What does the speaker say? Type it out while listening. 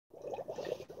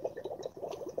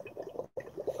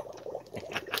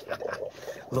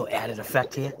little added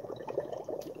effect here.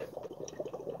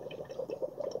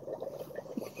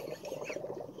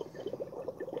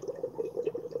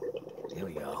 There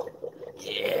we go.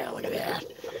 Yeah, look at that.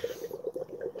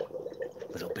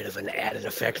 Little bit of an added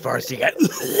effect for us. You got.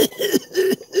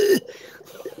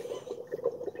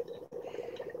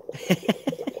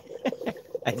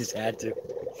 I just had to.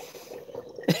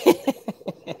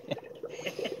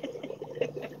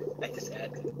 I just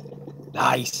had to.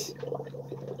 Nice.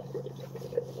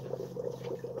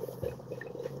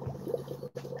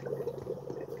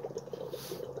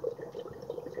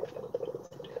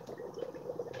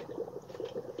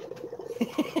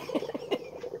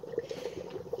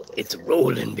 It's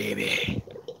rolling, baby.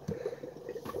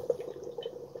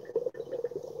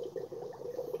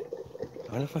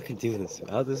 I wonder if I can do this.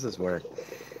 How does this work?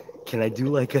 Can I do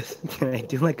like a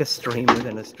stream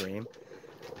within a stream?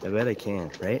 I bet I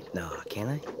can, right? No, can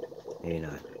I? Maybe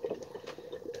not.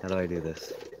 How do I do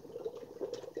this?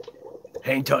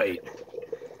 Hang tight.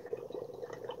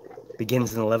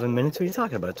 Begins in 11 minutes? What are you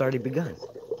talking about? It's already begun.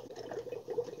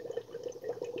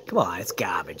 Come on, it's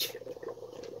garbage.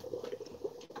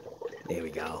 There we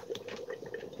go.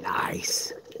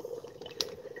 Nice.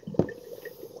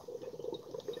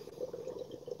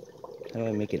 How do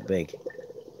I make it big?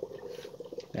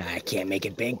 I can't make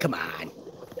it big. Come on.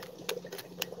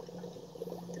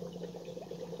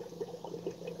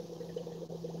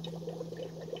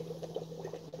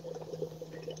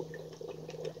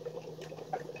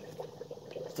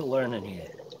 Still learning here.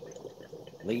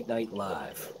 Late night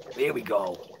live. There we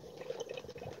go.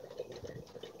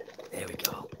 There we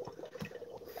go.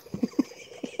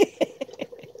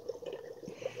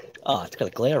 Oh, it's got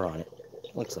a glare on it.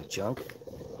 Looks like junk.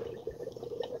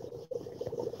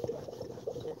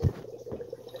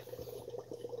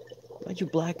 Why'd you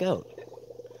black out?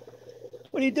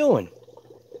 What are you doing?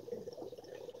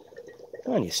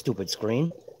 Come on, you stupid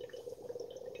screen.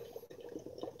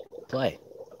 Play.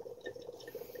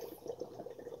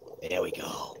 There we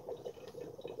go.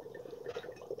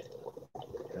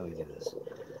 How do we do this?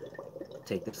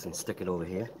 Take this and stick it over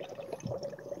here.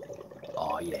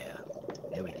 Oh, yeah.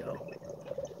 There we go.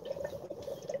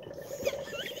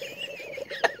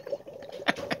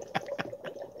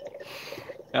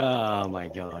 Oh, my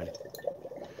God.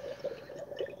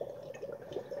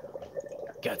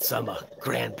 Got some of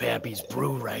Grandpappy's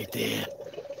brew right there.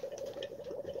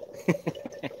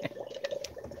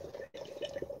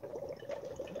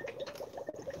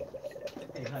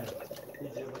 Hey, honey,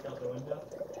 did you look out the window?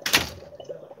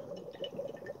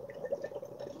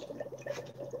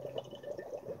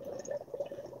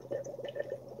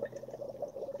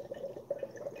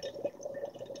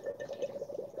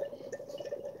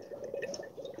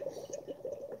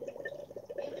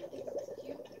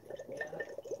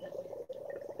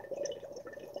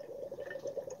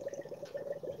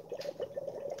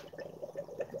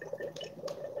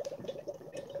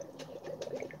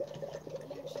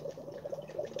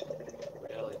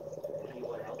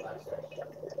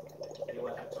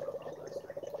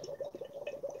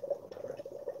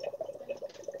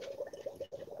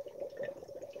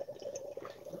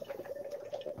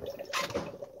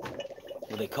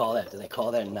 What do they call that? Do they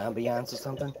call that an ambiance or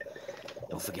something?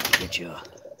 Don't forget to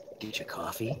get your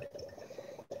coffee.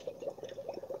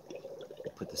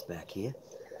 Put this back here.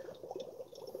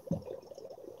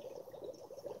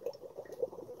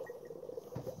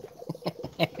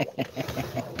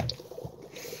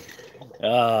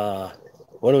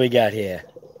 What do we got here?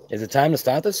 Is it time to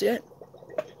start this yet?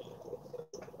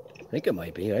 I think it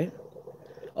might be, right?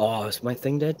 Oh, is my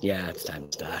thing dead? Yeah, it's time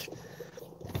to start.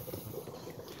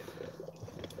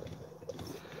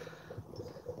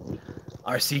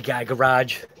 RC Guy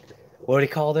Garage. What do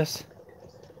they call this?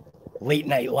 Late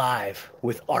Night Live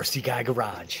with RC Guy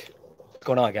Garage. What's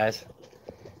going on, guys?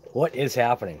 What is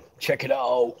happening? Check it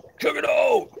out. Check it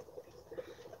out.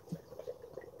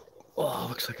 Oh,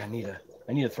 looks like I need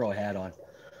to throw a hat on.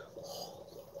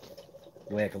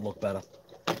 The way I can look better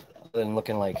than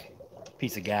looking like a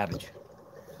piece of garbage.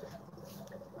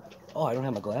 Oh, I don't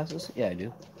have my glasses? Yeah, I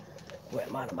do. Boy,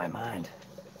 I'm out of my mind.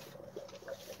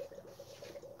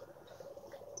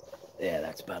 Yeah,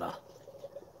 that's better.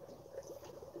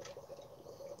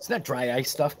 Isn't that dry ice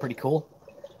stuff pretty cool?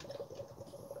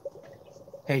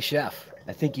 Hey, chef,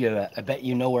 I bet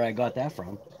you know where I got that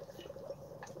from.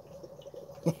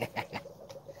 Look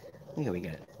at we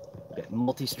got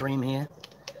multi-stream here.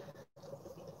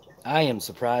 I am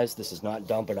surprised this is not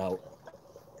dumping out.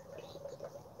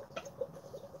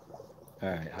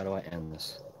 Alright, how do I end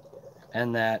this?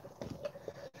 End that.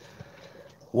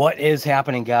 What is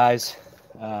happening, guys?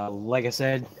 Like I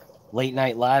said, Late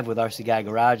Night Live with RC Guy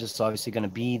Garage. It's obviously going to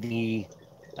be the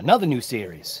another new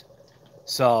series.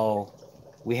 So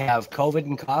we have COVID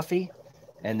and coffee,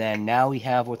 and then now we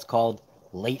have what's called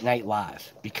Late Night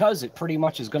Live, because it pretty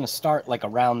much is going to start like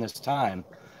around this time.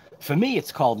 For me,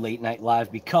 it's called Late Night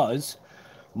Live because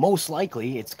most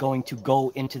likely it's going to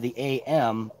go into the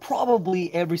AM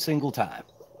probably every single time.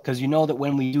 Because you know that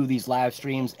when we do these live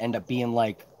streams, end up being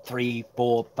like 3,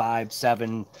 4, 5,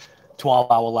 7,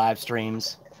 12-hour live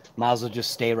streams. Might as well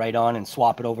just stay right on and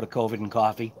swap it over to COVID and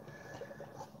coffee.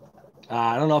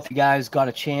 I don't know if you guys got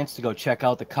a chance to go check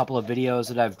out the couple of videos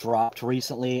that I've dropped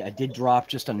recently. I did drop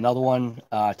just another one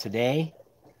today.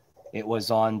 It was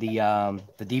on the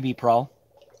DB Pro,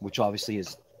 which obviously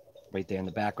is right there in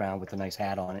the background with a nice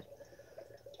hat on it.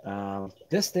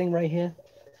 This thing right here,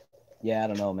 yeah, I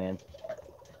don't know, man.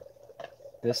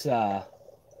 This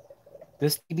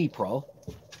DB Pro,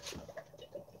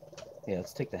 yeah,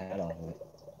 let's take the hat off of it.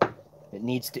 It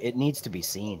needs to be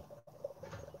seen.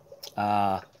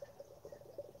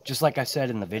 Just like I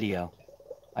said in the video,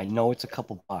 I know it's a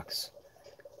couple bucks,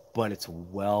 but it's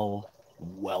well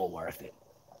worth it.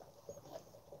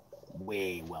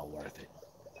 Way well worth it.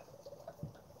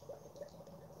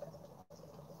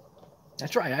 That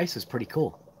dry ice is pretty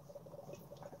cool.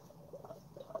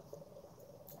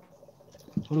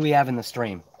 What do we have in the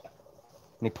stream?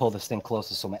 Let me pull this thing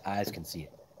closer so my eyes can see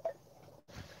it.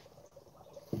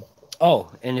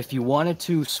 Oh, and if you wanted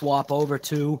to swap over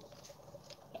to,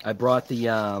 I brought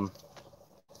the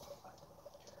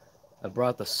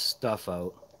stuff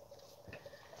out.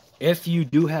 If you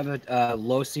do have a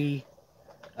LOSI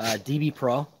DB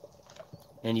Pro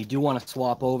and you do want to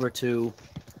swap over to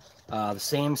the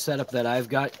same setup that I've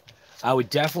got, I'd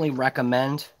definitely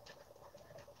recommend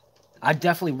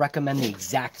the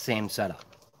exact same setup.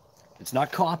 It's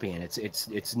not copying,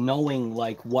 it's knowing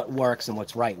like what works and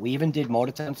what's right. We even did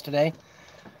motor temps today.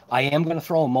 I am going to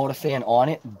throw a motor fan on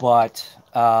it, but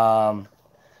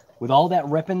with all that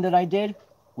ripping that I did,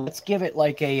 let's give it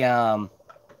like a, I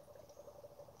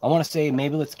want to say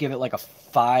maybe let's give it like a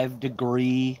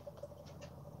 5-degree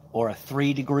or a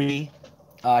 3-degree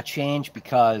change,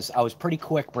 because I was pretty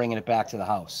quick bringing it back to the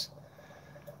house.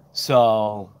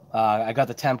 So I got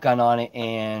the temp gun on it,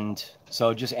 and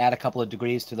so just add a couple of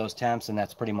degrees to those temps, and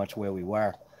that's pretty much where we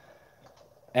were.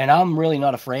 And I'm really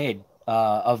not afraid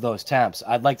of those temps.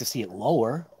 I'd like to see it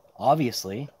lower,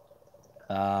 obviously.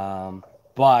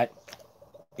 But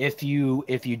if you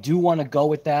do want to go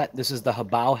with that, this is the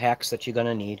Hobao Hex that you're going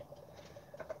to need.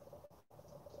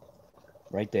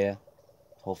 Right there.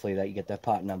 Hopefully that you get that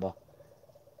part number.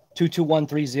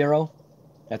 22130.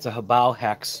 That's a Hobao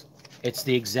Hex. It's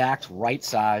the exact right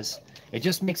size. It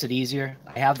just makes it easier.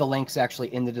 I have the links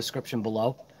actually in the description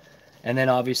below. And then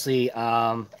obviously,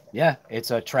 yeah,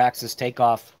 it's a Traxxas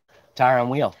takeoff tire and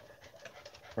wheel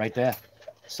right there.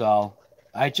 So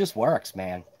it just works,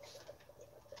 man.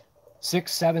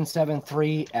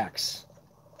 6773X.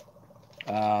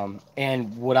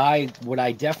 And what I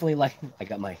definitely like, I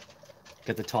got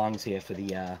the tongs here for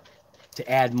the to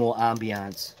add more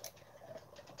ambiance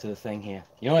to the thing here.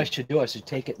 You know what I should do? I should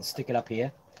take it and stick it up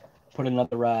here. Put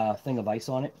another thing of ice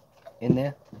on it in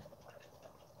there.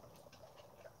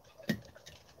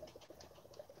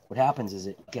 What happens is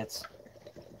it gets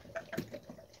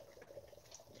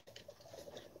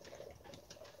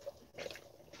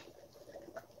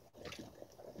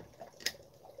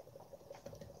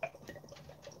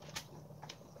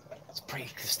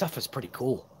this stuff is pretty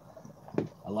cool.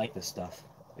 I like this stuff.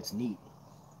 It's neat.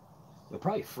 It'll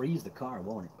probably freeze the car,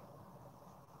 won't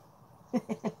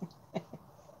it?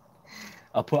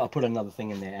 I'll put another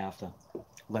thing in there after.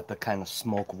 Let the kind of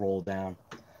smoke roll down.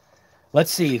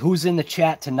 Let's see who's in the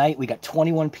chat tonight. We got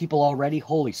 21 people already.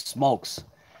 Holy smokes!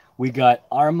 We got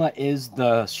ARRMA is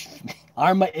the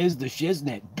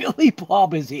shiznit. Billy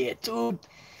Bob is here, dude.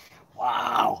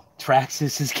 Wow.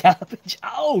 Traxxas is garbage.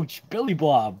 Ouch. Billy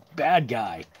Bob, bad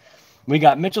guy. We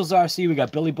got Mitchell's RC. We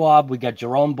got Billy Bob. We got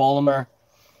Jerome Bolimer.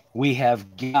 We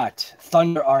have got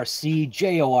Thunder RC,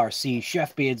 JORC,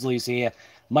 Chef Beardsley's here,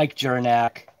 Mike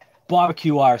Jernak,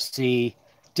 Barbecue RC,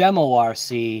 Demo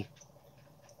RC.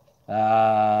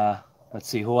 Let's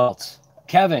see, who else?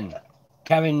 Kevin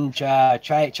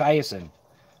Chiason.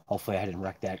 Hopefully I didn't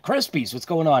wreck that. Crispies, what's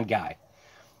going on, guy?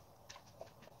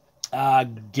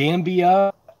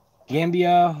 Gambia,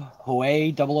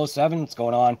 Hawaii 007, what's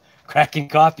going on? Cracking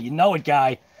coffee, you know it,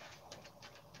 guy.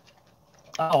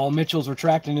 Oh, Mitchell's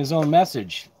retracting his own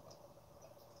message.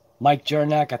 Mike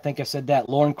Jernak, I think I said that.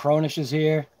 Lauren Cronish is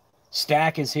here.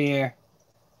 Stack is here.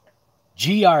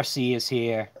 GRC is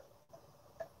here.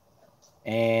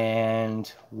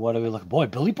 And what are we looking? Boy,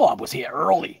 Billy Bob was here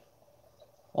early.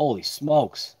 Holy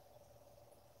smokes.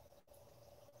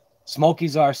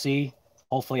 Smokey's RC.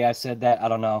 Hopefully I said that. I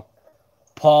don't know.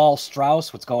 Paul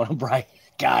Strauss. What's going on, Brian?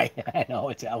 Guy. I know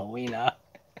it's Halloween.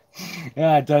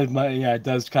 Yeah, it does. Yeah, it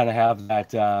does kind of have that.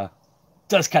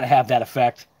 Does kind of have that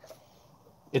effect.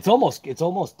 It's almost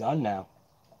done now.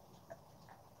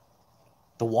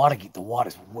 The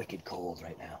water's wicked cold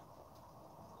right now.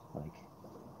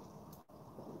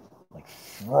 Like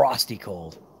frosty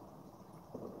cold.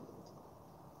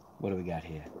 What do we got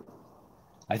here?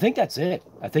 I think that's it.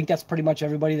 I think that's pretty much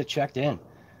everybody that checked in.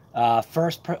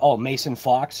 Mason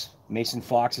Fox. Mason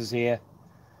Fox is here.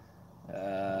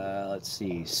 Let's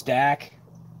see. Stack.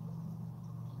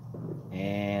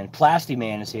 And Plasty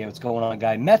Man is here. What's going on,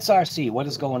 guy? Mets RC. What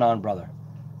is going on, brother?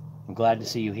 I'm glad to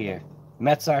see you here.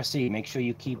 Mets RC. Make sure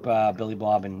you keep Billy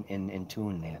Bob in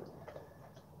tune there.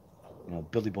 You know,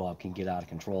 Billy Bob can get out of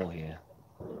control here.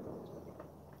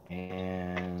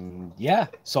 And yeah,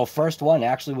 so first one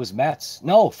actually was Mets.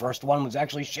 No, first one was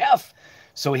actually Chef.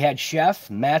 So we had Chef,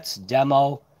 Mets,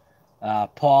 Demo,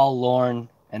 Paul, Lorne,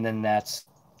 and then that's,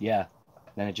 yeah,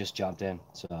 then it just jumped in.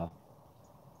 So,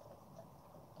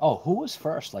 oh, who was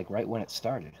first, like right when it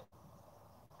started?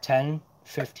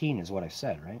 10:15 is what I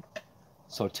said, right?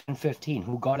 So 10:15,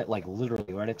 who got it like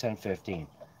literally right at 10:15?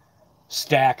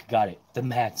 Stack got it, the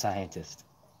mad scientist.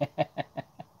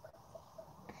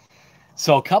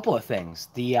 So a couple of things.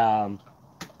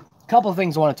 Couple of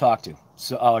things I want to talk to,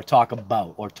 or talk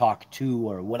about, or talk to,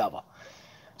 or whatever.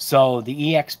 So the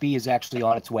EXB is actually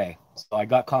on its way. So I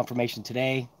got confirmation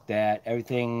today that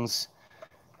everything's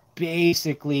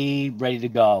basically ready to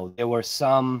go. There were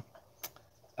some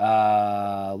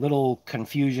little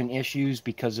confusion issues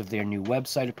because of their new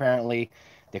website. Apparently,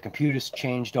 their computers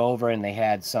changed over and they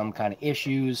had some kind of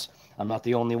issues. I'm not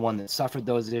the only one that suffered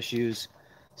those issues.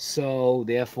 So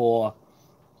therefore,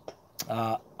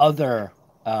 other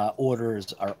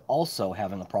orders are also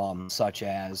having a problem, such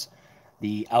as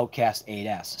the Outcast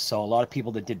 8S. So a lot of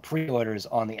people that did pre-orders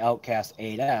on the Outcast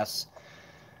 8S,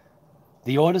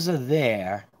 the orders are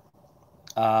there.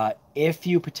 If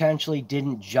you potentially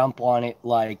didn't jump on it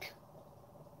like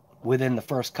within the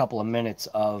first couple of minutes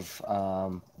of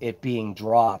it being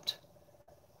dropped,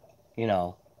 you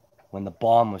know, when the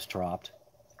bomb was dropped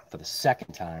for the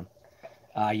second time,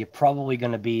 you're probably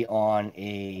going to be on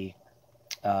a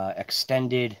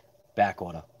extended back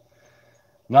order.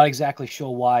 Not exactly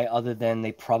sure why, other than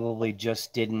they probably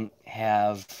just didn't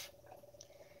have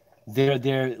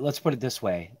their let's put it this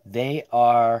way, they're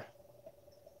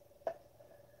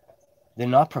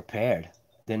not prepared.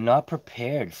 They're not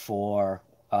prepared for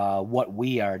what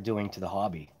we are doing to the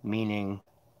hobby, meaning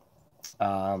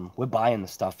we're buying the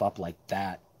stuff up like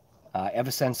that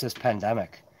ever since this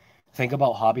pandemic. Think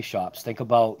about hobby shops. Think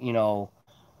about, you know,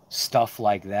 stuff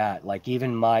like that. Like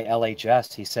even my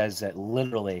LHS, he says that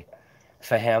literally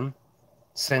for him,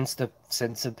 since the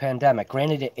pandemic,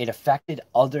 granted it affected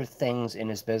other things in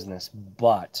his business,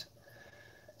 but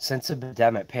since the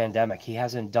pandemic, he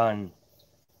hasn't done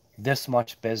this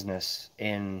much business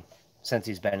since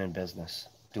he's been in business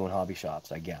doing hobby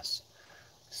shops, I guess.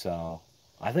 So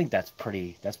I think that's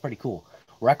pretty cool.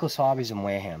 Reckless Hobbies in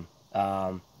Wareham.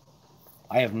 I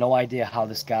have no idea how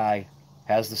this guy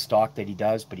has the stock that he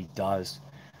does, but he does.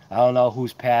 I don't know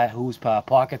whose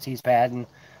pockets he's padding.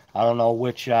 I don't know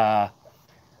which what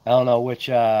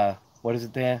is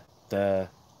it there?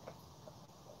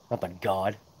 Not the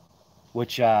god.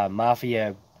 Which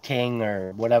mafia king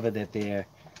or whatever that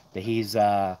he's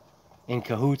in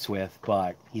cahoots with,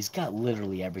 but he's got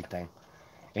literally everything.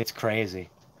 It's crazy.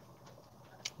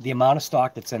 The amount of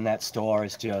stock that's in that store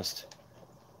is just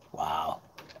wow.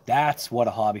 That's what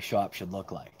a hobby shop should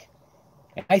look like.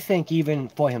 And I think even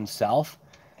for himself,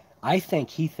 I think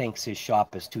he thinks his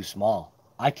shop is too small.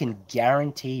 I can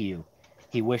guarantee you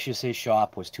he wishes his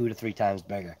shop was 2 to 3 times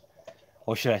bigger.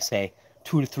 Or should I say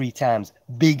 2 to 3 times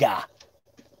bigger.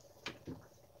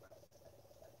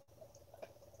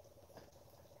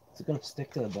 Is it going to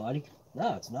stick to the body?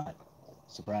 No, it's not.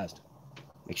 Surprised.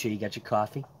 Make sure you get your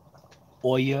coffee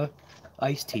or your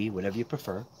iced tea, whatever you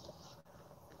prefer.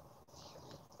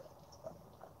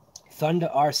 Thunder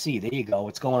RC, there you go.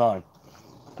 What's going on?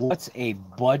 What's a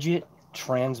budget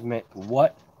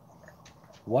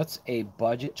What's a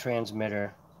budget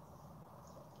transmitter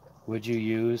would you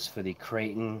use for the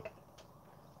Creighton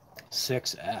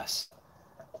 6S?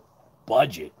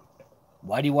 Budget?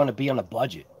 Why do you want to be on a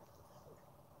budget?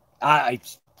 I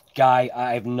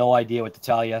have no idea what to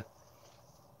tell you.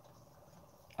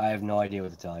 I have no idea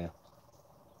what to tell you.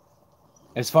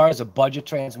 As far as a budget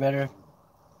transmitter,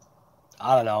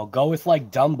 I don't know. Go with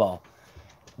like Dumbo.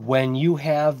 When you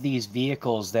have these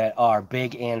vehicles that are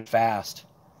big and fast,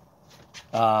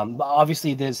 But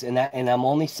obviously there's, and I'm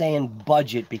only saying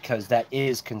budget because that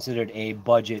is considered a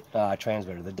budget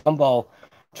transmitter. The Dumbo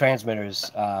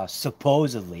transmitters,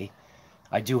 supposedly,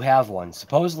 I do have one,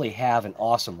 supposedly have an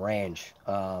awesome range.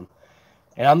 And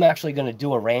I'm actually going to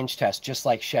do a range test just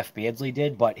like Chef Beardsley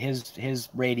did, but his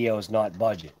radio is not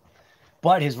budget.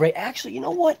 But actually, you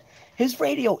know what? His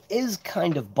radio is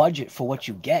kind of budget for what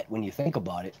you get when you think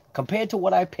about it. Compared to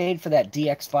what I paid for that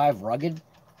DX5 Rugged,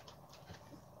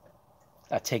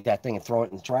 I'd take that thing and throw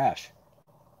it in the trash.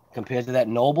 Compared to that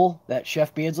Noble that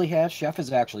Chef Beardsley has, Chef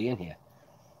is actually in here.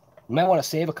 You might want to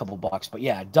save a couple bucks, but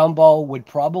yeah, Dumbo would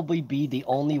probably be the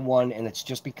only one, and it's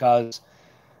just because,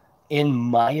 in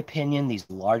my opinion, these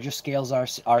larger scales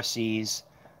RCs,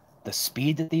 the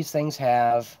speed that these things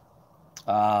have,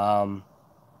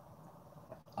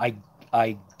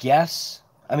 I guess,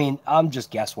 I mean, I'm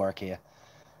just guesswork here.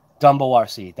 Dumbo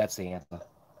RC, that's the answer.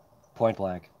 Point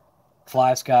blank.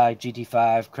 Fly Sky,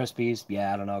 GT5, Crispies,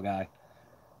 yeah, I don't know, guy.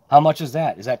 How much is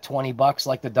that? Is that 20 bucks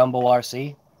like the Dumbo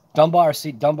RC?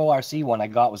 Dumbo RC one I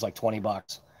got was like 20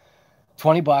 bucks.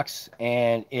 20 bucks,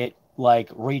 and it like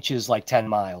reaches like 10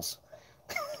 miles.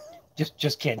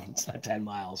 just kidding, it's not 10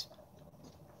 miles.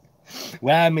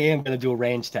 Well, I mean, I'm gonna do a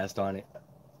range test on it.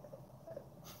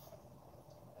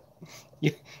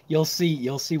 You'll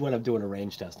see what I'm doing a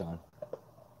range test on.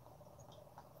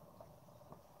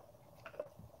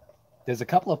 There's a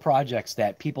couple of projects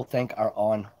that people think are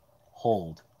on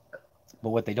hold, but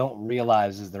what they don't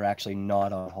realize is they're actually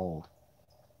not on hold.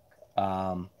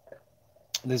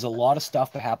 There's a lot of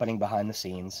stuff happening behind the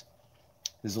scenes.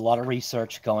 There's a lot of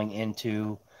research going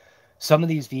into some of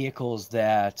these vehicles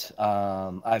that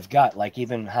I've got, like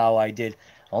even how I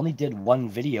only did one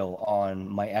video on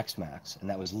my XMAXX, and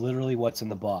that was literally what's in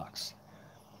the box.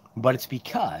 But it's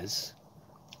because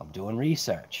I'm doing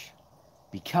research.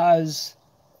 Because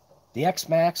the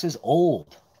XMAXX is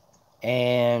old,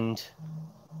 and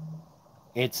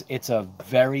it's a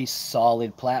very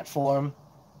solid platform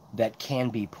that can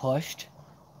be pushed.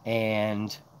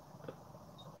 And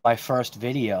my first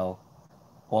video,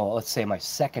 well, let's say my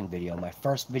second video, my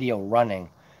first video running,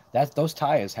 those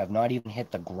tires have not even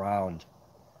hit the ground.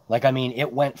 Like, I mean,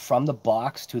 it went from the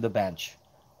box to the bench.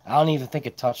 I don't even think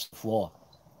it touched the floor.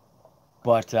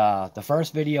 But the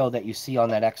first video that you see on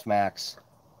that XMAXX,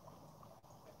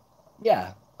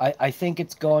 yeah, I think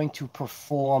it's going to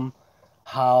perform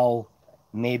how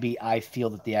maybe I feel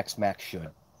that the XMAXX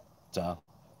should. So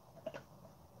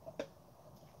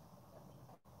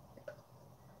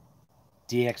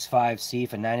DX5C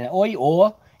for 99,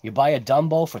 or you buy a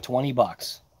Dumbo for 20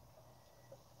 bucks.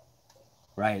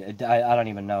 Right, I don't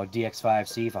even know.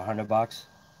 DX5C for 100 bucks.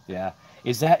 Yeah,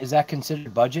 is that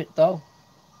considered budget though?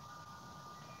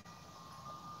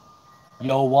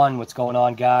 Yo, one, what's going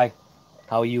on, guy?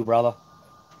 How are you, brother?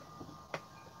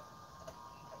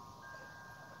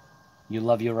 You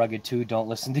love your rugged too. Don't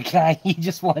listen to guy. He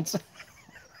just wants.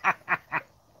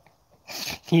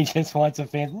 He just wants a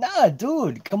fan. Nah,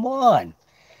 dude, come on.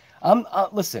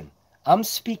 Listen. I'm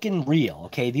speaking real.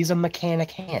 Okay, these are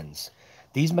mechanic hands.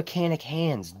 These mechanic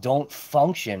hands don't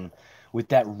function with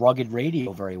that rugged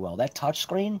radio very well. That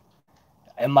touchscreen,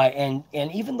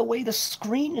 and even the way the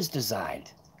screen is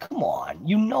designed. Come on,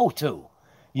 you know too.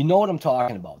 You know what I'm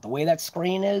talking about. The way that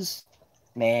screen is,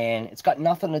 man, it's got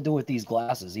nothing to do with these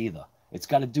glasses either. It's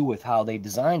got to do with how they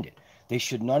designed it. They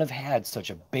should not have had such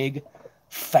a big,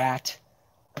 fat,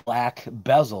 black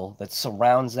bezel that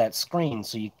surrounds that screen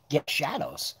so you get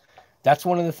shadows. That's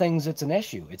one of the things that's an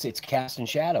issue. It's casting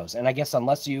shadows. And I guess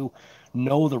unless you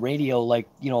know the radio, like,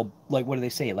 you know, like what do they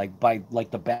say? Like by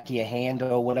like the back of your hand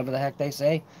or whatever the heck they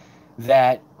say,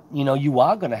 that, you know, you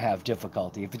are going to have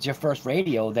difficulty. If it's your first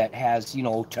radio that has, you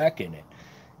know, tech in it.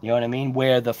 You know what I mean?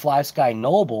 Where the Fly Sky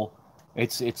Noble,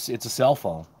 it's a cell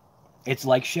phone. It's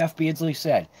like Chef Beardsley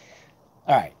said.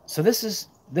 All right, so this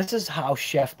is how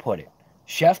Chef put it.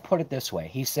 Chef put it this way.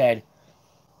 He said,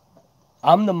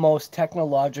 I'm the most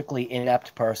technologically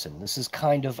inept person. This is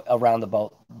kind of around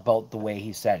about the way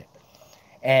he said it.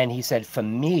 And he said, for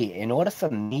me, in order for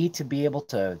me to be able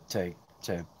to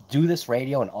do this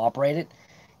radio and operate it,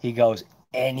 he goes,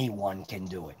 anyone can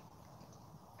do it.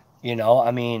 You know, I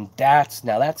mean, that's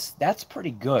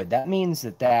pretty good. That means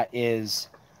that is,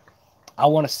 I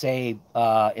want to say,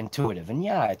 intuitive. And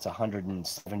yeah, it's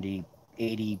 170,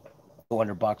 80,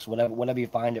 200 bucks, whatever you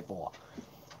find it for.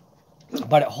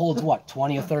 But it holds what,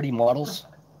 20 or 30 models?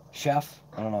 Chef?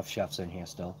 I don't know if Chef's in here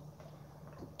still.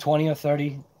 20 or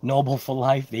 30? Noble for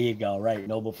life. There you go, right,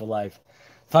 Noble for life.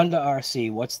 Thunder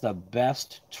RC, what's the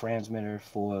best transmitter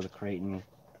for the Creighton?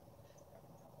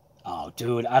 Oh,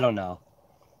 dude, I don't know.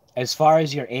 As far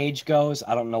as your age goes,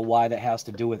 I don't know why that has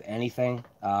to do with anything.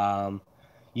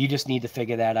 You just need to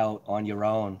figure that out on your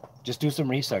own. Just do some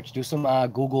research. Do some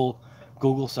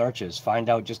Google searches. Find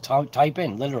out. Just type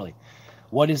in literally,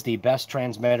 what is the best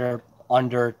transmitter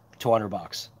under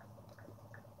 $200?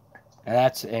 And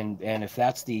that's and if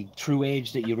that's the true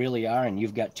age that you really are, and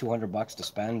you've got $200 to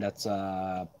spend, that's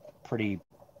pretty.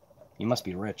 You must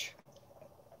be rich,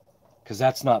 because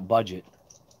that's not budget.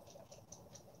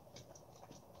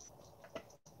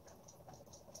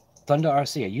 Thunder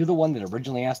RC, are you the one that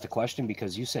originally asked the question?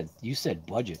 Because you said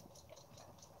budget.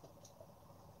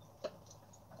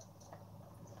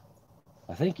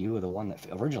 I think you were the one that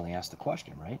originally asked the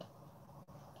question, right?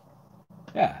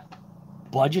 Yeah.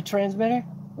 Budget transmitter?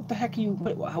 What the heck are you...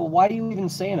 Why are you even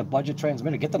saying a budget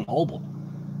transmitter? Get the Noble.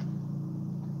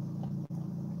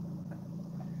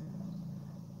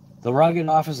 The Rugged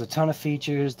offers a ton of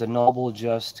features. The Noble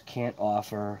just can't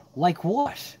offer... Like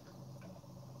what?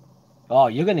 Oh,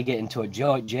 you're going to get into a...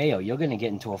 J.O., you're going to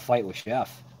get into a fight with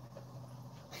Chef.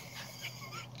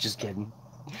 Just kidding.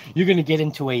 You're going to get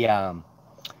into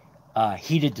a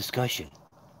heated discussion.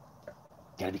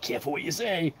 Gotta be careful what you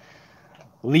say.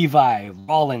 Levi,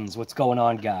 Rollins, what's going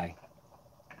on, guy?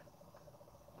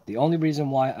 The only reason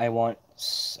why I want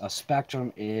a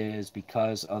Spectrum is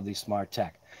because of the smart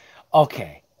tech.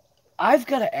 Okay, I've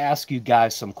got to ask you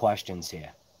guys some questions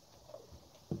here.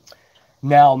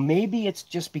 Now, maybe it's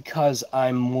just because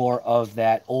I'm more of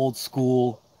that old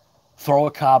school, throw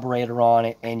a carburetor on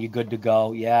it and you're good to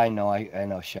go. Yeah, I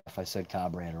know, Chef, I said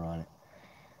carburetor on it.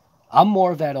 I'm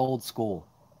more of that old school.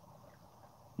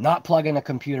 Not plugging a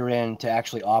computer in to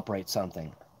actually operate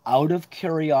something. Out of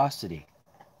curiosity,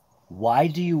 why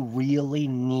do you really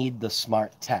need the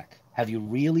smart tech? Have you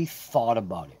really thought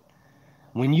about it?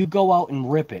 When you go out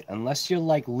and rip it, unless you're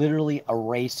like literally a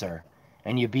racer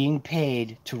and you're being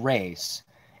paid to race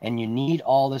and you need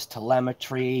all this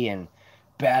telemetry and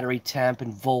battery temp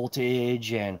and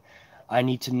voltage, and I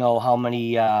need to know how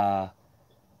many, I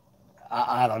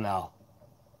don't know.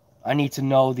 I need to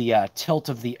know the tilt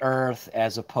of the earth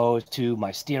as opposed to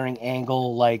my steering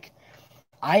angle. Like,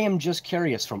 I am just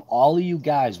curious from all of you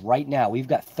guys right now. We've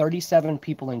got 37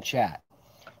 people in chat.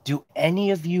 Do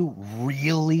any of you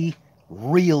really,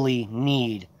 really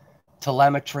need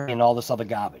telemetry and all this other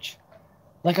garbage?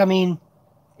 Like, I mean,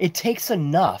 it takes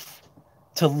enough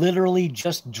to literally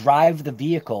just drive the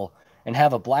vehicle and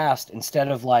have a blast instead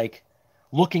of, like,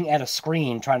 looking at a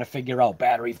screen trying to figure out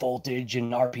battery voltage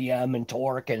and RPM and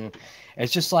torque. And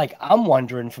it's just like, I'm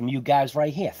wondering from you guys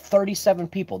right here, 37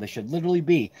 people, there should literally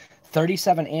be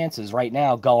 37 answers right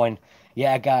now going,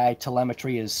 yeah, guy,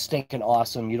 telemetry is stinking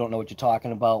awesome. You don't know what you're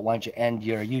talking about. Why don't you end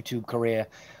your YouTube career?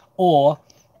 Or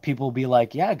people will be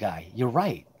like, yeah, guy, you're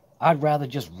right. I'd rather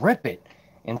just rip it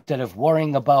instead of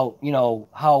worrying about, you know,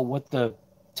 what the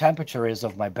temperature is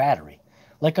of my battery.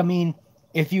 Like, I mean,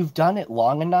 if you've done it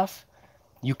long enough,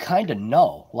 you kind of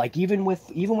know. Like, even with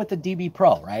the DB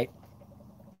Pro, right?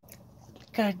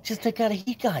 I got a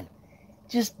heat gun.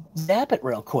 Just zap it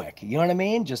real quick. You know what I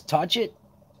mean? Just touch it,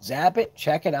 zap it,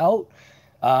 check it out.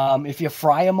 If you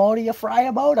fry a motor, you fry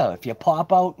a motor. If you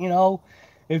pop out, you know,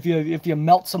 if you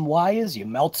melt some wires, you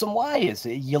melt some wires.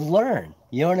 You learn.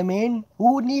 You know what I mean?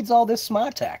 Who needs all this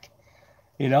smart tech?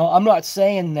 You know, I'm not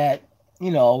saying that, you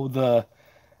know, the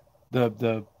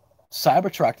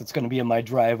Cybertruck that's going to be in my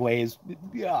driveway is,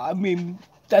 yeah, I mean,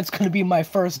 that's going to be my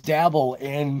first dabble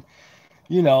in,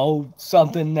 you know,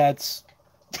 something that's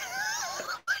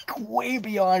like way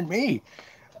beyond me.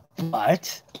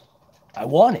 But I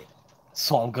want it,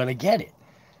 so I'm going to get it.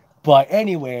 But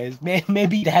anyways,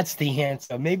 maybe that's the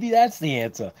answer. Maybe that's the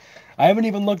answer. I haven't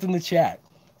even looked in the chat.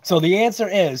 So the answer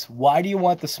is, why do you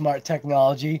want the smart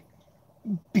technology?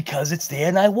 Because it's there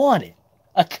and I want it.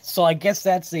 So I guess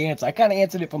that's the answer. I kind of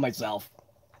answered it for myself.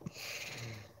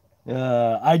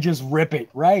 I just rip it.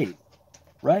 Right.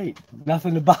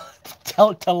 Nothing about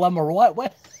telemetry.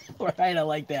 What? Right, I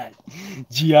like that.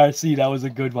 GRC, that was a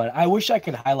good one. I wish I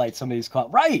could highlight some of these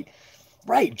calls.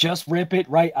 Right. Just rip it.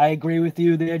 Right. I agree with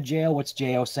you there, J.O. What's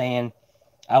J.O. saying?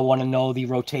 I want to know the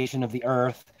rotation of the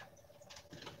earth.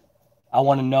 I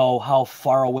want to know how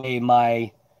far away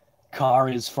my car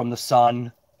is from the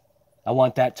sun. I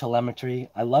want that telemetry.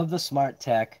 I love the smart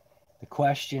tech. The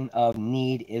question of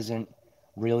need isn't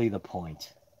really the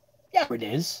point. Yeah, it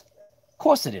is. Of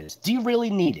course it is. Do you really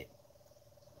need it?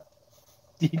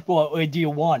 Do you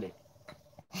want it?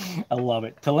 I love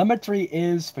it. Telemetry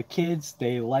is for kids.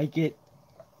 They like it.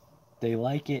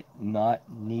 Not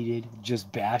needed.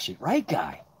 Just bash it. Right,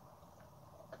 guy?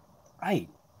 Right.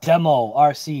 Demo,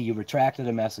 RC, you retracted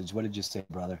a message. What did you say,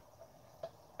 brother?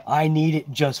 I need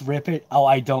it, just rip it. Oh,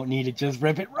 I don't need it, just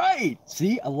rip it. Right.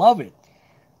 See, I love it.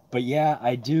 But yeah,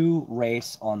 I do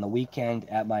race on the weekend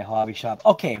at my hobby shop.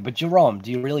 Okay, but Jerome,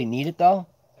 do you really need it though?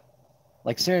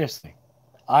 Like seriously.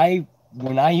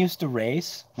 When I used to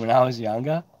race when I was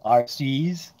younger,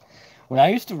 RCs, when I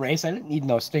used to race, I didn't need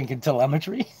no stinking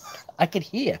telemetry. I could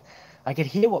hear. I could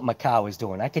hear what my car was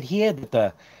doing. I could hear that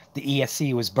the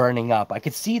ESC was burning up. I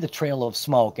could see the trail of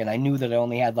smoke, and I knew that I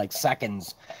only had like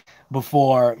seconds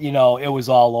before, you know, it was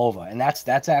all over. And that's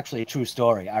actually a true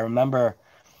story. I remember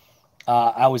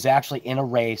I was actually in a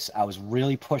race. I was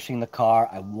really pushing the car.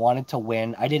 I wanted to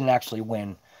win. I didn't actually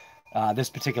win this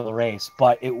particular race,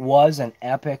 but it was an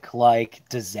epic like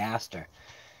disaster.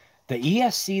 The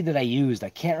ESC that I used, I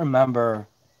can't remember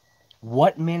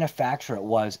what manufacturer it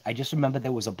was. I just remember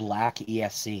there was a black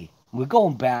ESC. We're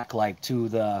going back like to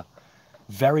the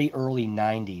very early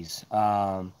 90s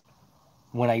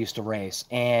when I used to race.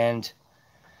 And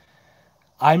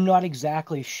I'm not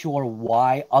exactly sure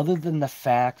why, other than the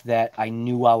fact that I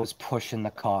knew I was pushing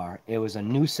the car. It was a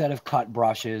new set of cut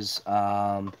brushes.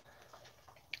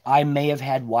 I may have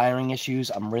had wiring issues.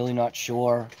 I'm really not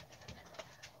sure.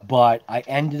 But I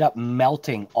ended up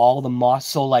melting all the moss.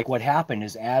 So like what happened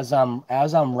is as I'm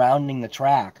rounding the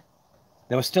track,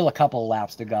 there was still a couple of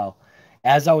laps to go.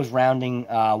 As I was rounding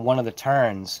one of the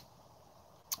turns,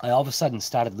 I all of a sudden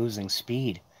started losing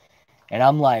speed. And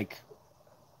I'm like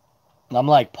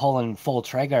pulling full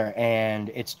trigger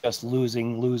and it's just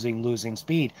losing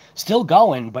speed. Still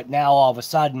going, but now all of a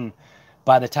sudden,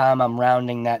 by the time I'm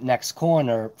rounding that next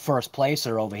corner, first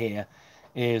placer over here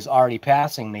is already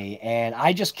passing me. And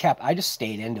I just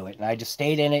stayed into it. And I just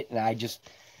stayed in it. And I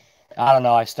don't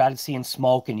know, I started seeing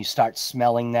smoke and you start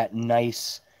smelling that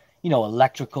nice,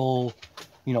 electrical,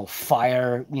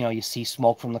 fire, you see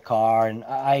smoke from the car. And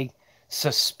I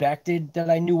suspected that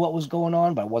I knew what was going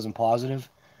on, but I wasn't positive.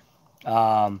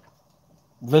 Um,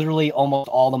 Literally almost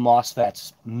all the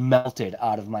MOSFETs melted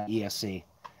out of my ESC.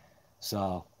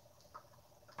 So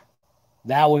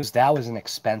that was an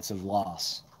expensive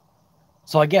loss.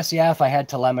 So I guess, yeah, if I had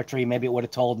telemetry, maybe it would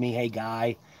have told me, hey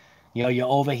guy, you're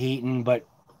overheating, but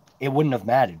it wouldn't have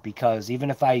mattered because even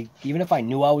if I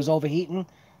knew I was overheating,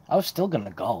 I was still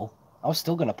gonna go. I was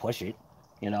still gonna push it.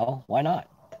 Why not?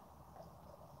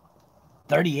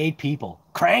 38 people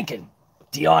cranking.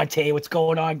 Deontay, what's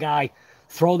going on, guy?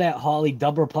 Throw that Holly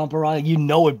double pumper on. You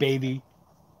know it, baby.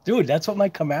 Dude, that's what my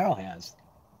Camaro has.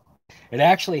 It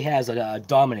actually has a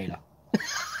Dominator.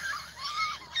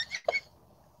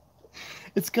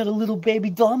 It's got a little baby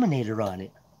Dominator on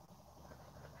it.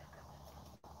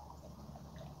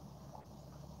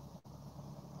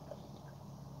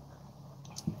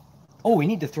 Oh, we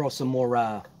need to throw some more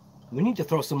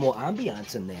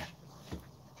ambiance in there.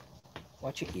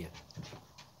 Watch it here.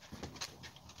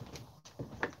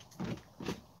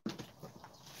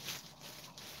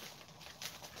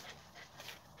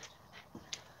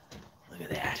 Look at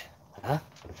that. Huh?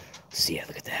 See ya,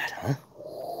 look at that, huh?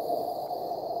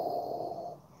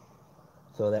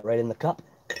 Throw that right in the cup.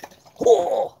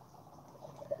 Oh!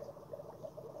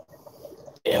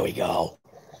 There we go.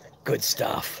 Good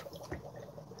stuff.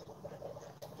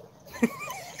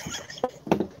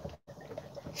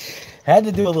 Had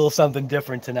to do a little something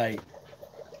different tonight.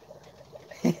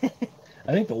 I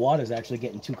think the water's actually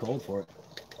getting too cold for it.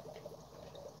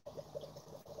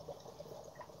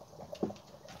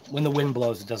 When the wind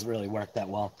blows, it doesn't really work that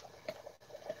well.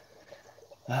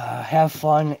 Have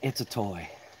fun. It's a toy.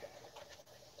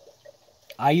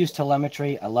 I use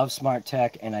telemetry. I love smart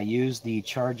tech, and I use the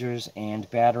chargers and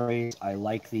batteries. I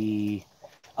like the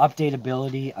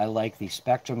updatability. I like the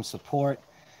Spectrum support.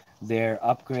 They're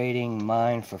upgrading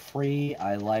mine for free.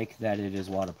 I like that it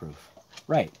is waterproof.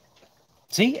 Right.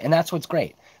 See? And that's what's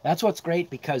great. That's what's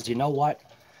great because you know what?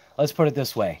 Let's put it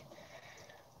this way.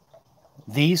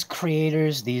 These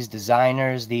creators, these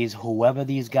designers, whoever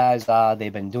these guys are,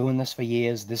 they've been doing this for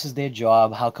years. This is their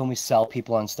job. How can we sell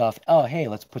people on stuff? Oh, hey,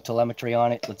 let's put telemetry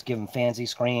on it. Let's give them fancy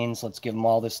screens. Let's give them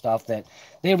all this stuff that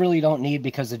they really don't need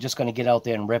because they're just going to get out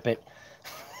there and rip it.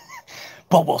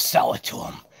 But we'll sell it to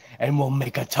them and we'll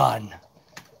make a ton.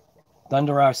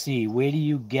 Thunder RC, where do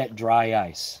you get dry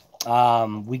ice?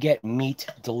 We get meat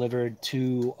delivered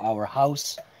to our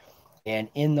house, and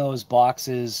in those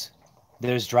boxes,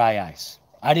 there's dry ice.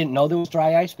 I didn't know there was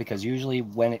dry ice because usually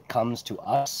when it comes to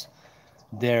us,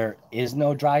 there is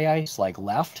no dry ice like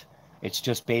left. It's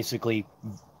just basically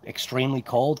extremely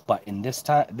cold. But in this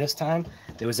time,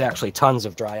 there was actually tons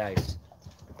of dry ice.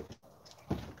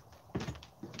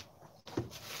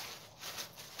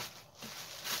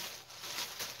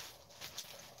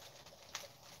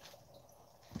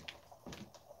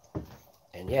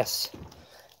 And yes,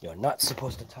 You're not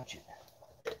supposed to touch it.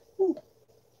 Woo.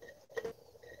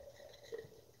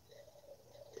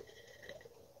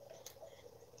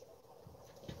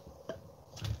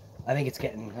 I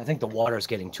think the water is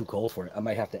getting too cold for it. I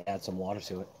might have to add some water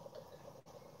to it.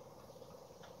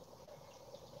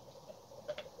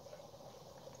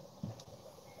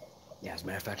 Yeah, as a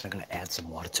matter of fact, I'm going to add some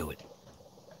water to it.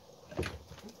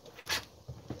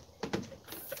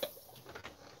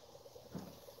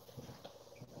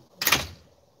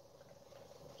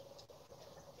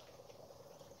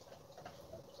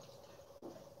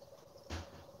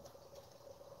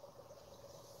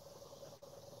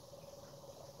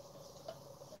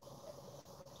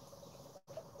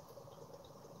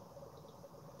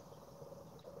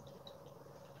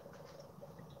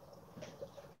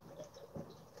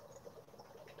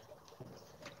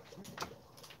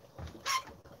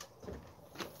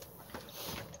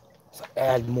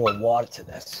 Add more water to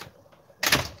this.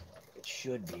 It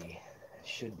should be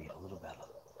a little better.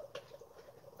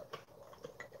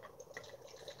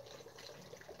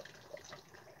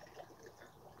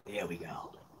 There we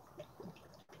go.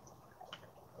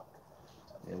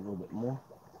 A little bit more.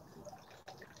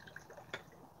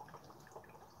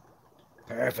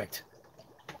 Perfect.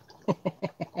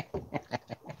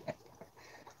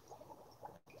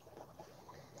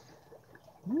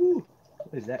 Woo!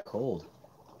 Is that cold?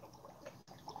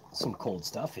 Some cold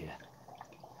stuff here.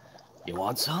 You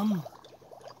want some?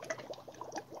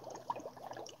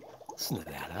 Listen to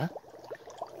that, huh?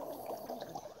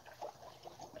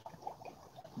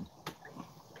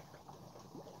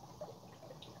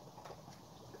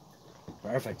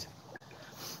 Perfect.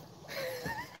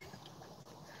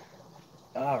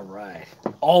 All right.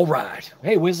 All right.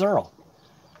 Hey, where's Earl?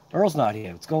 Earl's not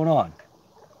here. What's going on?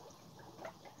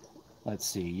 Let's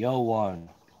see. Yo, one.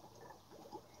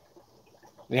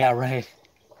 Yeah, right.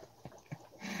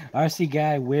 RC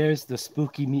guy, where's the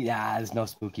spooky music? Ah, there's no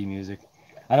spooky music.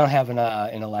 I don't have an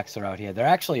Alexa out here. There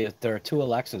are two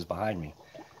Alexas behind me.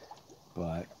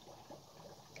 But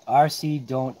RC,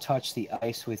 don't touch the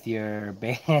ice with your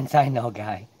bands. I know,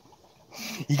 guy.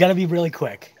 You gotta be really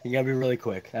quick. You gotta be really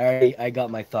quick. All right, I got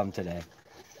my thumb today.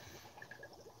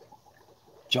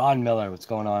 John Miller, what's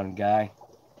going on, guy?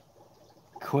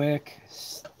 Quick,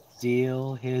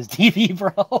 steal his DB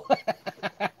Pro.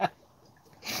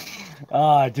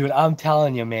 Oh, dude, I'm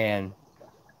telling you, man.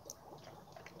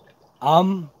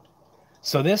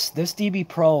 So this DB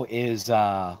Pro is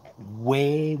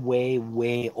way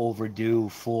overdue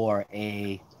for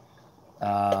a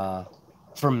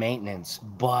for maintenance,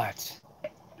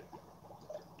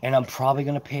 and I'm probably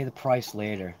gonna pay the price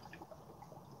later.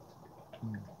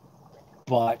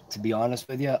 But to be honest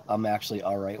with you, I'm actually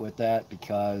all right with that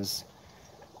because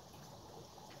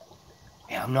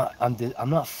yeah, I'm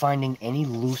not finding any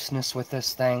looseness with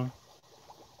this thing.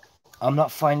 I'm not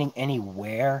finding any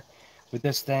wear with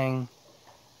this thing.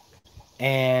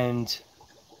 And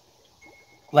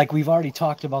like we've already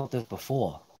talked about this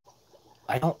before,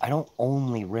 I don't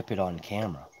only rip it on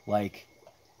camera. Like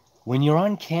when you're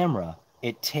on camera,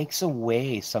 it takes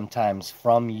away sometimes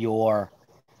from your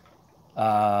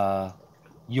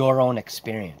own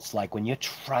experience. Like when you're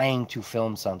trying to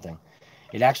film something,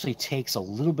 it actually takes a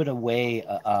little bit away.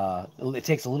 It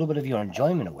takes a little bit of your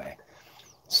enjoyment away.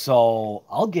 So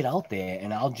I'll get out there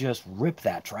and I'll just rip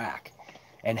that track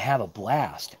and have a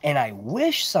blast. And I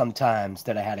wish sometimes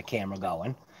that I had a camera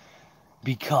going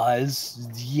because,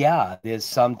 yeah, there's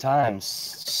sometimes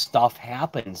stuff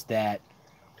happens that,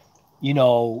 you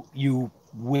know, you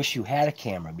wish you had a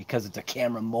camera because it's a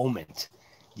camera moment.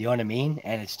 You know what I mean?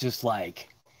 And it's just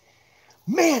like,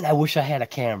 man, I wish I had a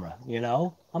camera, you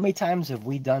know? How many times have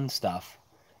we done stuff,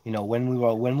 you know, when we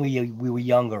were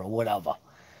younger or whatever,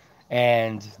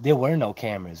 and there were no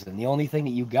cameras, and the only thing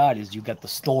that you got is you got the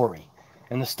story,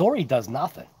 and the story does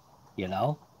nothing, you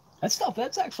know? That stuff,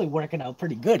 that's actually working out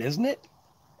pretty good, isn't it?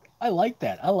 I like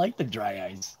that. I like the dry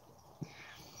eyes.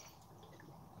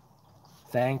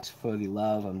 Thanks for the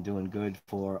love. I'm doing good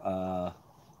for a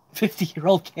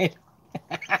 50-year-old kid.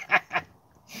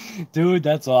 Dude,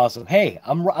 that's awesome. Hey,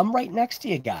 I'm right next to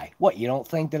you, guy. What, you don't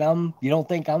think I'm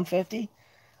 50?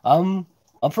 I'm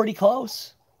pretty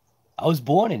close. I was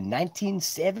born in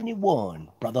 1971,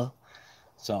 brother.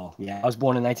 So, yeah, I was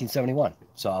born in 1971.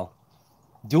 So,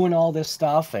 doing all this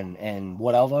stuff and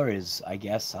whatever is, I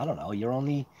guess, I don't know, you're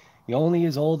only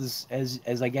as old as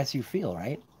I guess you feel,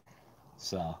 right?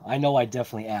 So, I know I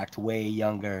definitely act way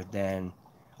younger than,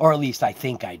 or at least I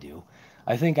think I do.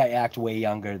 I think I act way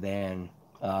younger than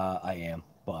I am,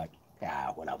 but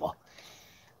whatever.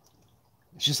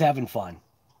 It's just having fun.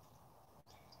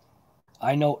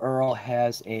 I know Earl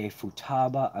has a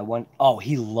Futaba. Oh,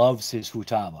 he loves his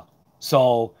Futaba.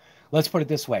 So let's put it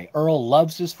this way. Earl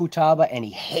loves his Futaba and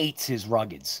he hates his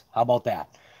ruggeds. How about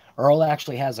that? Earl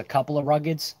actually has a couple of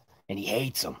ruggeds and he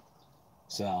hates them.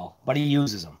 So, but he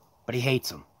uses them, but he hates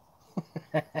them.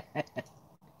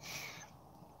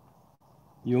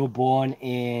 You were born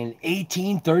in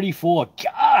 1834.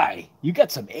 Guy, you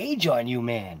got some age on you,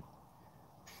 man.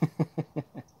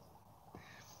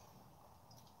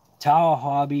 Tower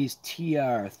Hobbies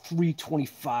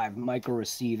TR325 micro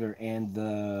receiver and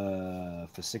the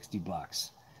for $60.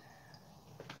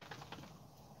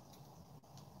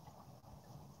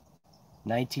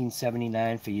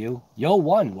 1979 for you. Yo,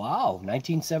 one. Wow,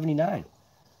 1979.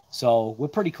 So we're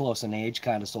pretty close in age,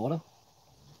 kind of, sort of.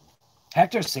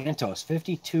 Hector Santos,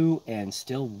 52 and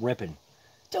still ripping.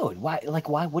 Dude,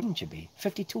 why wouldn't you be?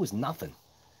 52 is nothing.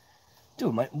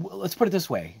 Dude, let's put it this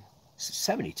way.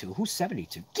 72. Who's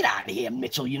 72? Get out of here,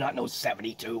 Mitchell. You not know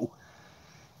 72.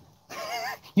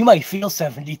 You might feel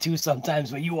 72 sometimes,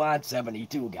 but you aren't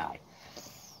 72, guy.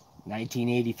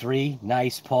 1983.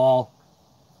 Nice, Paul.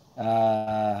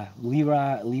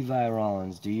 Levi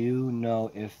Rollins. Do you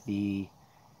know if the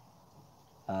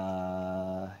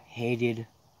hated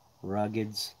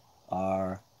ruggeds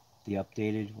are the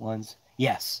updated ones?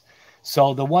 Yes.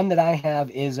 So the one that I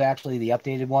have is actually the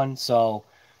updated one. So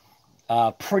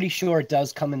pretty sure it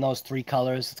does come in those 3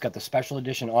 colors. It's got the special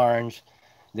edition orange.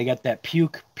 They got that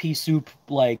puke pea soup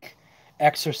like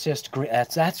exorcist green.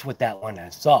 That's what that one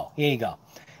is. So here you go.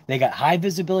 They got high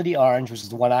visibility orange, which is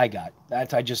the one I got. I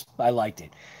liked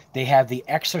it. They have the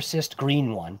exorcist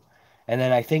green one, and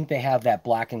then I think they have that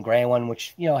black and gray one,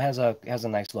 which has a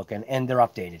nice look, and they're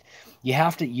updated. You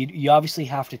have to you obviously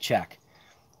have to check.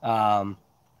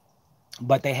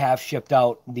 But they have shipped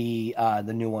out the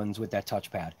new ones with that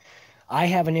touchpad. I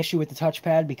have an issue with the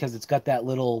touchpad because it's got that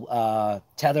little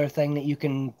tether thing that you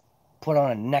can put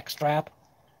on a neck strap,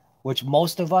 which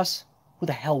most of us, who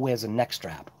the hell wears a neck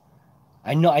strap?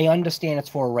 I understand it's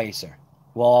for a racer.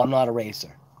 Well, I'm not a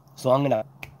racer. So I'm going to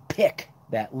pick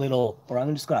that little, or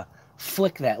I'm just going to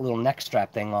flick that little neck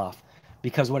strap thing off,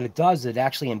 because what it does, it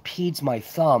actually impedes my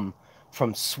thumb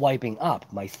from swiping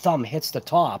up. My thumb hits the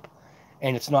top,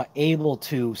 and it's not able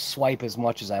to swipe as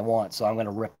much as I want, so I'm going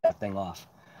to rip that thing off.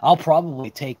 I'll probably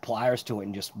take pliers to it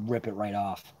and just rip it right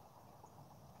off.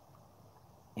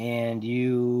 And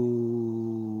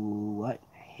you, what,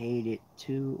 hate it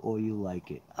too, or you like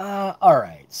it? All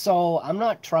right, so I'm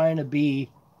not trying to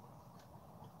be,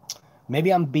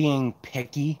 maybe I'm being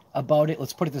picky about it.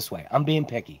 Let's put it this way. I'm being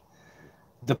picky.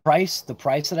 The price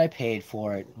that I paid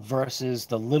for it versus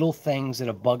the little things that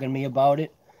are bugging me about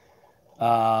it.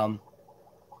 What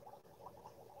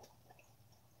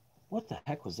the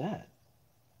heck was that?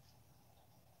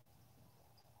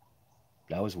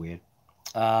 That was weird.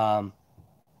 That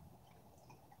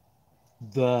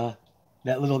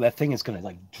thing is gonna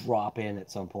like drop in at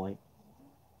some point.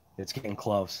 It's getting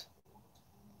close.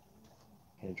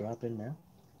 Can it drop in now?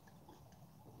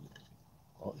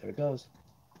 Oh, there it goes.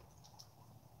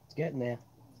 It's getting there.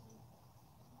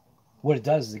 What it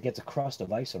does is it gets a crust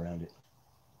of ice around it.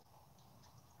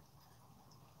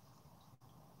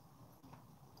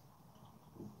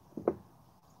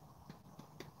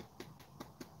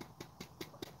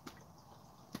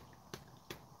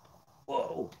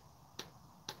 Whoa.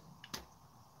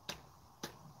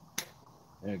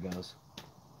 There it goes.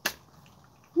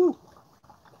 Woo.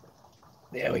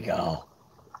 There we go.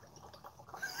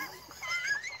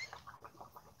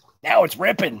 Now it's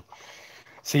ripping.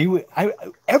 See,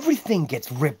 everything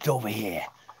gets ripped over here.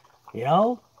 You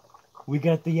know, we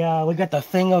got the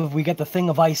thing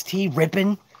of iced tea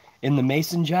ripping in the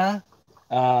mason jar.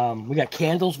 We got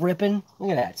candles ripping.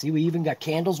 Look at that. See, we even got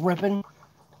candles ripping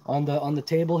on the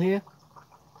table here.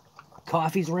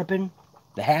 Coffee's ripping.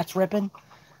 The hat's ripping.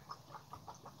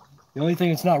 The only thing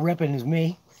that's not ripping is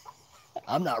me.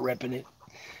 I'm not ripping it.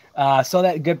 So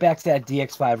that get back to that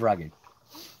DX5 rugged.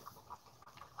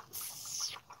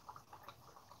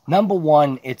 Number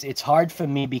one, it's hard for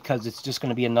me because it's just going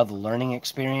to be another learning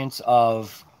experience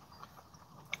of,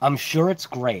 I'm sure it's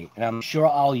great, and I'm sure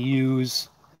I'll use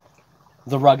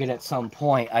the rugged at some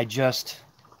point.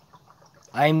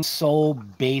 I'm so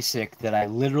basic that I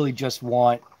literally just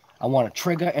want a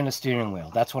trigger and a steering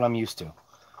wheel. That's what I'm used to.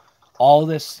 All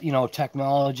this,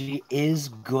 technology is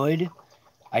good.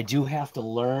 I do have to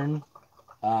learn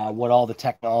what all the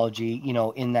technology,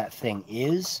 in that thing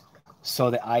is,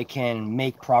 so that I can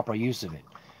make proper use of it.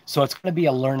 So it's going to be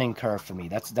a learning curve for me.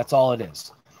 That's all it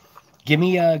is. Give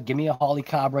me a Holly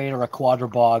carburetor, a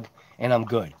Quadra-Bog, and I'm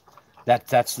good.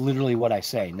 That's literally what I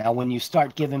say. Now, when you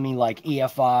start giving me like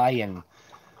EFI and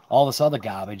all this other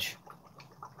garbage.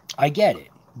 I get it,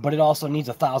 but it also needs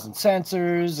 1,000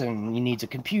 sensors, and you needs a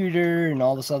computer and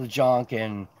all this other junk,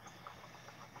 and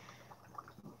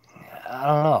I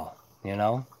don't know, you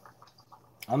know.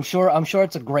 I'm sure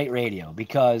it's a great radio,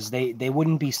 because they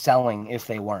wouldn't be selling if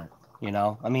they weren't, you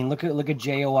know. I mean, look at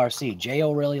JORC.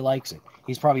 Jo really likes it.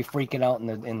 He's probably freaking out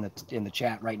in the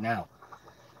chat right now.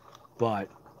 But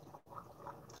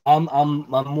I'm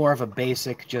more of a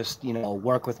basic, just, you know,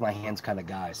 work with my hands kind of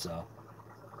guy, so.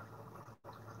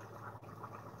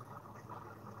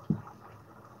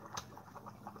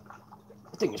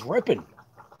 That thing is ripping.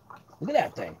 Look at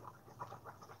that thing.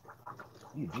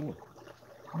 What are you doing?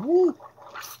 Woo!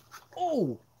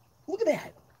 Oh, look at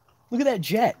that. Look at that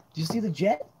jet. Do you see the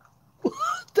jet? What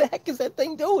the heck is that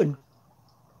thing doing?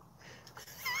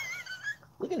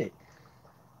 Look at it.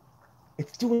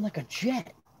 It's doing like a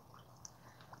jet.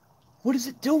 What is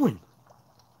it doing?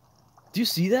 Do you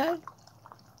see that?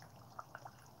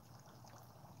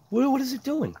 What is it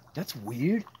doing? That's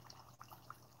weird.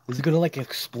 Is it gonna like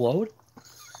explode?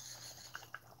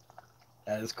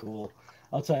 That is cool.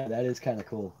 I'll tell you, that is kind of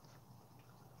cool.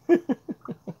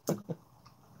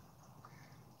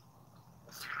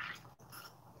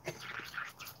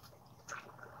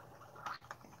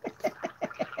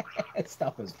 That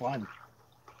stuff is fun.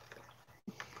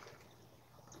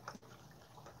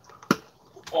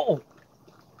 Oh!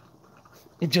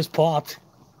 It just popped.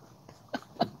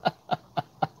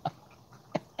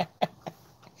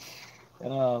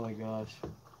 Oh my gosh.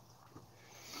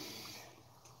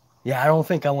 Yeah, I don't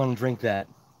think I want to drink that.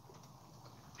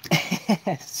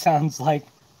 sounds like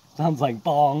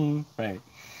bong. Right.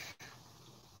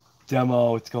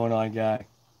 Demo, what's going on, guy?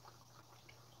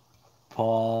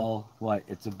 Paul, what?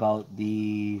 It's about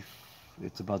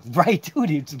right,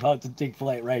 dude, it's about to take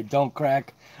flight, right? Don't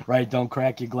crack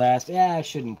your glass. Yeah, I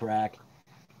shouldn't crack.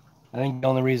 I think the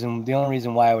only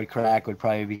reason why I would crack would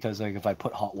probably be because, like, if I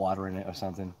put hot water in it or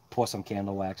something, pour some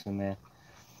candle wax in there.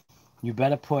 You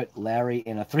better put Larry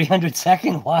in a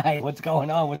 300-second. Why? What's going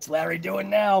on? What's Larry doing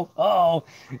now? Oh,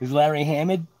 is Larry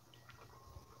hammered?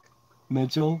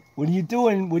 Mitchell, what are you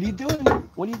doing? What are you doing?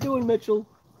 What are you doing, Mitchell?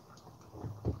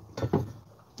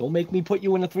 Don't make me put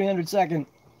you in a 300-second.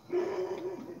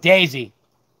 Daisy,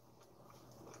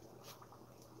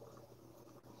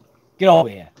 get over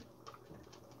here.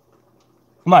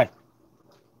 Come on.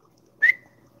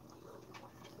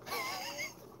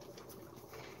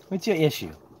 What's your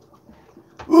issue?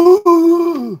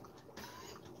 Ooh.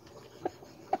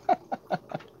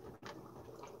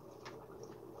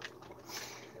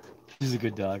 She's a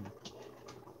good dog.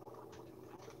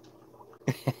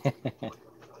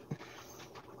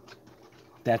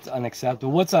 That's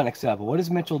unacceptable. What's unacceptable? What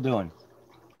is Mitchell doing?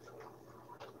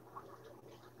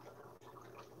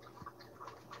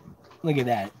 Look at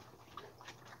that.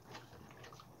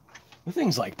 The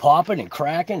thing's like popping and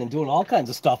cracking and doing all kinds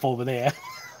of stuff over there.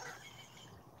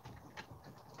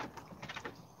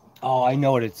 Oh, I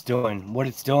know what it's doing. What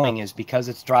it's doing is, because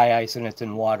it's dry ice and it's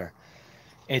in water,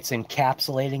 it's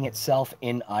encapsulating itself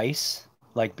in ice.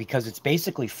 Like, because it's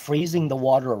basically freezing the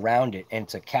water around it, and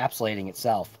it's encapsulating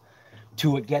itself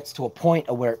to it gets to a point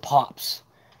of where it pops,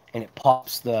 and it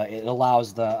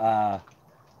allows the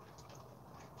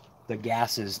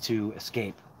gases to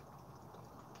escape.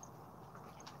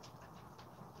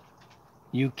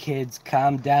 You kids,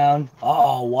 calm down.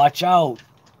 Oh, watch out.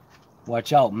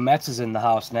 Watch out. Metz is in the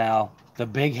house now. The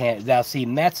big hand. Now, see,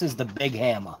 Metz is the big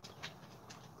hammer.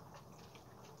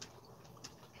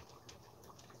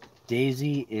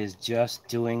 Daisy is just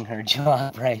doing her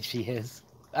job. Right, she is.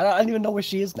 I don't even know where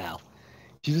she is now.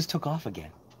 She just took off again.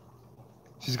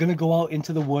 She's going to go out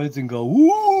into the woods and go,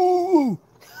 woo!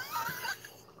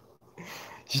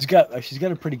 She's got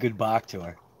a pretty good bark to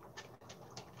her.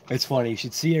 It's funny. You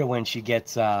should see her when she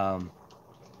gets,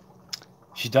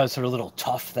 she does her little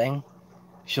tough thing.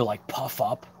 She'll, like, puff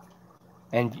up.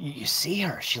 And you see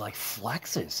her. She, like,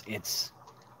 flexes. It's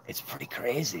pretty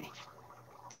crazy.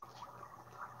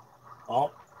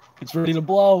 Oh, it's ready to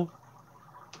blow.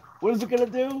 What is it going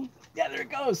to do? Yeah, there it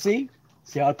goes. See?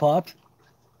 See how it popped?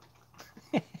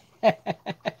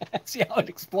 See how it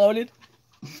exploded?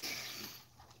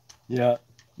 Yeah.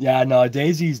 Yeah, no,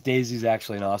 Daisy's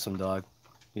actually an awesome dog.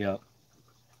 Yeah.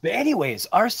 But anyways,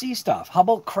 RC stuff. How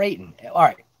about Creighton? All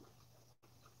right.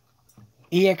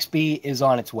 EXB is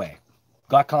on its way.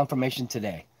 Got confirmation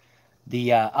today.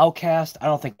 The Outcast, I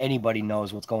don't think anybody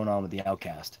knows what's going on with the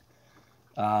Outcast.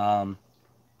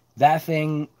 That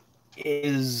thing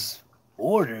is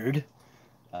ordered.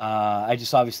 I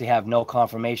just obviously have no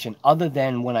confirmation, other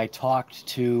than when I talked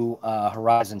to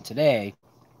Horizon today,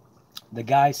 the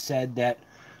guy said that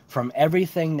from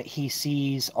everything that he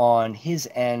sees on his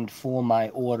end for my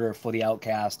order for the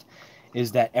Outcast,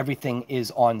 is that everything is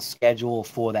on schedule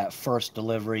for that first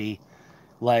delivery,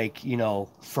 like, you know,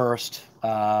 first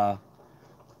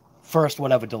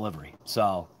whatever delivery.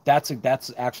 So that's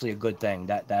actually a good thing.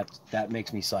 That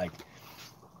makes me psyched.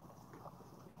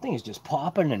 Thing is just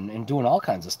popping and doing all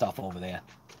kinds of stuff over there.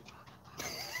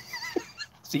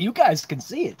 So you guys can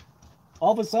see it.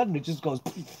 All of a sudden, it just goes.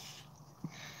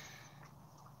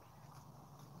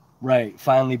 Right.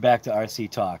 Finally back to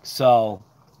RC talk. So,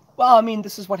 well, I mean,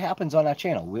 this is what happens on our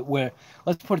channel.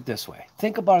 Let's put it this way.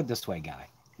 Think about it this way, guy.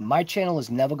 My channel is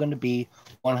never going to be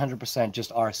 100% just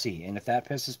RC. And if that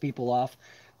pisses people off,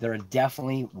 there are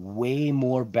definitely way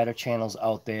more better channels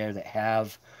out there that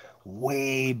have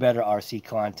way better RC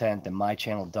content than my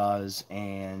channel does.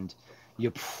 And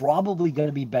you're probably going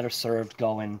to be better served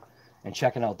going and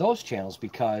checking out those channels,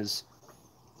 because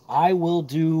I will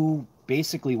do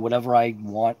basically whatever I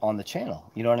want on the channel.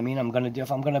 You know what I mean?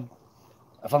 If I'm gonna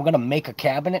make a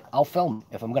cabinet, I'll film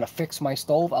it. If I'm gonna fix my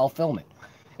stove, I'll film it.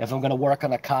 If I'm gonna work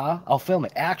on a car, I'll film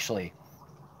it. Actually,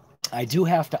 I do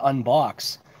have to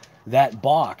unbox that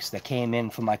box that came in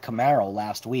for my Camaro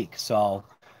last week. So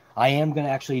I am gonna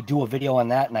actually do a video on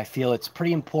that, and I feel it's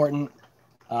pretty important.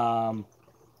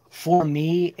 For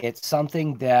me, it's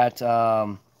something that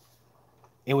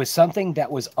it was something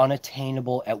that was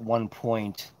unattainable at one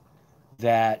point,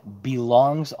 that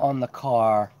belongs on the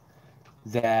car,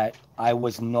 that I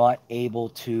was not able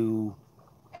to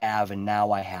have, and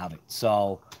now I have it.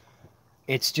 So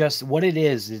it's just what it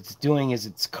is. It's doing is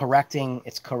it's correcting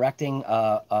something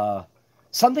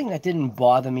that didn't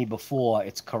bother me before.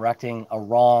 It's correcting a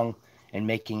wrong and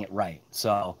making it right.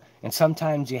 So, and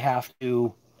sometimes you have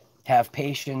to have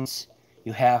patience.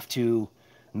 You have to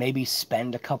maybe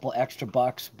spend a couple extra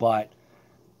bucks, but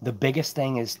the biggest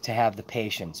thing is to have the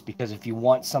patience, because if you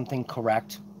want something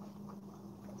correct,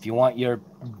 if you want your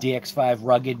DX5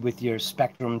 rugged with your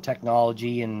Spectrum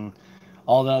technology and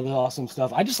all the other awesome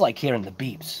stuff, I just like hearing the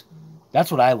beeps.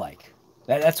 That's what I like.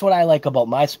 That's what I like about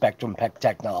my Spectrum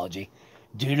technology.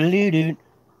 That's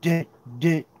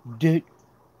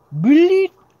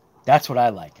what I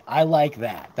like. I like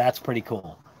that. That's pretty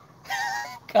cool.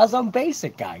 Because I'm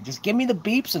basic guy. Just give me the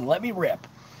beeps and let me rip.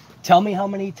 Tell me how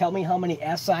many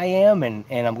S I am, and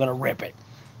I'm gonna rip it.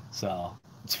 So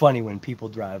it's funny when people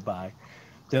drive by.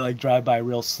 They like drive by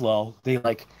real slow. They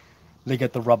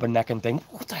get the rubbernecking thing.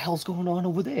 What the hell's going on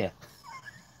over there?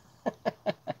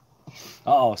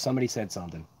 Uh-oh, somebody said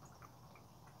something.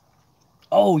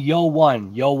 Oh, Yo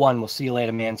One. We'll see you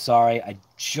later, man. Sorry, I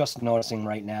just noticing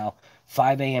right now.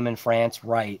 5 a.m. in France.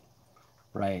 Right.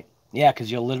 Yeah,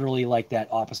 because you're literally like that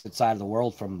opposite side of the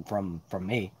world from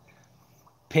me.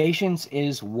 Patience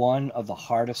is one of the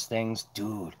hardest things,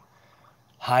 dude.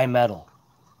 High metal.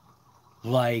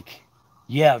 Like,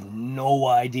 you have no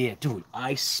idea. Dude,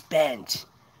 I spent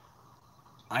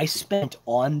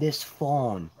on this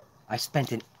phone, I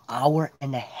spent an hour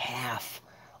and a half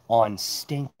on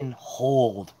stinking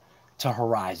hold to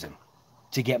Horizon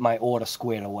to get my order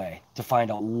squared away, to find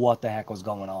out what the heck was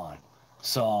going on.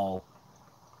 So,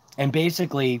 and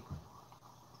basically,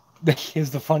 here's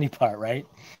the funny part, right?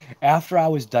 After I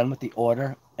was done with the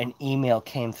order, an email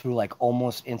came through like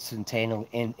almost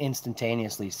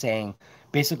instantaneously saying,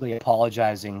 basically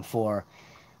apologizing for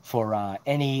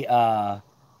any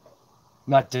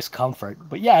not discomfort,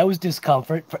 but yeah, it was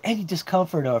discomfort, for any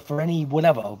discomfort or for any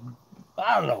whatever,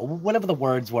 I don't know, whatever the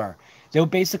words were.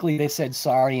 They said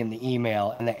sorry in the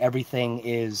email, and that everything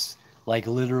is like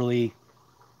literally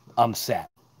I'm set.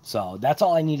 So that's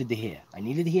all I needed to hear. I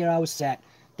needed to hear I was set.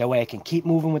 That way I can keep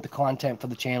moving with the content for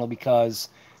the channel, because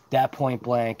that point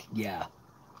blank, yeah,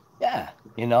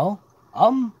 you know,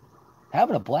 I'm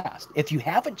having a blast. If you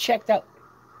haven't checked out,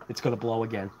 it's going to blow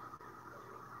again.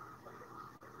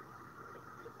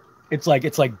 It's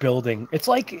like building. It's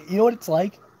like, you know what it's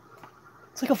like?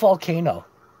 It's like a volcano.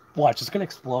 Watch, it's going to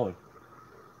explode.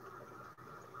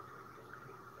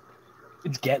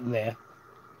 It's getting there.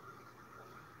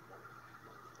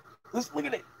 Let's look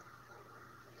at it.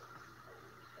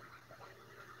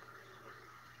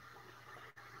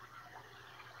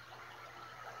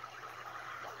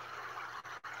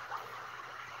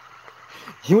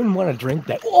 You wouldn't want to drink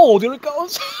that. Oh, there it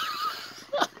goes.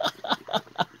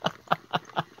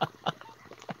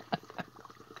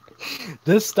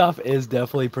 This stuff is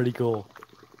definitely pretty cool.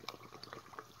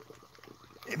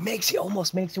 It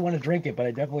almost makes you want to drink it, but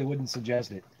I definitely wouldn't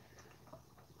suggest it.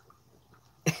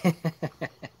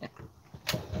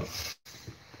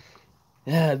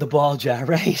 Yeah, the ball jar,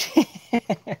 right?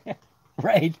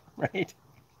 Right.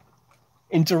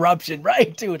 interruption,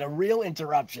 right, dude? A real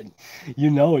interruption. You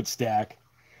know it, Stack.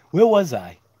 Where was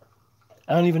I?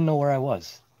 I don't even know where I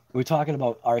was. We were talking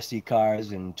about RC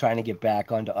cars and trying to get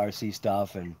back onto RC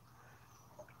stuff, and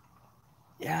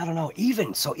yeah, I don't know.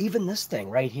 Even this thing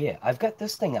right here. I've got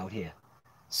this thing out here.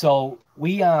 So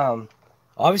we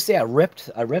obviously I ripped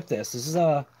this. This is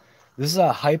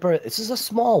a hyper. This is a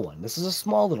small one. This is a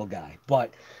small little guy,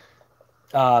 but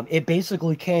it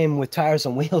basically came with tires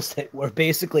and wheels that were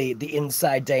basically the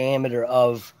inside diameter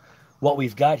of what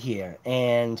we've got here,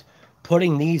 and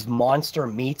putting these monster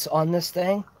meats on this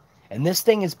thing, and this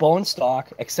thing is bone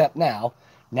stock, except now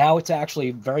it's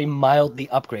actually very mildly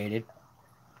upgraded.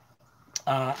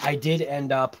 I did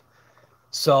end up,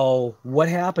 so what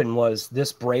happened was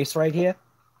this brace right here,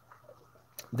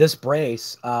 this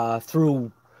brace,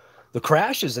 through the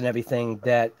crashes and everything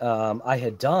that I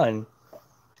had done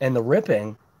and the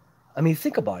ripping, I mean,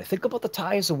 think about it. Think about the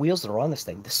tires and wheels that are on this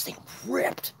thing. This thing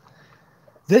ripped.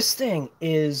 This thing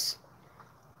is,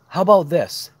 how about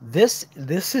this? This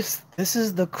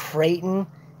is the Creighton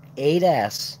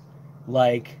 8S,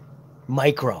 like,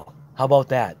 micro. How about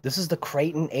that? This is the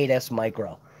Creighton 8S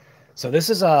micro. So this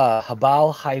is a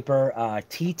Hobao Hyper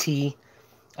TT.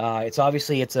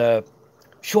 It's a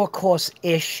short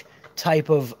course-ish type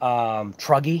of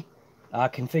truggy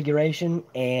configuration,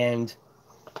 and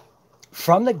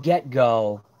from the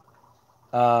get-go,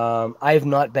 I have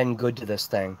not been good to this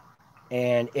thing,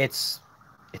 and it's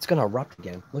gonna erupt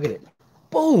again. Look at it.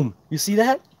 Boom! You see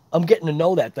that? I'm getting to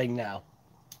know that thing now.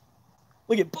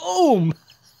 Look at boom!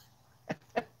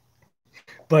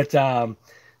 But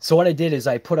so what I did is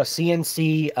I put a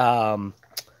CNC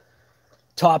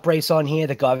top brace on here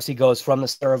that obviously goes from the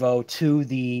servo to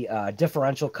the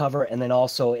differential cover, and then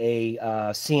also a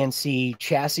CNC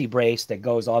chassis brace that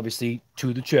goes obviously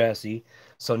to the chassis.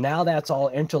 So now that's all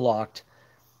interlocked,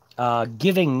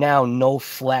 giving now no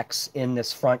flex in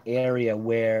this front area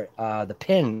where the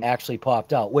pin actually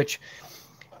popped out. Which,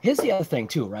 here's the other thing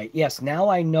too, right? Yes, now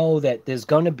I know that there's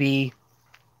going to be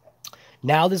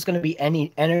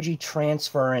any energy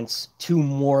transference to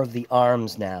more of the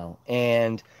arms now,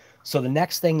 and so the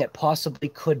next thing that possibly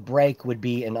could break would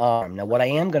be an arm. Now, what I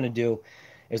am going to do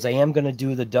is I am going to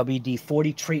do the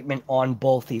WD-40 treatment on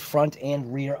both the front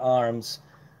and rear arms,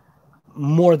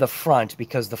 more the front,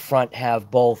 because the front have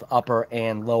both upper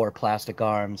and lower plastic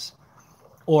arms,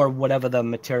 or whatever the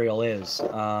material is.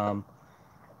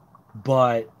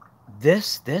 But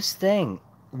this thing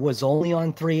was only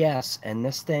on 3S, and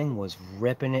this thing was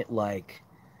ripping it like...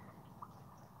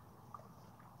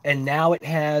 And now it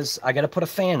has, I got to put a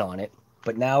fan on it,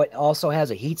 but now it also has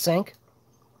a heat sink.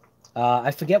 I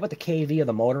forget what the kV of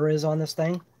the motor is on this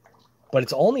thing, but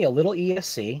it's only a little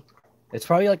ESC. It's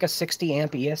probably like a 60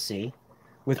 amp ESC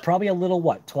with probably a little,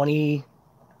 what, 20,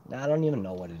 I don't even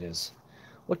know what it is.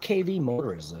 What kV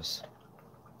motor is this?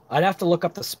 I'd have to look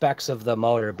up the specs of the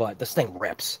motor, but this thing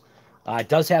rips. It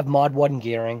does have Mod 1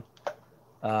 gearing.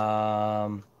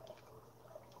 Yeah,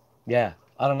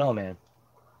 I don't know, man.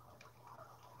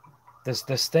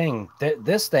 This thing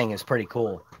is pretty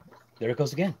cool. There it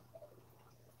goes again.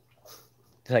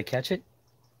 Did I catch it?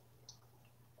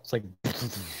 It's like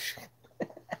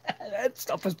that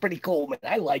stuff is pretty cool, man.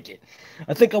 I like it.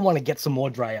 I think I want to get some more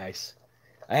dry ice.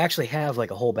 I actually have like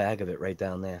a whole bag of it right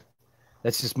down there.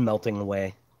 That's just melting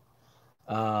away.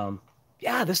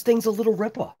 Yeah, this thing's a little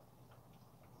ripper.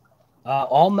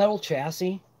 All metal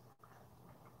chassis,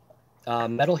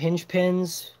 metal hinge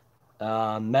pins,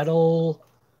 metal.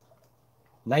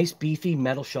 Nice beefy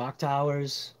metal shock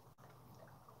towers,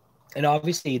 and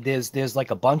obviously there's like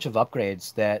a bunch of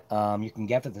upgrades that you can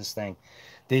get for this thing.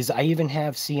 I even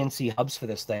have CNC hubs for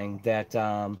this thing that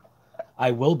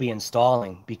I will be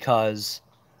installing, because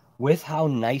with how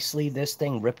nicely this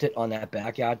thing ripped it on that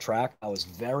backyard track, I was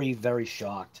very, very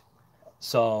shocked.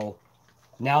 So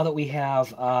now that we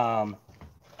have now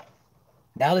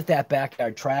that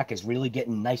backyard track is really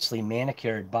getting nicely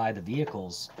manicured by the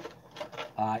vehicles.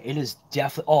 It is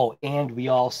definitely... Oh, and we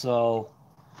also...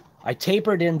 I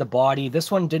tapered in the body. This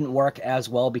one didn't work as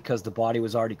well because the body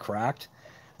was already cracked.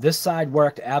 This side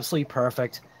worked absolutely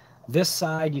perfect. This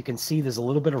side, you can see there's a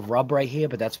little bit of rub right here,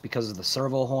 but that's because of the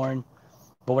servo horn.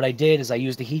 But what I did is I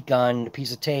used a heat gun, a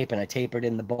piece of tape, and I tapered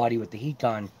in the body with the heat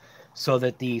gun so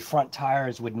that the front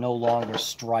tires would no longer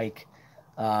strike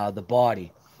the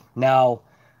body. Now,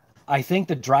 I think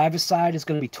the driver's side is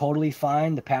going to be totally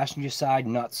fine. The passenger side,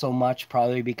 not so much,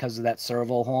 probably because of that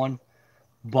servo horn.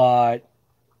 But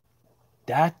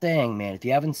that thing, man, if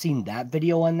you haven't seen that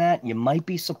video on that, you might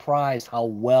be surprised how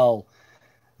well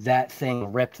that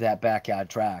thing ripped that backyard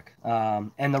track.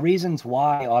 And the reasons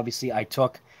why, obviously, I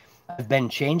I've been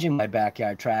changing my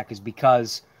backyard track is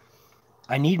because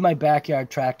I need my backyard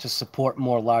track to support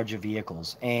more larger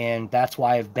vehicles. And that's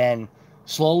why I've been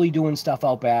slowly doing stuff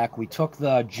out back. We took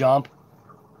the jump.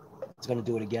 It's going to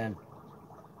do it again.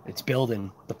 It's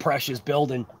building. The pressure's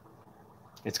building.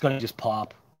 It's going to just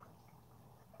pop.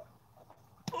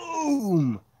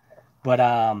 Boom! But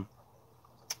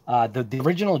the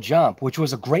original jump, which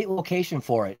was a great location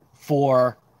for it,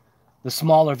 for the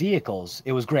smaller vehicles,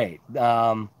 it was great.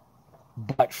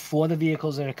 But for the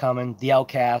vehicles that are coming, the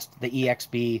Outcast, the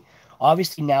EXB,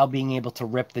 obviously now being able to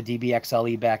rip the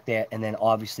DBXL-E back there, and then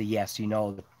obviously, yes, you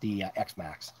know, the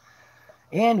XMAXX.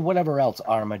 And whatever else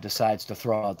ARRMA decides to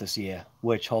throw out this year,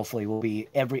 which hopefully will be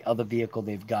every other vehicle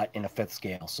they've got in a 5th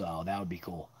scale, so that would be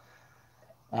cool.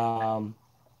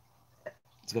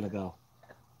 It's going to go.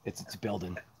 It's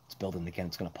building. It's building again.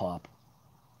 It's going to pop.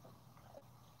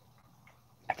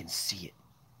 I can see it.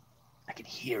 I can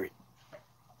hear it.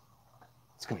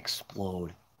 It's going to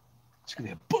explode. It's going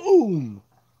to be a boom.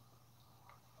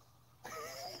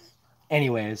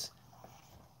 Anyways.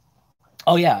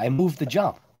 Oh, yeah, I moved the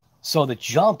jump. So the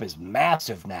jump is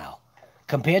massive now.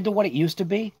 Compared to what it used to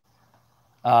be,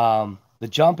 the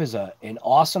jump is an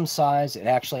awesome size. It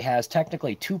actually has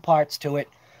technically 2 parts to it.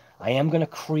 I am going to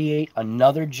create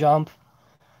another jump.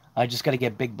 I just got to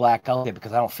get Big Black out there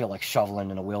because I don't feel like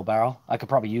shoveling in a wheelbarrow. I could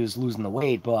probably use losing the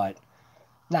weight, but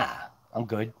nah, I'm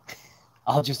good.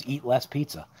 I'll just eat less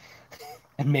pizza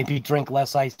and maybe drink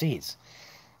less iced teas.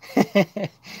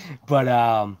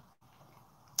 But,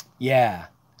 yeah.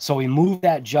 So we moved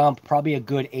that jump probably a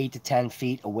good 8 to 10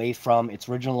 feet away from its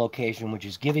original location, which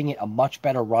is giving it a much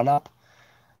better run-up.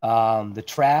 The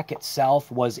track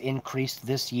itself was increased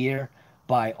this year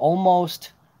by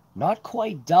almost, not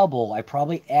quite double. I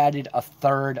probably added a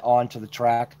third onto the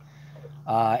track,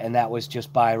 and that was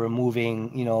just by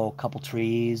removing, you know, a couple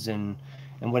trees and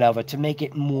whatever to make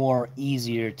it more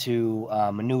easier to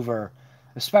maneuver,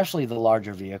 especially the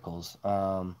larger vehicles.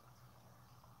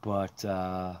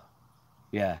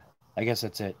 Yeah, I guess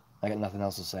that's it. I got nothing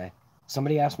else to say.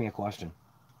 Somebody asked me a question.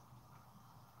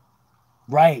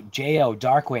 Right, J.O.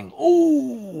 Darkwing.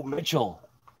 Ooh, Mitchell.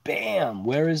 Bam!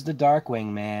 Where is the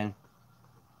Darkwing, man?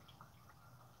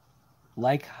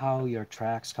 Like how your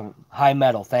tracks come... High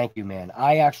Metal, thank you, man.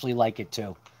 I actually like it,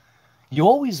 too. You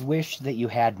always wish that you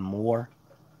had more.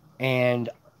 And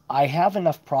I have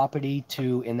enough property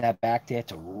to, in that back there,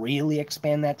 to really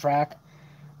expand that track.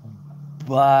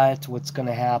 But what's going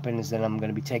to happen is that I'm going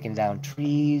to be taking down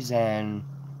trees, and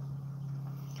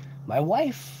my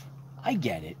wife, I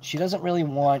get it. She doesn't really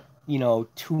want, you know,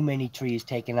 too many trees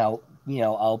taken out, you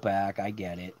know, out back. I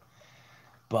get it.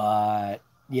 But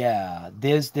yeah,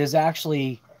 there's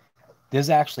actually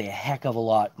a heck of a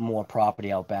lot more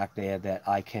property out back there that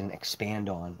I can expand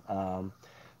on.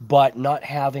 But not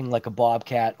having like a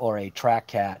Bobcat or a Track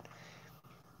Cat,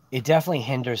 it definitely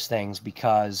hinders things,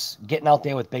 because getting out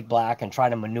there with Big Black and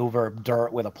trying to maneuver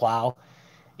dirt with a plow,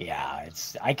 yeah,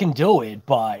 I can do it,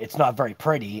 but it's not very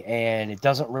pretty, and it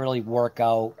doesn't really work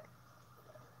out.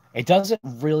 It doesn't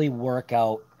really work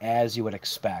out as you would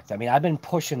expect. I mean, I've been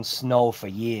pushing snow for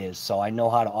years, so I know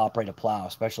how to operate a plow,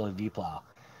 especially a V-plow.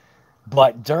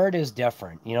 But dirt is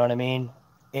different, you know what I mean?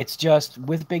 It's just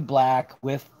with Big Black,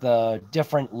 with the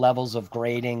different levels of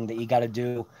grading that you got to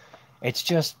do, it's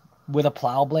just with a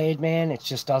plow blade, man, it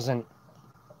just doesn't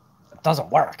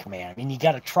work, man. I mean, you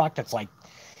got a truck that's like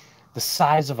the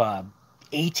size of a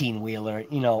 18-wheeler,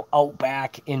 you know, out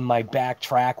back in my back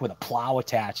track with a plow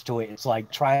attached to it. It's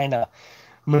like trying to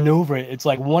maneuver it. It's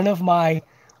like one of my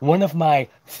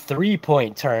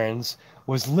 3-point turns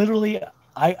was literally,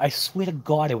 I swear to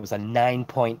God, it was a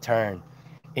 9-point turn.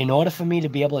 In order for me to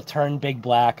be able to turn Big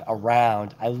Black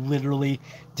around, I literally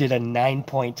did a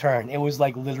 9-point turn. It was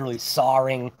like literally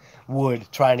sawing wood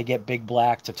trying to get Big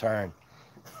Black to turn.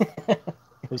 It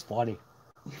was funny.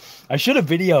 I should have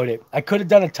videoed it. I could have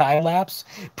done a time lapse.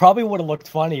 Probably would have looked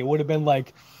funny. It would have been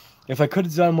like if I could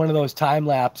have done one of those time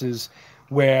lapses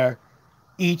where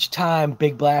each time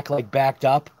Big Black like backed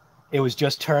up, it was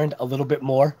just turned a little bit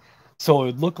more. So it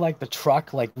would look like the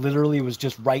truck like literally was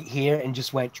just right here and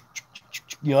just went,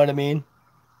 you know what I mean?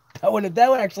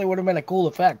 That actually would have been a cool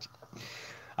effect.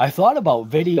 I thought about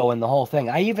videoing the whole thing.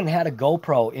 I even had a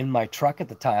GoPro in my truck at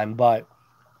the time, but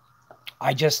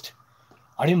I didn't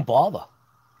bother.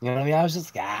 You know what I mean? I was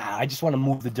just, I just want to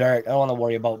move the dirt. I don't want to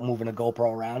worry about moving a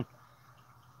GoPro around.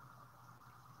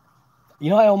 You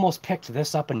know, I almost picked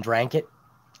this up and drank it.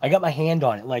 I got my hand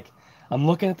on it. Like, I'm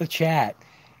looking at the chat,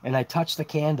 and I touched the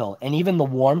candle, and even the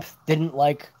warmth didn't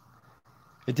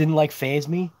faze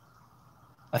me.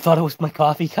 I thought it was my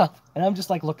coffee cup, and I'm just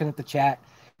like looking at the chat,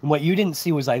 And what you didn't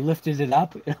see was I lifted it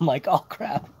up, and I'm like, oh,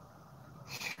 crap.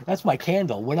 That's my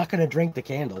candle. We're not going to drink the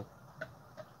candle.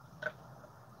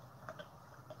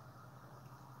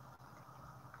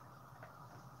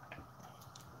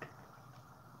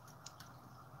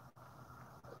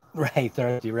 Right,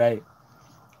 thirsty, right.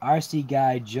 RC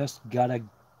guy just got a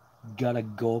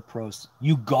GoPro.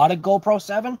 You got a GoPro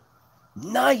 7?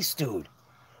 Nice, dude.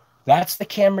 That's the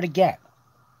camera to get.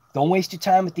 Don't waste your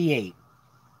time with the 8.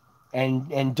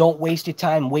 And don't waste your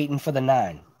time waiting for the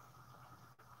 9.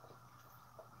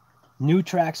 New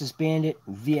Traxxas Bandit,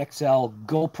 VXL,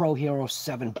 GoPro Hero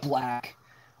 7 Black,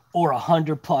 or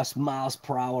 100+ miles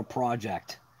per hour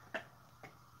project.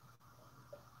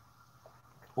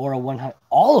 Or a 100,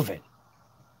 all of it.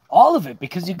 All of it,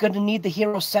 because you're going to need the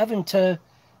Hero 7 to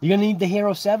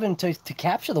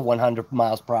capture the 100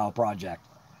 miles per hour project.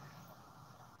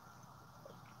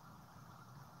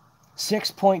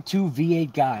 6.2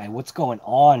 V8 guy. What's going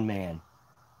on, man?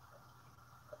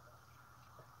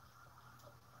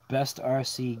 Best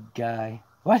RC guy.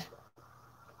 What?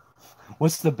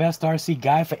 What's the best RC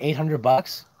guy for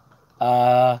 $800?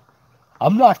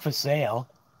 I'm not for sale.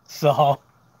 So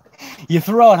you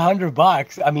throw out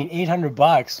 $100. I mean,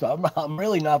 $800. I'm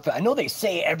really not. I know they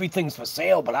say everything's for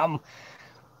sale, but I'm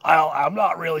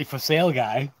not really for sale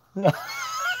guy.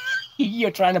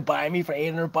 You're trying to buy me for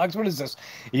 $800? What is this?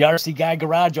 The RC Guy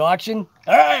Garage auction?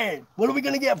 All right. What are we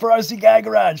going to get for RC Guy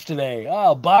Garage today?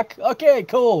 Oh, $1? Okay,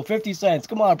 cool. 50 cents.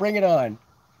 Come on, bring it on.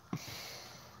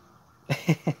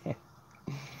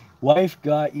 Wife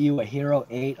got you a Hero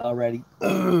 8 already.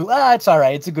 It's all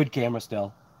right. It's a good camera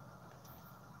still.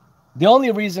 The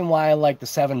only reason why I like the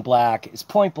 7 Black is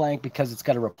point blank because it's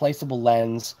got a replaceable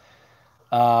lens.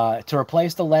 To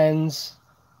replace the lens,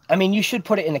 I mean, you should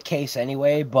put it in a case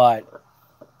anyway, but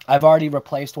I've already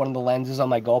replaced one of the lenses on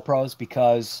my GoPros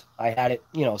because I had it,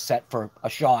 set for a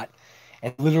shot.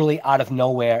 And literally out of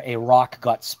nowhere, a rock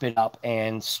got spit up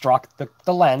and struck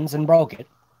the lens and broke it,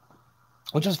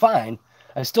 which is fine.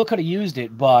 I still could have used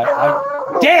it, but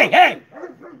Dang! Hey!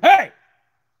 Hey!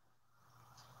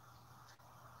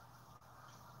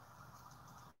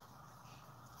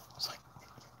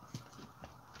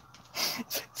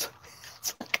 It's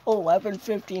like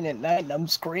 11:15 at night and I'm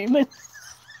screaming.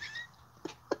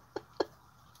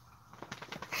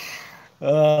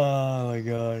 Oh my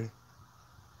god.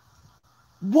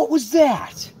 What was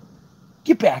that?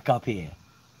 Get back up here.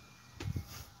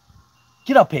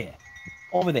 Get up here.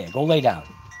 Over there. Go lay down.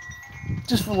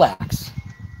 Just relax.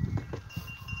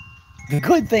 The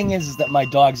good thing is that my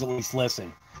dogs at least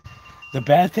listen. The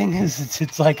bad thing is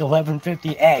it's like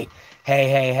 11:50.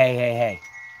 Hey.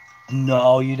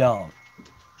 No, you don't.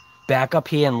 Back up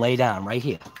here and lay down right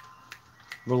here.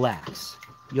 Relax.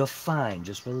 You're fine.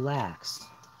 Just relax.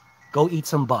 Go eat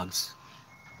some bugs.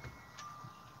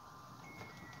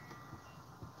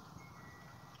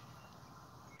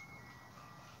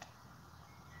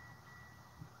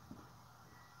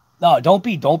 No, don't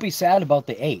be sad about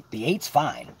the 8. The 8's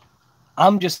fine.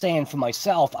 I'm just saying for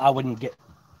myself, I wouldn't get...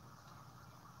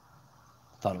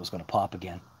 Thought it was going to pop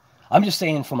again. I'm just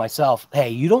saying for myself, hey,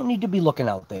 you don't need to be looking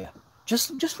out there.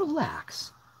 Just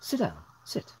relax. Sit down.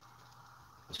 Sit.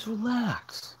 Just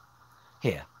relax.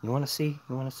 Here, you want to see?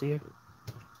 You want to see her?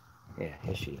 Yeah,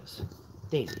 here she is.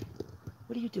 Daisy,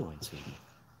 what are you doing, sweetie?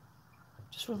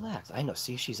 Just relax. I know.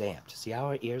 See, she's amped. See how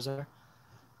her ears are?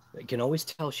 You can always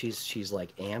tell she's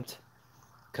like amped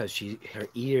because her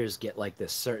ears get like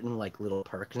this certain like little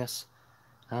perkness.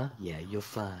 Huh? Yeah, you're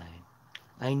fine.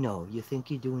 I know. You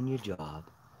think you're doing your job.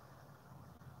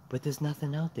 But there's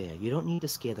nothing out there. You don't need to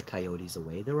scare the coyotes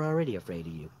away. They're already afraid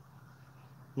of you.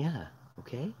 Yeah,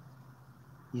 okay?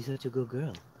 You're such a good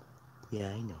girl.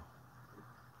 Yeah, I know.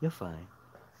 You're fine.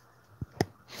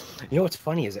 You know what's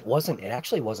funny is it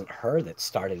actually wasn't her that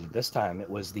started it this time. It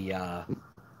was the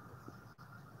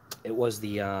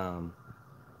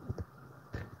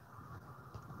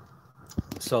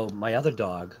so my other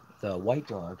dog, the white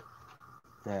dog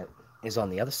that is on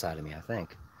the other side of me, I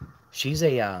think. She's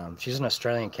an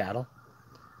Australian cattle.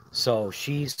 So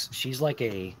she's like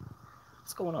a...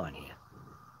 What's going on here?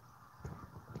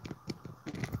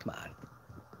 Come on.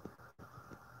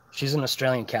 She's an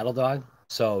Australian cattle dog.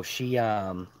 So she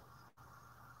has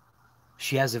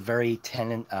a very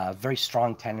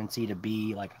strong tendency to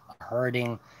be like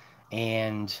herding,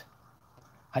 and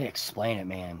how do you explain it,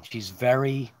 man? She's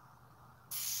very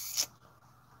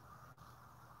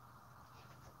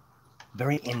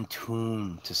in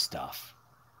tune to stuff.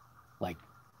 Like,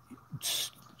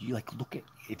 you like look at,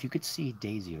 if you could see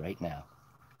Daisy right now,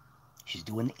 she's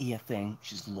doing the ear thing.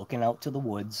 She's looking out to the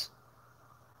woods.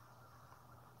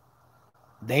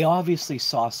 They obviously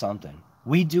saw something.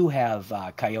 We do have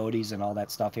coyotes and all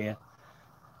that stuff here.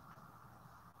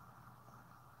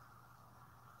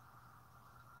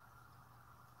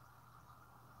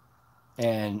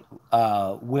 And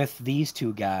with these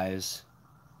two guys,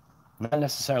 not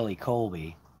necessarily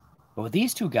Colby, but with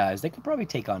these two guys, they could probably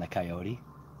take on a coyote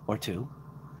or two.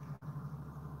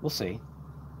 We'll see.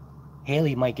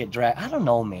 Haley might get dragged. I don't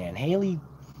know, man.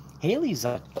 Haley's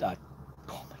a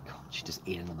oh my god, she just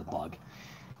ate another bug.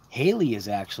 Haley is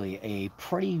actually a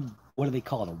pretty, what do they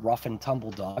call it, a rough and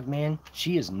tumble dog, man.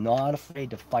 She is not afraid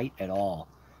to fight at all.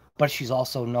 But she's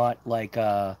also not like,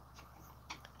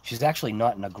 she's actually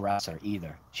not an aggressor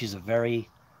either. She's a very,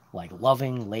 like,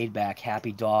 loving, laid-back,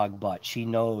 happy dog, but she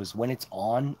knows when it's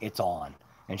on,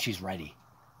 and she's ready.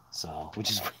 So,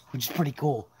 which is pretty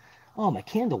cool. Oh, my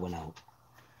candle went out.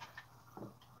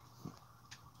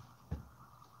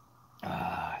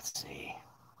 Let's see.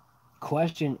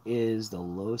 Question is the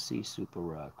LOSI Super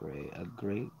Rock Ray a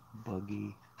great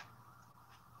buggy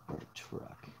or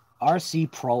truck?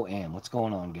 RC Pro Am. What's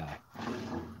going on, guy?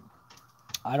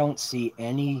 I don't see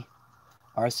any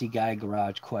RC Guy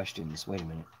Garage questions. Wait a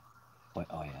minute. What?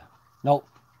 Oh, yeah. Nope.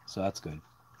 So that's good.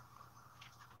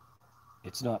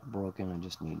 It's not broken. I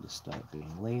just need to stop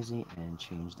being lazy and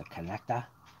change the connector.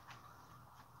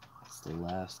 That's the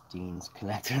last Dean's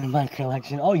connector in my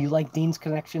collection. Oh, you like Dean's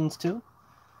connections too?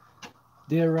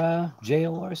 They're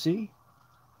JORC.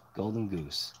 Golden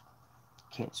Goose.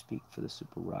 Can't speak for the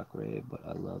Super Rock Ray, but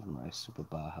I love my Super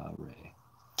Baja Ray.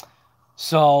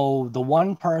 So the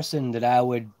one person that I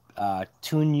would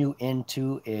tune you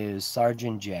into is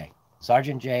Sergeant J.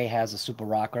 Sergeant J has a Super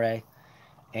Rock Ray,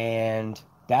 and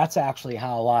that's actually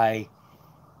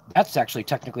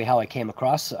technically how I came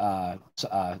across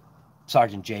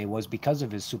Sergeant J, was because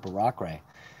of his Super Rock Ray.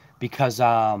 Because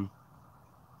I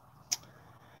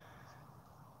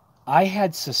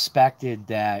had suspected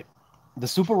that the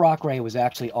Super Rock Ray was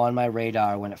actually on my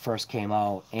radar when it first came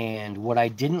out, and what I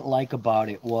didn't like about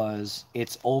it was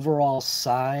its overall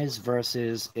size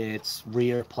versus its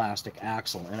rear plastic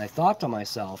axle. And I thought to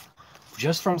myself,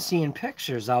 just from seeing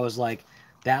pictures, I was like,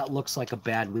 that looks like a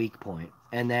bad weak point.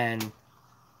 And then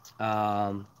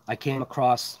I came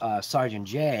across Sergeant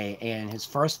J, and his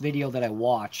first video that I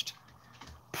watched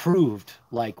proved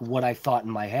like what I thought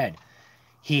in my head.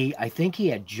 I think he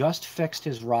had just fixed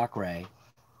his Rock Ray,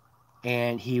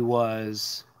 and he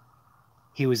was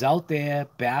out there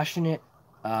bashing it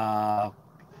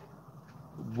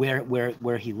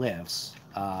where he lives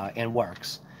and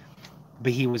works.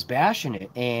 But he was bashing it,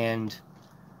 and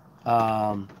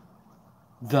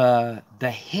the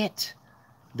hit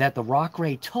that the Rock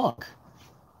Ray took,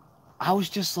 I was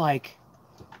just like,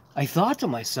 I thought to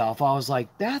myself, I was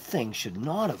like, that thing should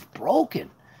not have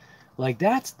broken. Like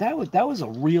that was a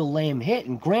real lame hit.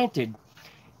 And granted,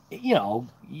 you know,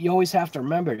 you always have to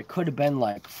remember it could have been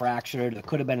like fractured, it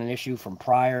could have been an issue from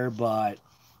prior, but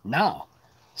no.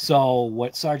 So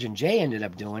what Sergeant J ended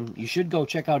up doing, you should go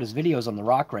check out his videos on the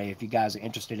Rock Ray if you guys are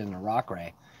interested in the Rock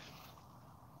Ray.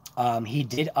 He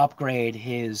did upgrade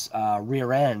his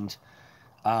rear end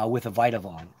with a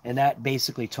Vitavon, and that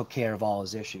basically took care of all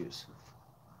his issues.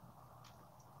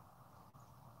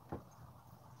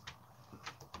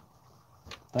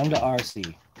 Thunder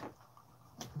RC.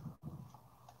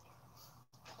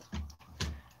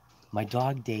 My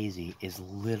dog Daisy is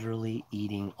literally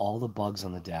eating all the bugs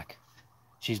on the deck.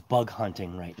 She's bug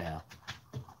hunting right now.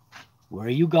 Where are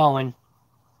you going?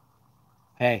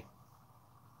 Hey,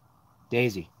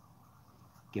 Daisy,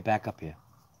 get back up here.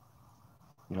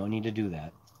 You don't need to do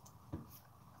that.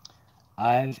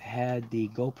 I've had the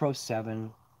GoPro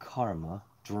 7 Karma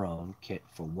drone kit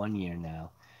for 1 year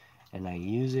now, and I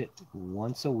use it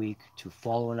once a week to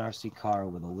follow an RC car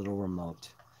with a little remote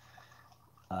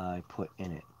I put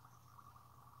in it.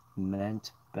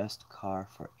 Meant best car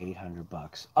for 800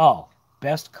 bucks. Oh,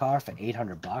 best car for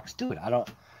 800 bucks? Dude, I don't...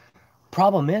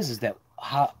 Problem is that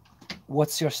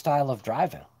what's your style of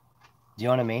driving? Do you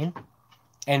know what I mean?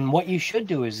 And what you should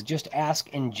do is just ask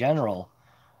in general,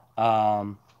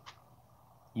 are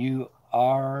you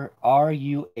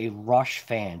a Rush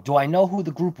fan? Do I know who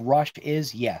the group Rush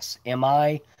is? Yes. Am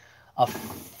I a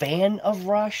fan of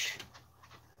Rush?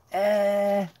 Let's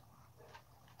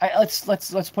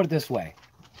put it this way.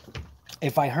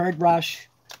 If I heard Rush,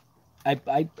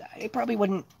 I probably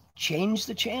wouldn't change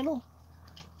the channel,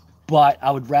 but I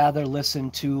would rather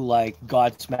listen to like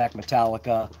Godsmack,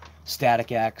 Metallica,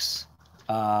 Static X,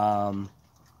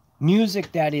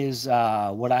 music that is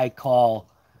what I call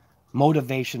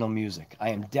motivational music. I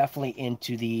am definitely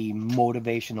into the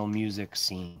motivational music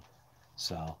scene.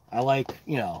 So I like,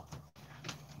 you know,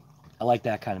 I like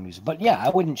that kind of music. But yeah, I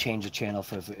wouldn't change the channel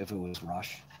if it was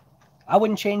Rush. I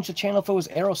wouldn't change the channel if it was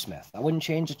Aerosmith. I wouldn't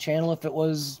change the channel if it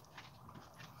was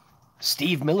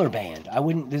Steve Miller Band. I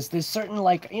wouldn't, there's certain,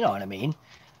 like, you know what I mean?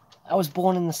 I was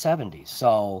born in the 70s,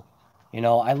 so, you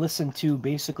know, I listened to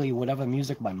basically whatever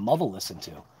music my mother listened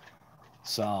to.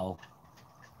 So,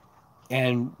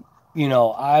 and, you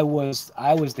know, I was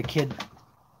the kid.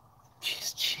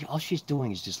 All she's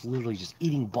doing is just literally just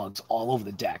eating bugs all over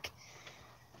the deck.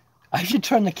 I should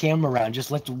turn the camera around,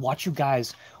 just let you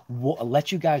guys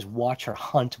watch her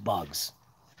hunt bugs.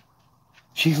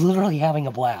 She's literally having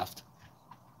a blast.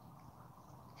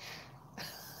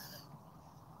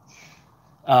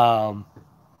 No,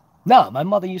 my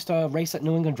mother used to race at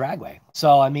New England Dragway.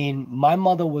 So, I mean, my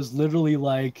mother was literally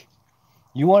like,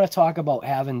 you want to talk about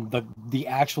having the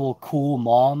actual cool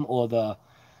mom, or the,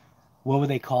 what would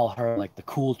they call her? Like the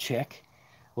cool chick?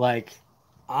 Like,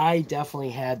 I definitely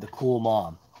had the cool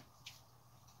mom.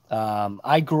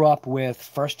 I grew up with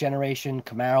first generation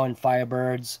Camaro and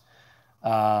Firebirds.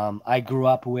 I grew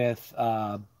up with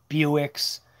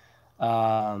Buicks.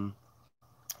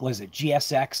 What is it?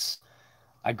 GSX.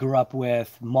 I grew up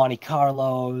with Monte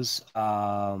Carlos.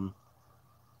 Yeah,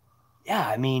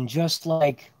 I mean, just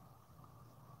like,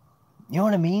 you know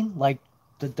what I mean? Like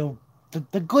the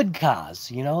good cars,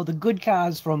 you know, the good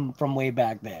cars from way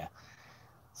back there.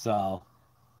 So,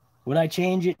 would I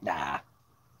change it? Nah.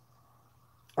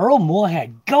 Earl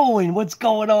Moorhead going. What's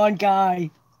going on,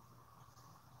 guy?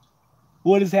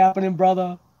 What is happening,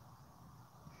 brother?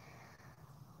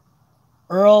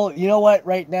 Earl, you know what?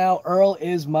 Right now,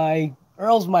 Earl's my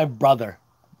brother.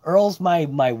 Earl's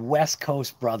my West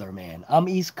Coast brother, man. I'm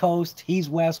East Coast. He's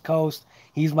West Coast.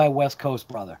 He's my West Coast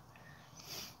brother.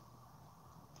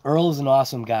 Earl is an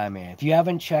awesome guy, man. If you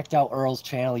haven't checked out Earl's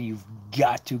channel, you've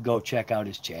got to go check out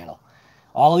his channel.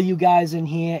 All of you guys in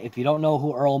here, if you don't know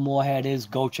who Earl Moorhead is,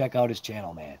 go check out his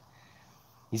channel, man.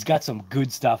 He's got some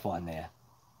good stuff on there.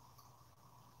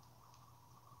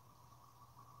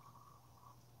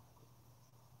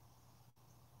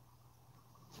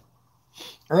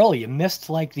 Earl, you missed,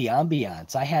 like, the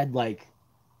ambiance. I had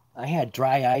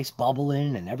dry ice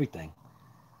bubbling and everything.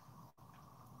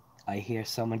 I hear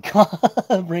someone call.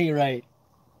 Bring it right.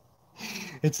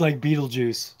 It's like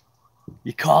Beetlejuice.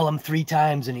 You call him 3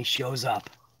 times and he shows up.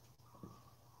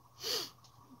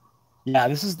 Yeah,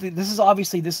 this is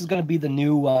obviously, this is going to be the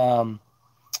new,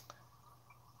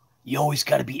 you always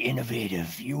got to be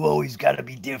innovative. You always got to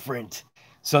be different.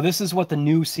 So this is what the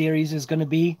new series is going to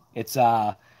be. It's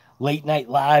Late Night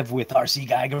Live with RC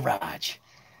Guy Garage.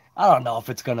 I don't know if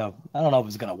it's going to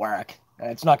work.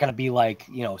 It's not going to be like,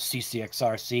 you know,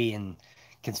 CCXRC and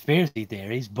conspiracy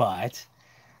theories, but,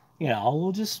 you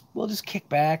know, we'll just kick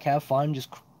back, have fun, just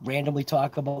randomly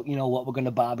talk about, you know, what we're going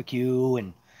to barbecue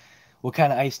and what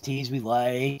kind of iced teas we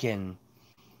like, and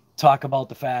talk about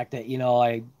the fact that, you know,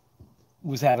 I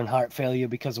was having heart failure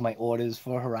because of my orders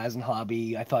for Horizon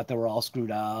Hobby. I thought they were all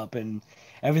screwed up, and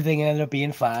everything ended up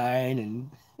being fine. And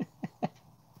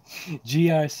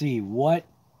GRC, what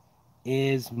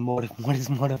is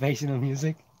motivational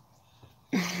music?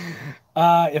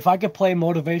 If I could play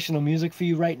motivational music for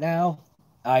you right now,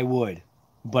 I would,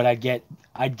 but I'd get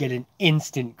an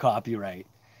instant copyright.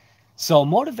 So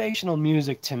motivational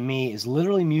music to me is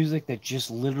literally music that just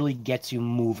literally gets you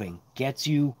moving, gets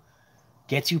you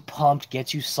pumped,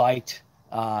 gets you psyched.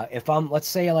 If let's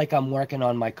say like I'm working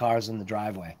on my cars in the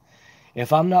driveway,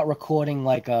 if I'm not recording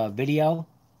like a video,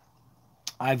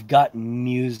 I've got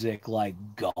music like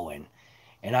going.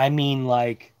 And I mean,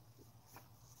 like,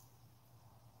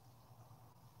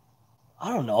 I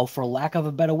don't know, for lack of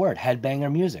a better word,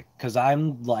 headbanger music. Because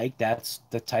I'm like, that's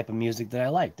the type of music that I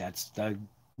like. That's the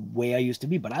way I used to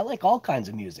be. But I like all kinds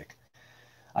of music.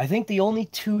 I think the only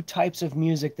 2 types of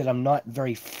music that I'm not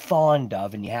very fond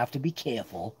of, and you have to be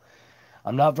careful,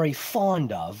 I'm not very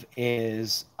fond of,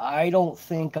 is I don't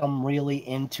think I'm really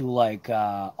into, like,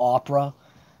 opera.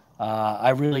 I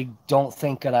really don't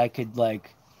think that I could,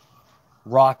 like,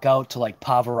 rock out to, like,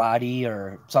 Pavarotti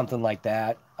or something like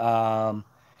that.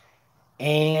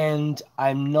 And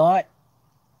I'm not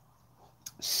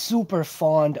super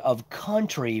fond of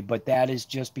country, but that is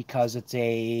just because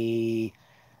I'm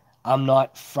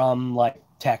not from, like,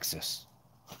 Texas.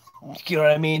 You know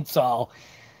what I mean? So,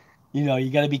 you know,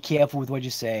 you got to be careful with what you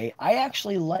say. I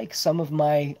actually like some of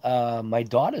my my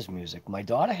daughter's music. My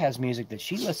daughter has music that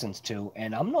she listens to,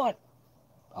 and I'm not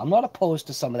opposed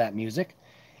to some of that music.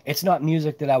 It's not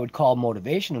music that I would call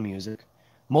motivational music.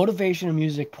 Motivational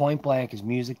music, point blank, is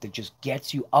music that just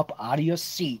gets you up out of your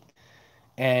seat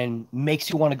and makes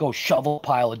you want to go shovel a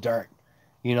pile of dirt,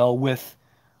 you know, with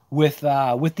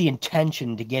the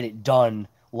intention to get it done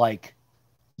like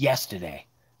yesterday,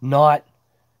 not,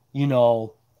 you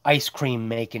know, ice cream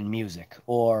making music,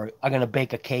 or I'm gonna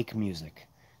bake a cake music.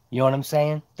 You know what I'm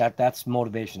saying? That's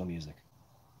motivational music.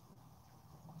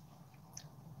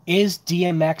 Is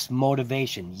DMX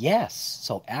motivation? Yes.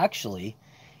 So actually,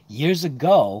 years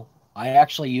ago, I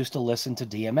actually used to listen to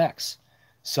DMX.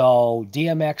 So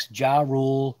DMX, Ja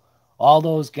Rule, all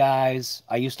those guys,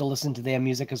 I used to listen to their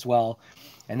music as well.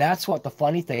 And that's what the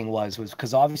funny thing was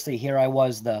because obviously here I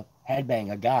was, the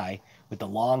headbanger guy with the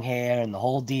long hair and the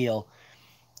whole deal.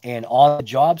 And on the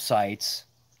job sites,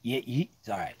 all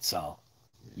right, so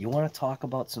you want to talk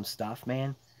about some stuff,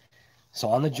 man? So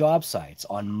on the job sites,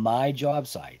 on my job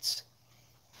sites,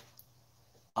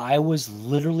 I was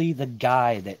literally the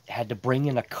guy that had to bring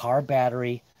in a car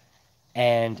battery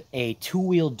and a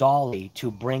two-wheel dolly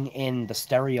to bring in the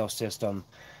stereo system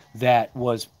that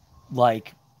was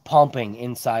like pumping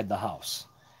inside the house.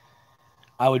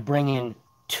 I would bring in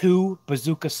two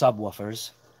bazooka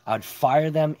subwoofers. I would fire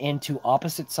them into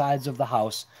opposite sides of the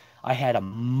house. I had a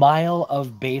mile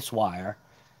of bass wire.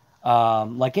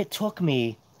 Like it took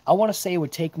me, I want to say it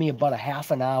would take me about a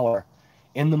half an hour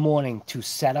in the morning to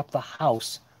set up the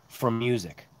house for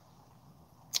music.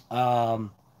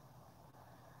 Um,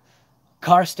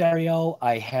 Car stereo,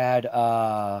 I had,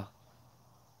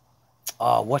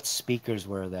 what speakers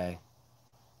were they?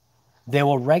 They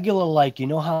were regular, like, you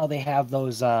know how they have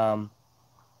those, I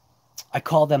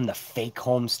call them the fake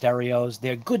home stereos.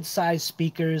 They're good sized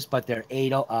speakers, but they're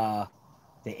they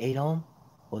 8 ohm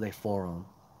or they 4 ohm?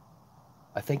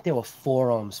 I think they were 4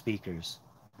 ohm speakers.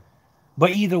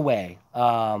 But either way,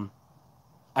 I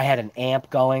had an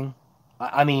amp going.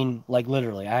 I mean, like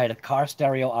literally, I had a car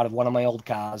stereo out of one of my old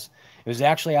cars. It was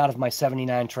actually out of my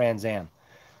 79 Trans Am.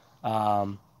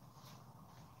 Um,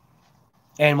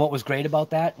 and what was great about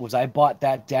that was I bought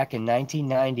that deck in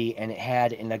 1990 and it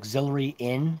had an auxiliary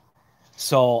in,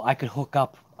 so I could hook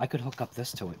up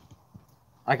this to it.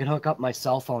 I could hook up my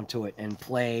cell phone to it and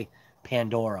play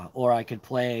Pandora, or I could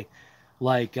play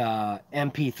like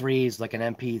MP3s, like an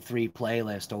MP3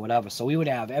 playlist or whatever. So we would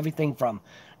have everything from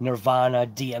Nirvana,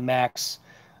 DMX,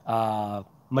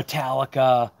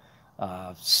 Metallica,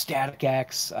 Static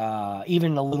X,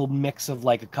 even a little mix of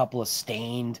like a couple of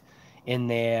Stained in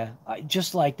there.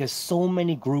 Just like there's so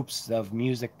many groups of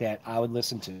music that I would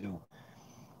listen to.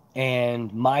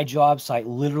 And my job site,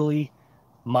 literally,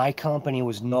 my company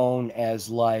was known as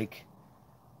like,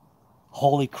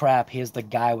 holy crap, here's the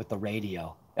guy with the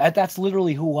radio. That's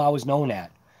literally who I was known at.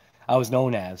 I was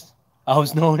known as. I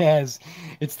was known as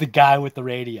it's the guy with the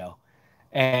radio.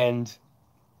 And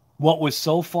what was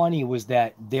so funny was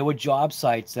that there were job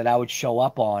sites that I would show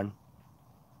up on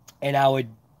and I would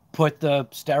put the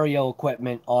stereo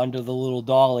equipment onto the little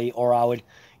dolly, or I would,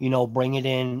 bring it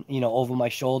in, over my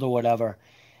shoulder, whatever.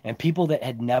 And people that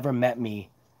had never met me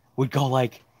would go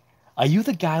like, "Are you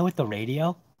the guy with the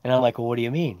radio?" And I'm like, "Well, what do you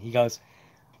mean?" He goes,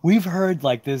 "We've heard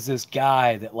like there's this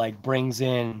guy that like brings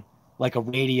in like a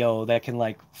radio that can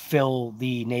like fill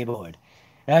the neighborhood."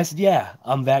 And I said, "Yeah,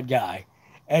 I'm that guy."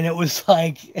 And it was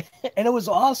like, and it was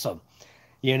awesome,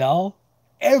 you know?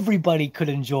 Everybody could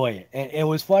enjoy it. And it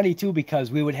was funny too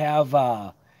because we would have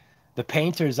the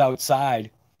painters outside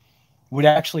would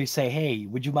actually say, "Hey,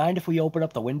 would you mind if we open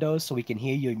up the windows so we can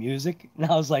hear your music?" And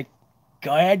I was like,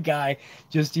 "Go ahead, guy.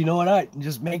 Just, you know what?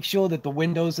 Just make sure that the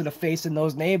windows that are facing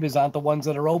those neighbors aren't the ones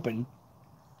that are open."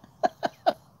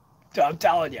 I'm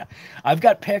telling you, I've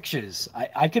got pictures.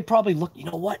 I could probably look, you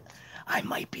know what? I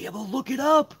might be able to look it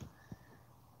up.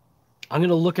 I'm going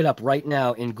to look it up right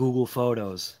now in Google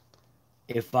Photos.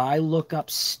 If I look up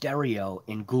stereo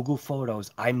in Google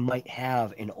Photos, I might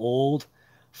have an old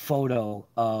photo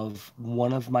of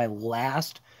one of my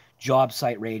last job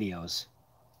site radios.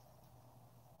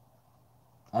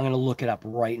 I'm going to look it up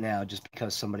right now just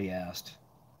because somebody asked.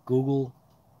 Google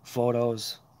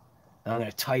Photos. And I'm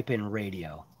going to type in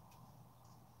radio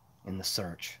in the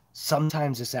search.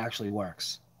 Sometimes this actually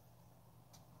works.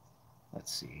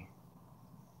 Let's see.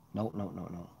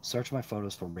 No. Search my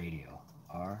photos for radio.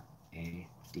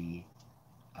 R-A-D-I.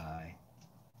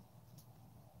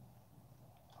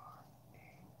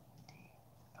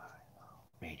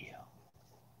 Radio.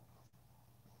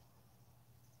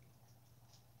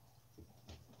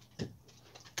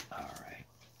 All right.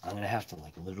 I'm going to have to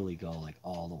like literally go like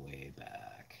all the way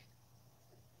back.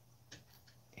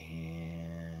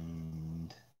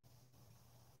 And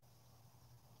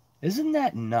isn't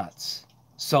that nuts?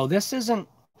 So this is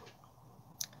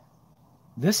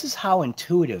how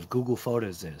intuitive Google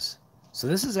Photos is. So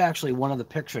this is actually one of the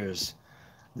pictures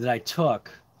that I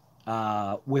took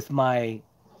with my,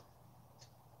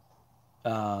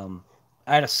 I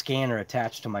had a scanner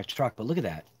attached to my truck, but look at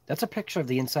that. That's a picture of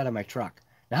the inside of my truck.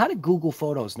 Now, how did Google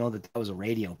Photos know that that was a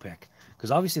radio pic?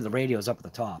 Because obviously the radio is up at the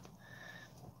top.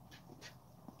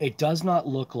 It does not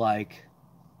look like...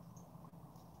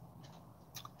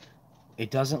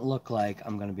 It doesn't look like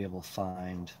I'm going to be able to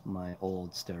find my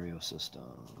old stereo system.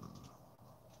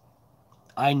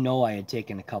 I know I had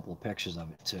taken a couple of pictures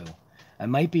of it too. I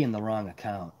might be in the wrong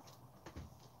account.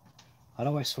 How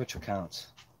do I switch accounts?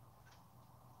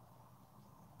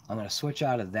 I'm going to switch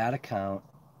out of that account,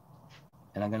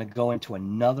 and I'm going to go into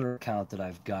another account that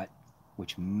I've got,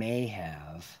 which may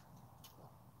have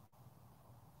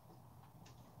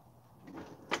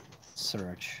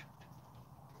search.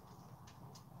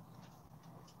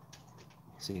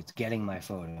 See, it's getting my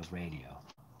photos. Radio.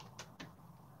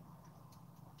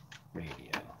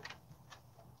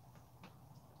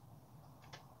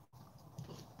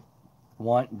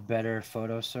 Want better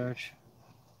photo search?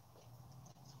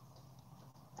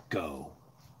 Go.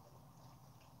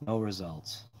 No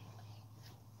results.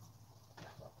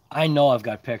 I know I've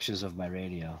got pictures of my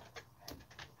radio.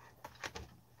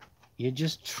 You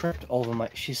just tripped over my...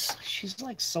 She's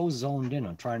like so zoned in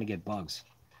on trying to get bugs.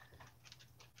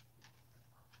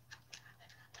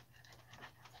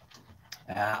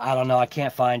 I don't know. I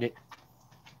can't find it.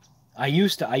 I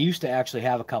used to actually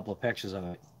have a couple of pictures of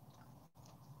it.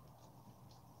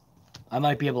 I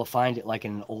might be able to find it like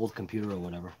in an old computer or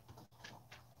whatever.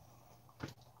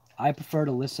 I prefer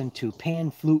to listen to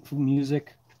pan flute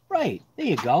music. Right. There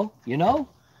you go. You know,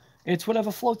 it's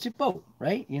whatever floats your boat,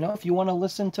 right? You know, if you want to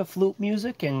listen to flute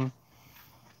music and,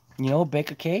 you know,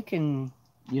 bake a cake and,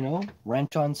 you know,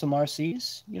 rent on some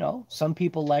RCs, you know, some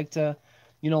people like to,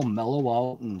 you know, mellow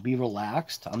out and be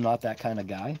relaxed. I'm not that kind of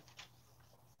guy.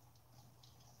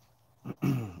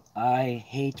 I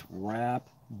hate rap,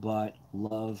 but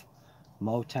love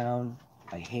Motown.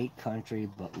 I hate country,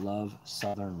 but love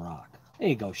Southern rock. There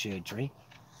you go, Shade Tree.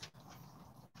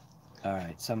 All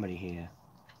right, somebody here.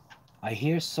 I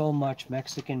hear so much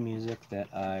Mexican music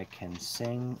that I can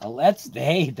sing. Oh,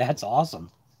 that's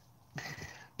awesome.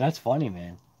 That's funny,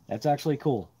 man. That's actually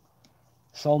cool.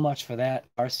 So much for that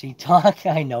RC talk.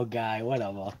 I know, guy.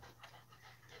 Whatever.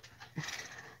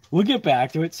 We'll get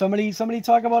back to it. Somebody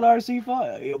talk about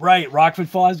RC. Right, Rockford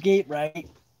Fosgate.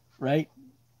 Right.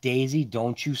 Daisy,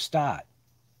 don't you start.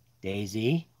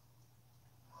 Daisy,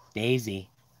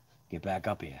 get back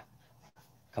up here.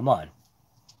 Come on.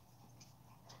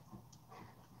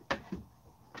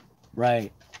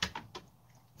 Right.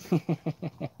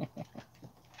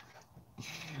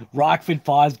 Rockford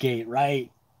Fosgate,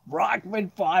 right.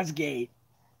 Rockford Fosgate.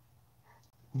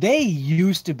 They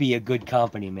used to be a good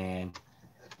company, man.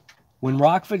 When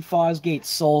Rockford Fosgate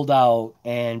sold out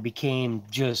and became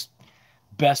just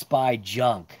Best Buy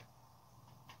junk,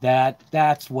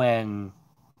 that's when...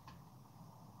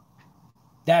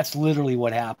 That's literally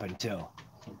what happened, too.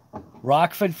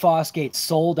 Rockford Fosgate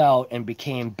sold out and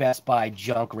became Best Buy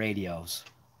junk radios.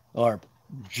 Or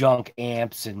junk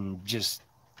amps and just...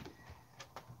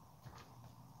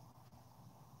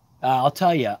 I'll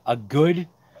tell you, a good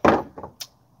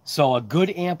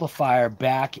amplifier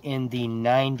back in the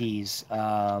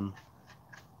 90s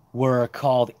were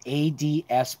called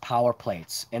ADS power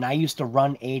plates. And I used to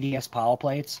run ADS power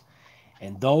plates.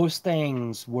 And those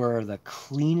things were the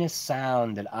cleanest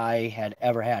sound that I had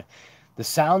ever had. The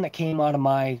sound that came out of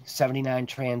my 79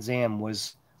 Trans Am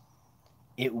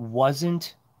it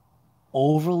wasn't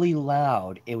overly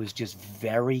loud. It was just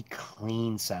very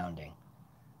clean sounding.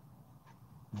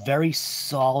 Very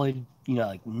solid, you know,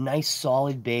 like nice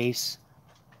solid bass.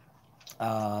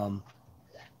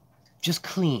 Just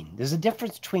clean. There's a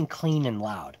difference between clean and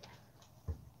loud.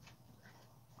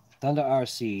 Thunder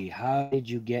RC, how did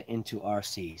you get into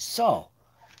RC? So,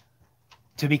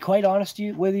 to be quite honest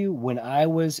with you, when I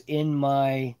was in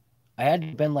I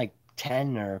had been like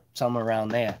 10 or somewhere around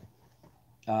there.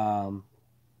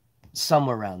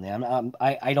 Somewhere around there.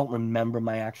 I don't remember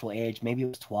my actual age. Maybe it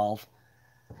was 12.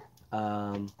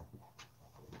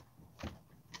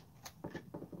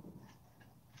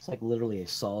 It's like literally a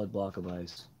solid block of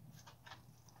ice.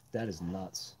 That is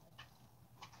nuts.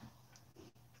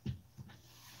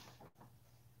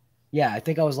 Yeah, I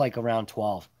think I was like around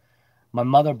 12. My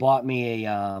mother bought me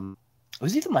a it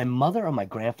was either my mother or my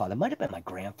grandfather. It might have been my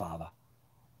grandfather.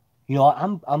 You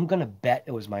know, I'm gonna bet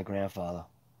it was my grandfather.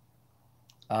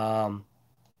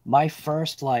 My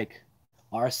first like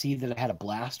RC that I had a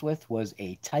blast with was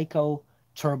a Tyco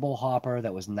turbo hopper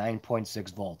that was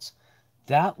 9.6 volts.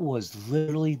 That was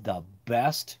literally the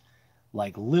best,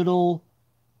 like little...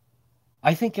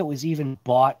 I think it was even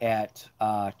bought at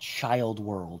Child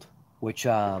World, which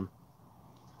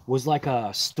was like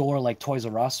a store like Toys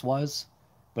R Us was,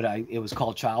 but it was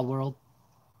called Child World.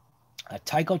 A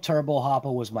Tyco Turbo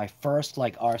Hopper was my first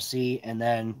like RC, and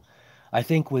then I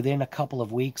think within a couple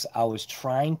of weeks I was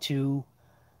trying to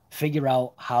figure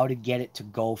out how to get it to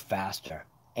go faster.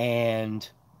 And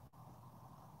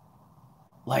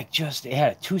like just it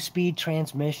had a 2-speed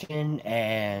transmission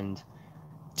and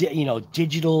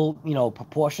digital,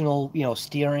 proportional,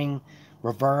 steering,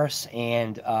 reverse,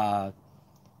 and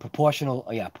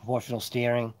proportional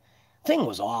steering. Thing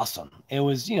was awesome. It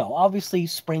was, obviously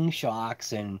spring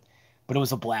shocks, but it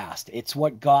was a blast. It's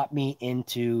what got me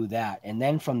into that. And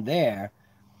then from there,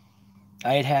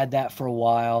 I had that for a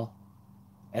while.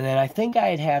 And then I think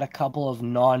I had a couple of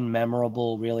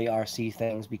non-memorable, really RC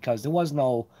things because there was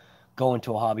no going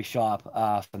to a hobby shop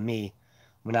for me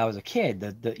when I was a kid.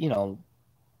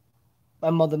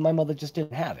 My mother just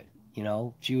didn't have it.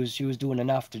 She was doing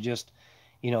enough to just,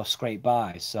 scrape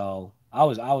by. So I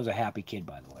was a happy kid,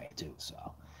 by the way, too.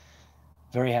 So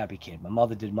very happy kid. My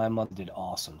mother did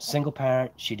awesome. Single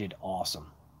parent, she did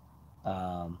awesome.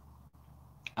 Um,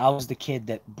 I was the kid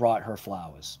that brought her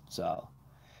flowers. So,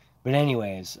 but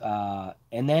anyways,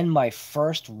 and then my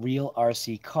first real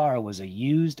RC car was a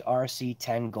used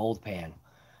RC10 Gold Pan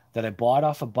that I bought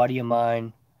off a buddy of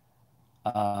mine.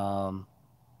 Um,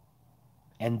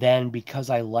 and then because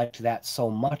I liked that so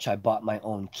much, I bought my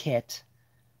own kit.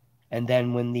 And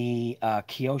then when the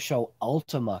Kyosho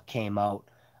Ultima came out,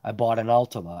 I bought an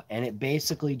Ultima, and it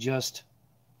basically just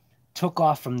took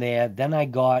off from there. Then I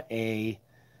got a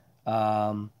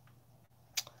um,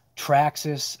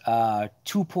 Traxxas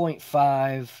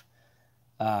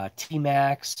 2.5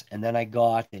 T-Max, and then I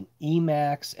got an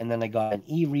E-Max, and then I got an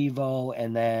E-Revo,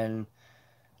 and then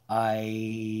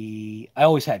I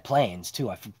always had planes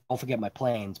too. Don't forget my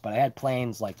planes, but I had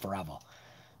planes like forever.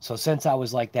 So since I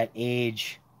was like that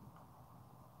age,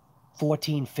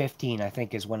 14, 15, I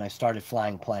think is when I started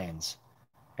flying planes.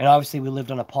 And obviously we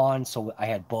lived on a pond, so I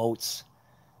had boats.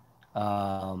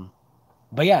 Um,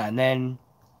 but yeah, and then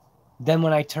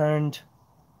when I turned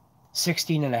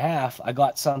 16 and a half, I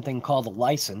got something called a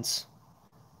license.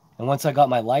 And once I got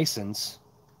my license,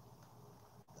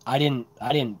 I didn't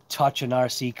touch an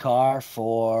RC car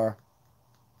for,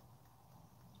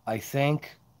 I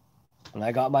think when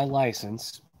I got my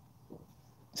license,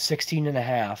 16 and a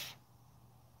half,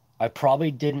 I probably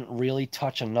didn't really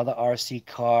touch another RC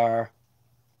car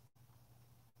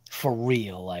for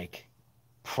real, like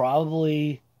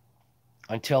probably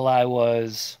until I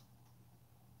was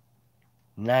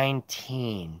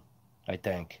 19, I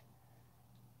think.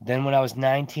 Then when I was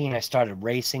 19, I started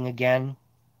racing again.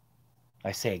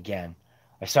 I say again.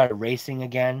 I started racing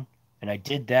again, and I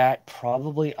did that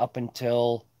probably up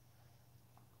until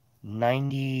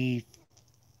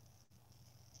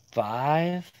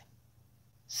 95,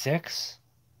 6,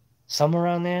 somewhere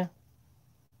around there.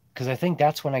 Because I think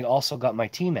that's when I also got my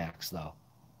T-Max, though.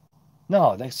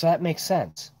 No, so that makes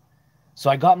sense. So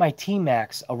I got my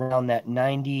T-Max around that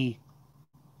 95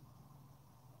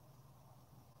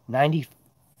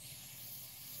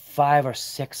 or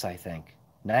 6, I think.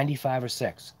 95 or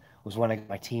 6 was when I got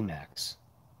my T-Max.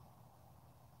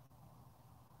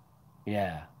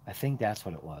 Yeah, I think that's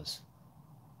what it was.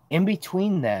 In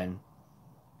between then,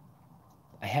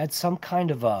 I had some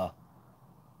kind of a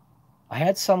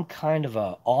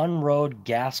on-road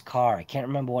gas car. I can't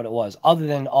remember what it was. Other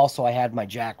than also I had my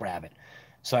Jackrabbit.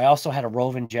 So I also had a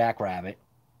roving Jackrabbit.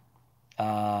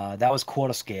 That was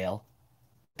quarter scale.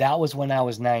 That was when I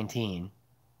was 19.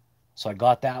 So I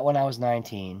got that when I was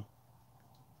 19.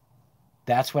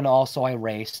 That's when also I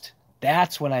raced.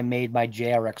 That's when I made my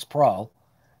JRX Pro.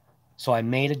 So I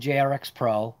made a JRX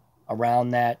Pro around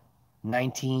that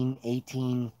 19,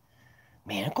 18.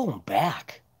 Man, I'm going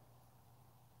back.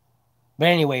 But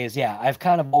anyways, yeah, I've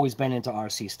kind of always been into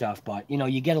RC stuff. But,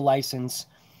 you get a license.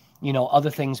 Other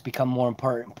things become more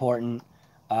important.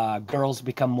 Girls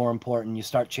become more important. You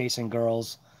start chasing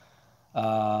girls.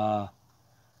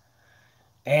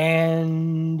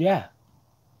 And, yeah,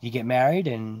 you get married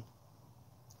and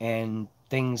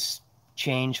things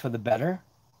change for the better.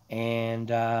 And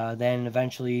then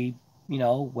eventually,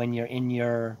 when you're in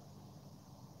your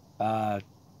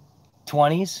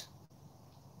 20s,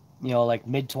 like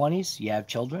mid-20s, you have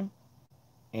children.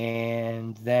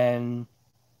 And then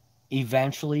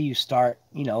eventually you start,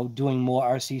 doing more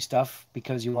RC stuff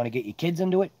because you want to get your kids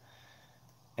into it.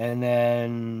 And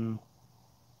then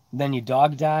your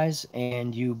dog dies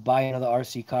and you buy another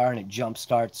RC car and it jump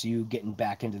starts you getting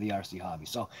back into the RC hobby.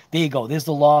 So there you go. There's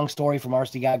the long story from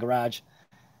RC Guy Garage.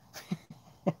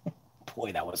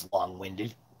 Boy, that was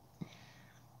long-winded.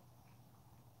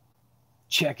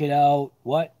 Check it out.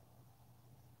 What?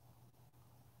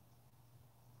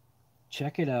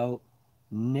 Check it out.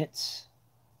 Knits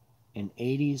an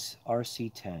 80s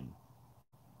RC10.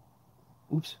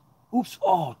 Oops. Oops.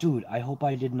 Oh, dude, I hope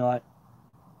I did not.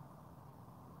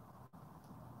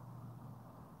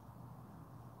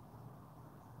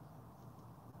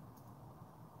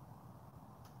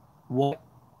 What?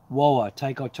 Whoa,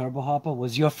 Tyco Turbo Hopper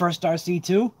was your first RC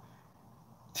too?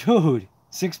 Dude,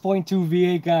 6.2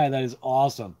 V8 guy, that is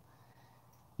awesome.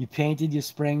 You painted your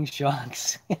spring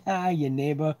shocks. Your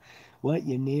neighbor, what?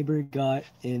 Your neighbor got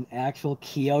an actual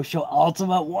Kyosho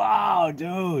Ultima? Wow,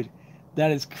 dude,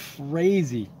 that is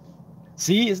crazy.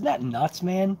 See, isn't that nuts,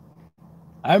 man?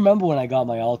 I remember when I got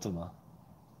my Ultima.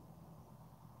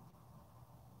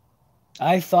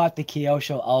 I thought the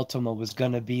Kyosho Ultima was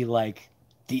gonna be like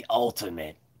the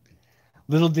ultimate.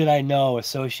 Little did I know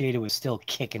Associated was still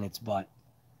kicking its butt.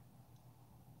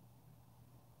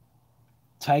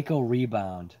 Tycho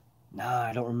Rebound. Nah,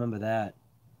 I don't remember that.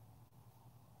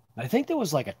 I think there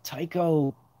was like a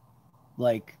Tycho,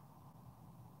 like,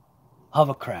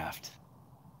 hovercraft.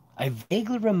 I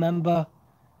vaguely remember.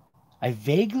 I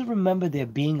vaguely remember there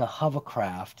being a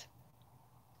hovercraft.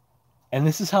 And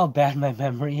this is how bad my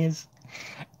memory is.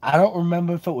 I don't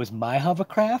remember if it was my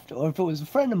hovercraft or if it was a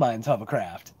friend of mine's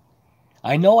hovercraft.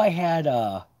 I know I had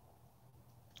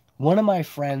one of my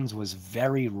friends was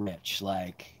very rich,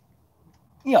 like,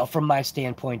 you know, from my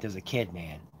standpoint as a kid,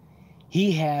 man.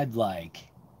 He had like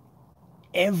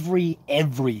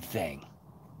everything.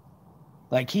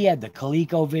 Like he had the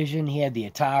ColecoVision, he had the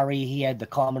Atari, he had the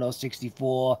Commodore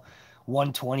 64,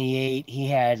 128, he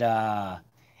had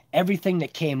everything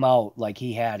that came out, like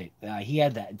he had it. He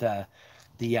had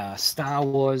the Star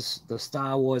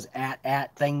Wars,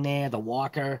 at thing there, the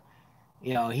Walker.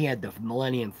 You know, he had the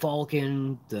Millennium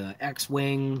Falcon, the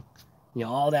X-Wing, you know,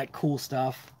 all that cool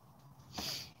stuff.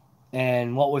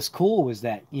 And what was cool was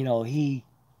that, you know, he,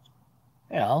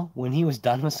 you know, when he was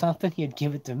done with something, he'd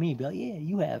give it to me. Be like, yeah,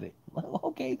 you have it. Like,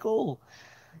 okay, cool.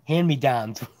 Hand me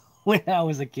down when I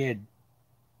was a kid.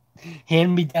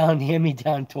 Hand me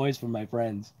down toys from my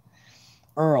friends.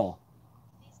 Earl.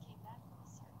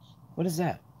 What is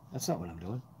that? That's not what I'm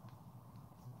doing.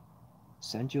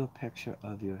 Send you a picture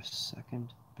of your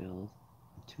second build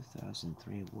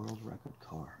 2003 world record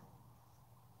car.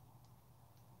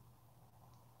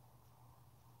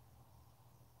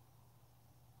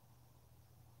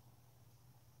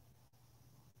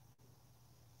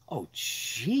 Oh,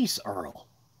 jeez, Earl.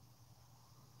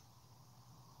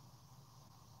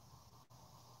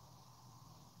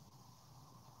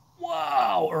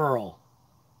 Wow, Earl.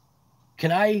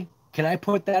 Can I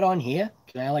put that on here?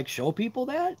 Can I like show people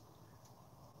that?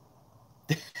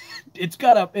 It's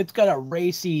got a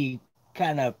racy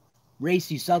kind of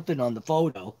racy something on the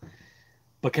photo.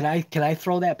 But can I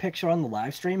throw that picture on the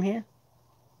live stream here?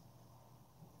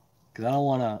 Because I don't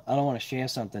wanna share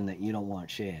something that you don't want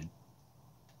shared.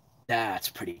 That's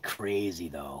pretty crazy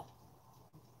though.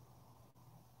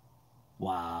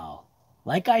 Wow.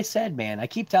 Like I said, man, I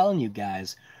keep telling you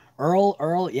guys,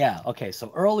 Earl, yeah, okay,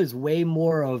 so Earl is way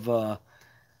more of a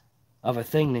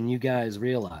thing than you guys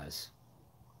realize.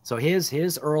 So here's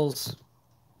Earl's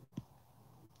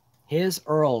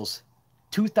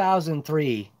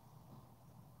 2003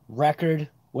 record.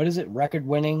 What is it? Record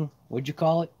winning. What'd you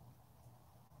call it?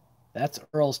 That's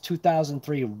Earl's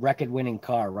 2003 record winning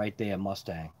car right there,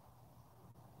 Mustang.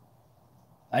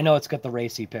 I know it's got the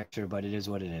racy picture, but it is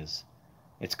what it is.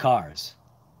 It's cars.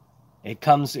 It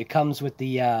comes with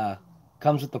the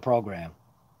program.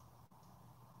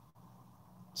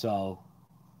 So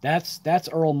that's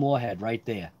Earl Moorhead right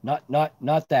there. Not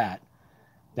that.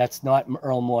 That's not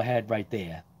Earl Moorhead right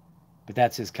there. But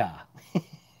that's his car.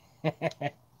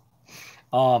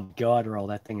 Oh God, Earl,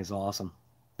 that thing is awesome.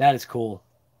 That is cool.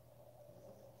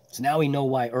 So now we know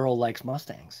why Earl likes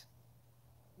Mustangs.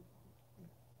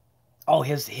 Oh,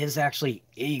 his actually,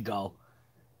 here you go.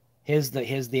 Here's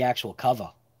the actual cover.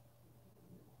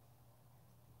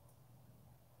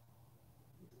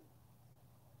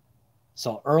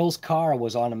 So Earl's car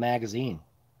was on a magazine.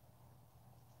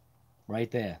 Right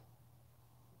there.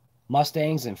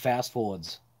 Mustangs and fast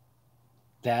forwards.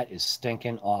 That is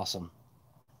stinking awesome.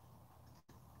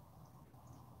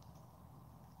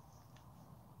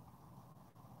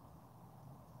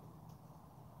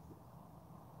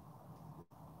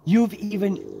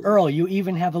 Earl, you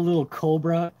even have a little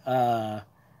Cobra,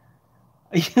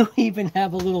 you even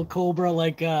have a little Cobra,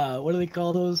 like, what do they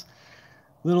call those?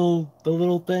 The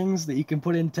little things that you can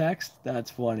put in text? That's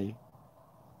funny.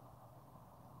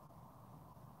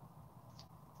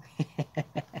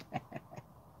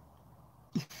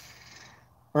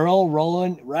 Earl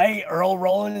rolling, right? Earl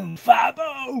rolling in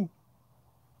Fabo!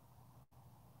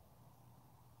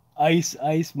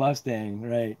 Ice Mustang,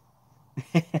 right.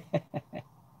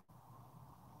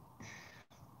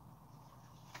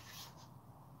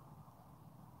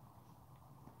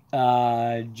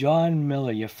 John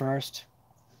Miller, you first.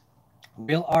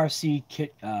 Real RC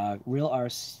kit,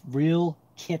 real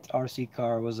kit RC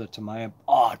car was a Tamiya.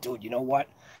 Oh, dude, you know what?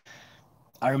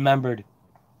 I remembered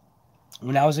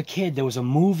when I was a kid, there was a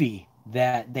movie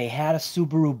that they had a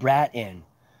Subaru Brat in.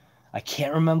 I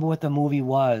can't remember what the movie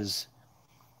was,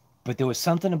 but there was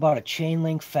something about a chain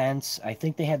link fence. I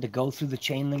think they had to go through the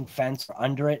chain link fence or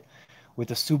under it with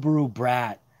a Subaru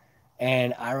Brat.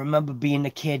 And I remember being a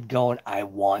kid going, I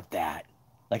want that.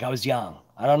 Like I was young.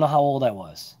 I don't know how old I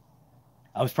was.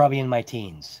 I was probably in my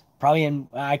teens.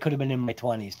 I could have been in my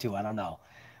 20s too. I don't know.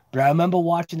 But I remember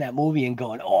watching that movie and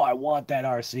going, oh, I want that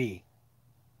RC.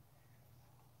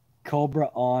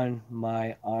 Cobra on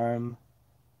my arm,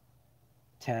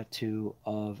 tattoo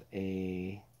of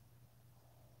a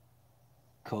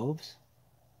Coves.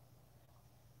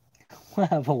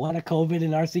 But what a COVID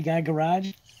in RC Guy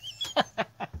Garage?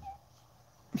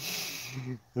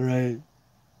 Right.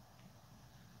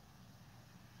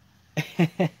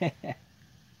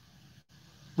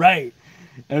 Right.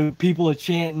 And people are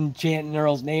chanting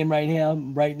Earl's name right now.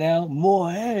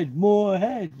 More head, more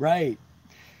head. Right.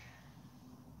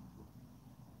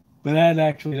 But that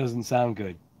actually doesn't sound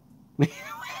good.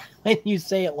 When you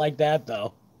say it like that,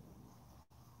 though.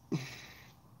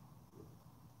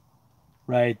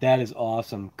 Right. That is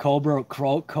awesome. Cobra,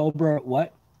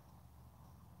 what?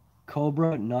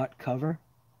 Cobra, not cover?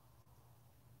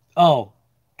 Oh,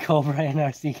 Cobra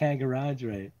NRC Guy Garage,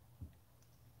 right.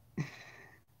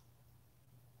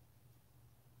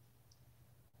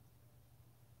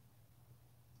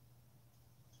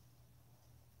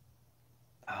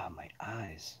 Ah, my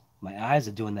eyes. My eyes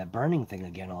are doing that burning thing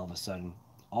again all of a sudden.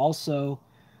 Also,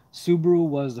 Subaru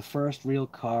was the first real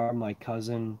car my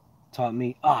cousin taught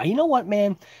me. Ah, you know what,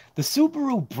 man? The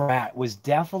Subaru Brat was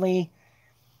definitely.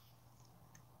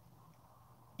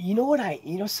 You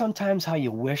know, sometimes how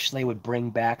you wish they would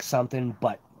bring back something,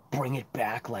 but bring it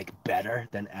back like better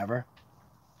than ever.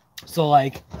 So,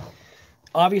 like,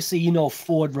 obviously, you know,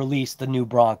 Ford released the new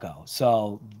Bronco.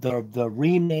 So the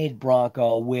remade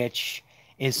Bronco, which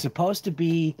is supposed to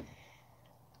be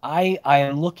I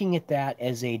am looking at that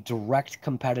as a direct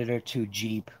competitor to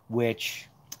Jeep, which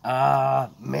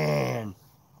man.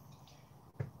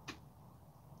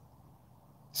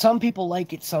 Some people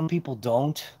like it, some people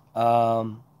don't.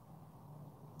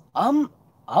 I'm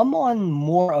I'm on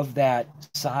more of that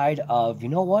side of, you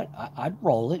know what? I'd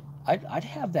roll it. I'd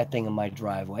have that thing in my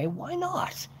driveway. Why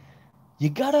not? You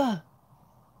gotta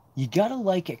you gotta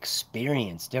like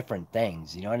experience different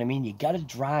things. You know what I mean? You gotta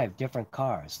drive different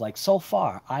cars. Like so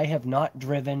far, I have not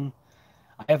driven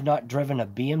a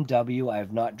BMW. I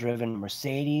have not driven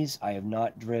Mercedes. I have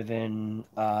not driven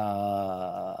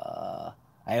an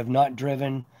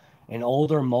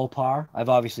older Mopar. I've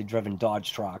obviously driven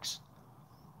Dodge trucks.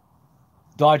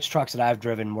 Dodge trucks that I've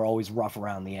driven were always rough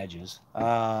around the edges.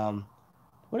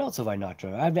 What else have I not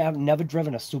driven? I've never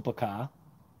driven a supercar.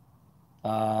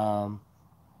 Um,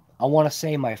 I want to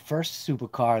say my first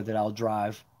supercar that I'll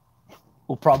drive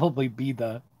will probably be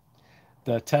the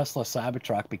Tesla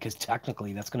Cybertruck because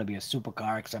technically that's going to be a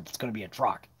supercar except it's going to be a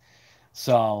truck.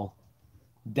 So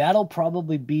that'll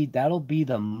be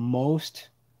the most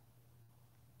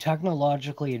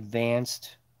technologically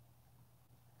advanced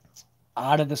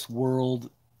out of this world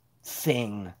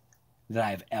thing that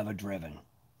I've ever driven.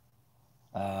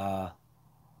 Uh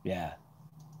yeah.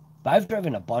 But I've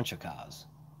driven a bunch of cars.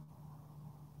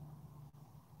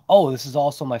 Oh, this is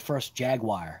also my first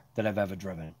Jaguar that I've ever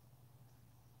driven.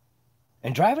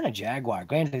 And driving a Jaguar,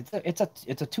 granted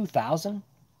it's a 2000,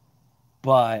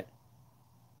 but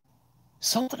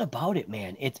something about it,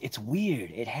 man. It's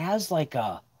weird. It has like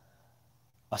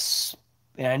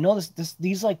and I know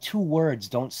these like two words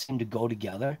don't seem to go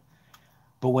together,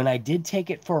 but when I did take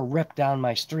it for a rip down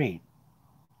my street,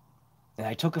 and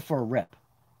I took it for a rip,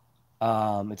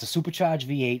 it's a supercharged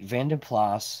V8 Vanden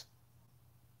Plas,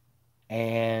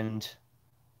 and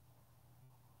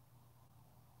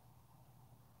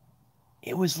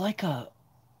it was like a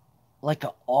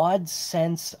odd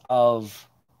sense of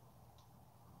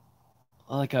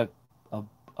like a,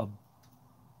 a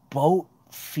boat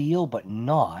feel, but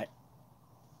not.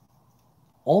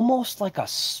 Almost like a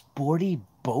sporty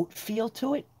boat feel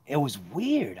to it. It was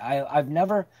weird. I've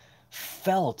never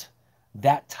felt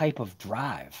that type of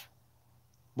drive.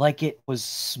 Like it was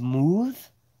smooth,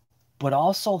 but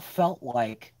also felt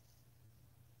like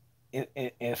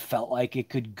it felt like it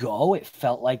could go. It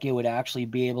felt like it would actually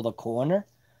be able to corner.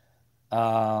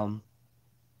 Um,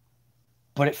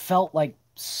 but it felt like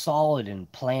solid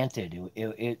and planted.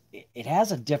 It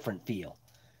has a different feel.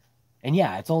 And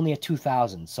yeah, it's only a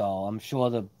 2000, so I'm sure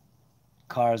the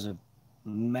cars are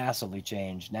massively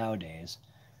changed nowadays.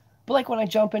 But like when I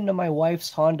jump into my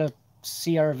wife's Honda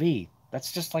CRV,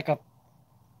 that's just like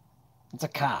it's a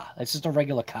car. It's just a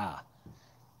regular car.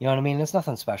 You know what I mean? There's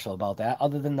nothing special about that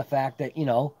other than the fact that, you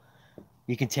know,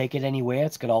 you can take it anywhere.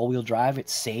 It's got all-wheel drive.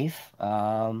 It's safe.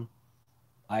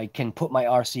 I can put my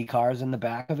RC cars in the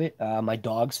back of it. My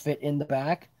dogs fit in the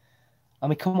back. I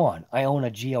mean, come on. I own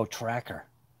a Geo Tracker.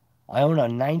 I own a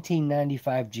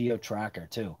 1995 Geo Tracker,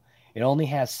 too. It only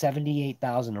has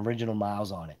 78,000 original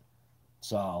miles on it.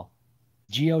 So,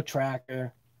 Geo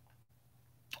Tracker.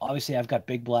 Obviously, I've got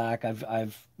Big Black.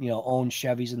 I've you know, owned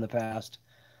Chevys in the past.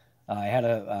 I had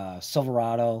a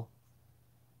Silverado.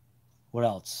 What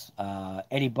else?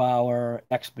 Eddie Bauer,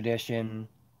 Expedition.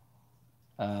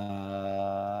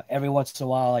 Every once in a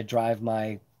while, I drive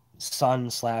my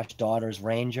son/daughter's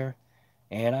Ranger,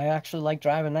 and I actually like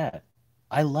driving that.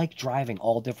 I like driving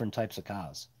all different types of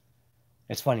cars.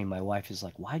 It's funny, my wife is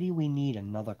like, why do we need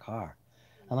another car?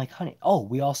 I'm like, honey, oh,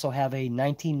 we also have a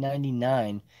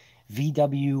 1999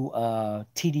 VW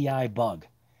TDI Bug,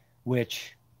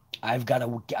 which I got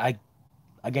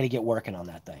to get working on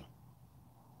that thing.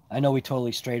 I know we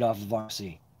totally strayed off of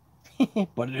RC,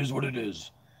 but it is what it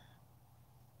is.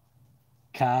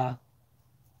 Car,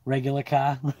 regular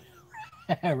car,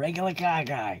 regular car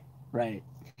guy, right?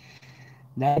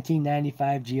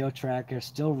 1995 Geo Tracker,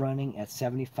 still running at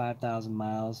 75,000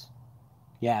 miles.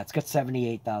 Yeah, it's got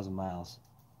 78,000 miles.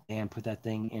 And put that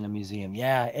thing in a museum.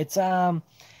 Yeah, it's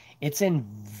in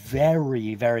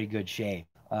very, very good shape.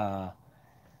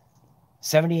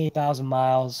 78,000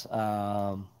 miles.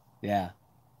 Yeah.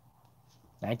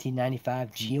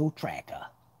 1995 Geo Tracker.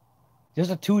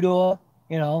 Just a two-door,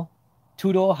 you know,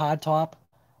 two-door hardtop.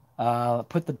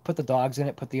 Put the dogs in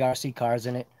it, put the RC cars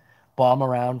in it, bomb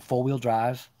around, four-wheel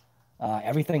drive.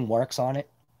 Everything works on it.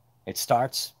 It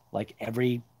starts like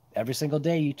every single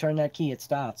day you turn that key, it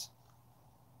starts.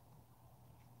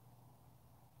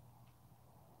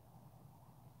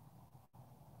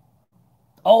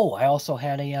 Oh, I also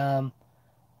had a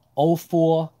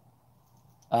 '04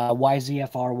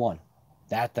 YZF R1.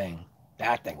 That thing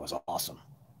was awesome.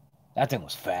 That thing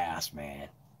was fast, man.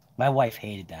 My wife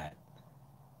hated that.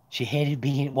 She hated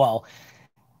being, well,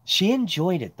 she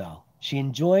enjoyed it though. She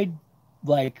enjoyed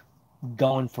like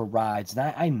going for rides,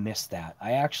 and I miss that.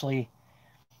 I actually,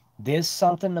 there's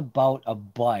something about a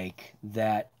bike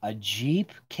that a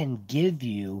Jeep can give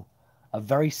you a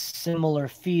very similar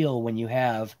feel when you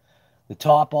have the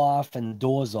top off and the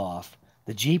doors off.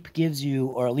 The Jeep gives you,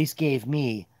 or at least gave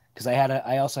me, because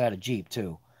I also had a Jeep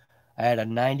too. I had a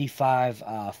 95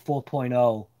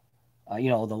 4.0, you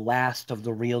know, the last of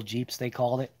the real Jeeps, they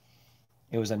called it.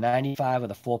 It was a 95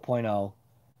 with a 4.0.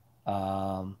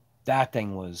 That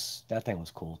thing was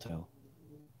cool too.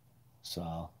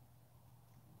 So,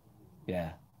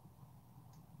 yeah.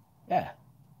 Yeah.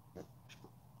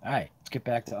 All right, let's get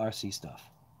back to RC stuff.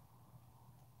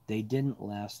 They didn't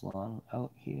last long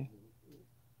out here.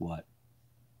 What?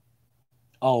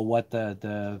 Oh, what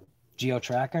the Geo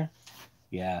Tracker?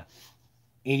 Yeah.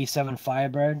 87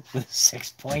 Firebird with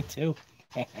 6.2.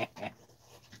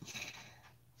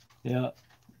 Yeah.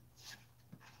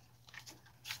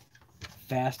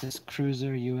 Fastest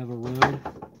cruiser you ever rode?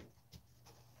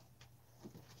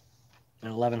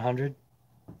 An 1100.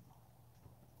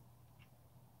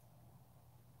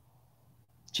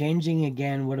 Changing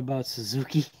again. What about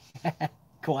Suzuki?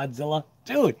 Quadzilla?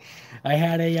 Dude, I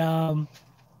had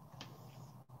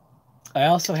I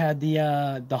also had the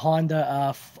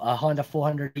Honda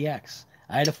 400EX.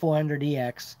 I had a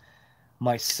 400EX.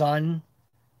 My son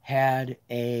had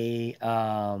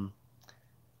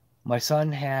my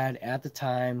son had, at the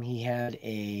time, he had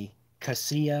a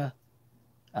Cassia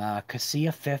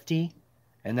 50,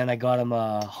 and then I got him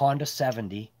a Honda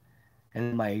 70,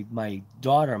 and my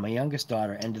daughter, my youngest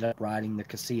daughter, ended up riding the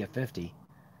Cassia 50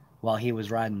 while he was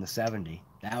riding the 70.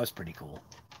 That was pretty cool.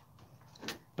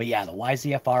 But yeah, the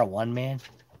YZF-R 1, man.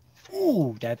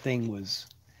 Ooh, that thing was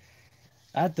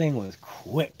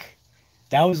quick.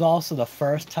 That was also the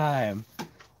first time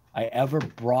I ever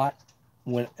brought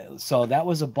so that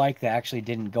was a bike that actually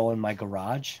didn't go in my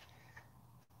garage.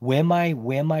 Where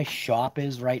my shop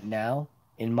is right now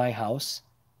in my house,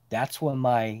 that's where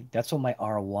my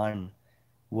R1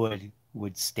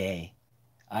 would stay.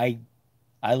 I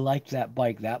I liked that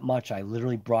bike that much. I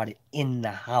literally brought it in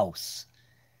the house.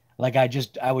 Like I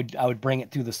would bring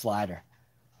it through the slider.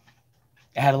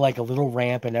 It had like a little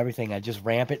ramp and everything. I just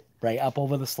ramp it right up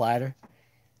over the slider.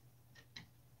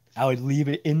 I would leave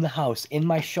it in the house, in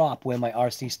my shop where my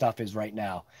RC stuff is right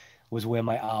now, was where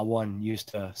my R1 used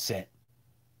to sit.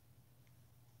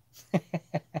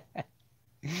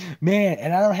 Man,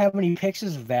 and I don't have any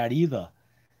pictures of that either.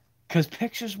 Because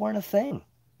pictures weren't a thing,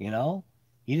 you know?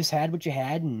 You just had what you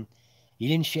had and you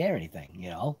didn't share anything, you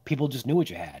know? People just knew what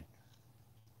you had.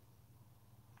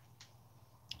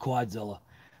 Quadzilla.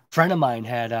 Friend of mine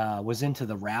had was into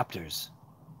the Raptors.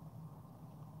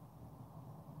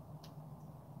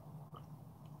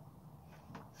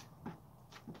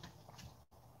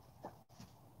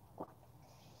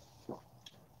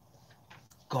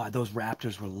 God, those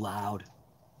Raptors were loud.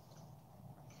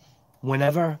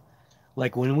 Whenever,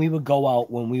 like when we would go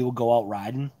out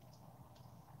riding,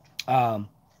 all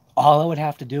I would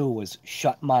have to do was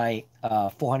shut my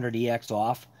 400EX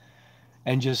off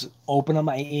and just open up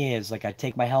my ears. Like I'd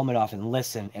take my helmet off and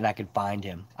listen, and I could find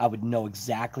him. I would know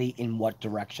exactly in what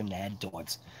direction to head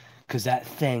towards, because that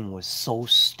thing was so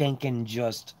stinking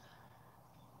just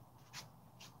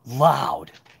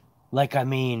loud. Like, I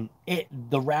mean,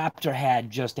 the Raptor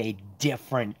had just a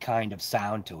different kind of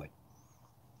sound to it.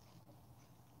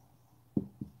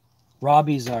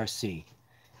 Robbie's RC.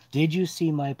 Did you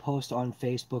see my post on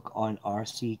Facebook on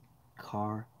RC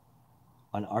Car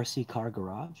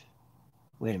Garage?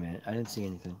 Wait a minute, I didn't see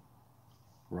anything.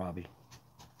 Robbie.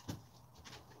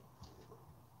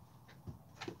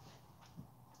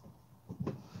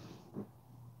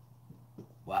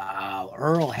 Wow,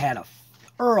 Earl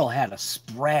had a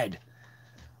spread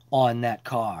on that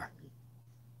car.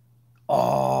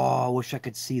 Oh, I wish I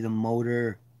could see the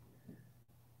motor.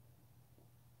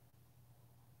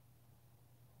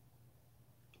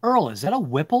 Earl, is that a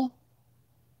Whipple?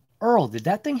 Earl, did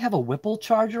that thing have a Whipple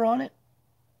charger on it?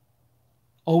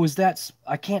 Oh, is that...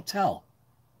 I can't tell.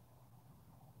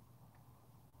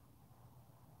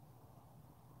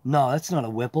 No, that's not a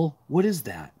Whipple. What is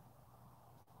that?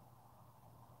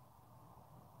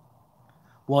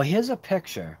 Well, here's a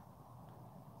picture.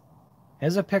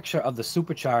 Here's a picture of the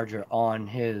supercharger on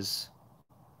his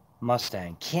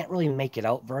Mustang. Can't really make it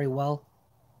out very well.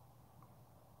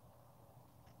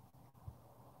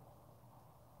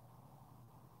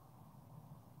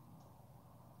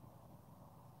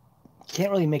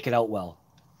 Can't really make it out well.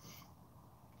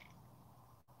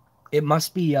 It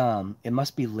must be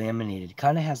laminated. It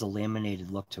kind of has a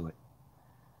laminated look to it.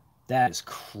 That is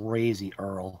crazy,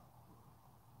 Earl.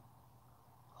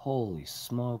 Holy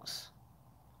smokes.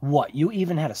 What, you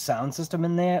even had a sound system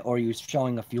in there, or are you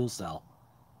showing a fuel cell?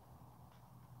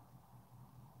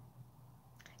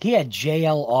 He had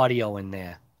JL audio in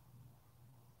there.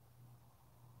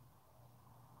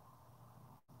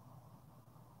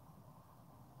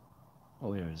 Oh,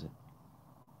 where is it?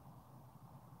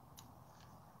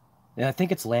 Yeah, I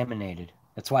think it's laminated.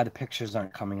 That's why the pictures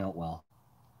aren't coming out well.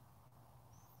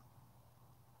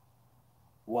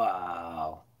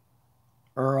 Wow.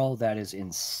 Earl, that is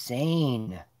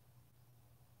insane.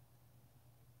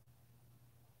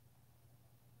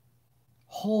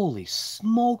 Holy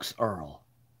smokes, Earl.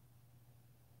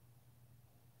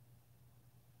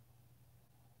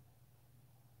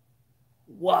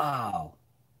 Wow.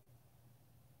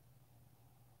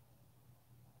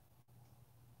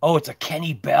 Oh, it's a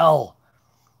Kenny Bell.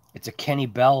 It's a Kenny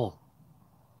Bell.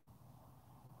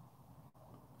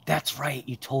 That's right.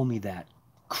 You told me that.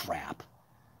 Crap.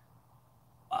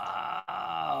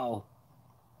 Wow.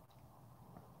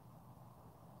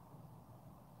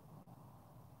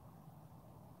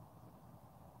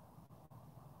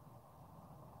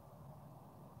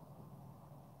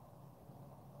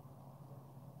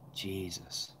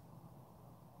 Jesus.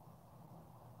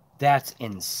 That's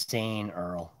insane,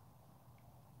 Earl.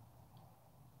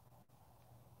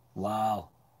 Wow.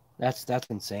 That's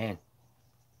insane.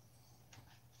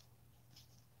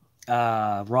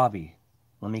 Robbie,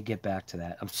 let me get back to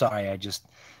that. I'm sorry,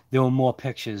 there were more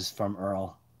pictures from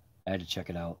Earl. I had to check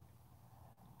it out.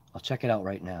 I'll check it out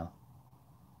right now.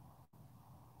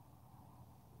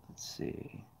 Let's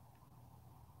see.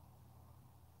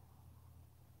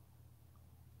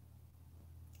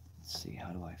 Let's see,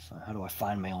 how do I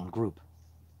find my own group?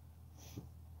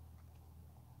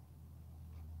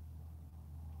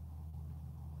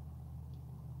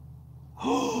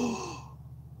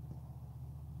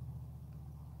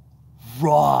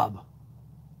 Rob.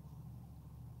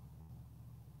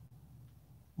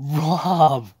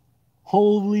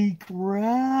 Holy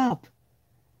crap.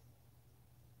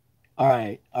 All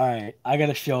right. I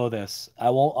gotta show this. I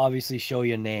won't obviously show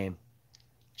your name.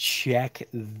 Check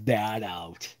that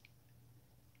out.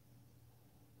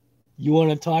 You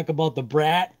want to talk about the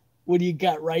brat? What do you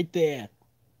got right there?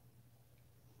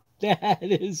 That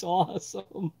is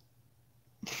awesome.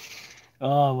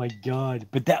 Oh my God.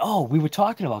 But that, oh, we were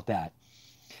talking about that.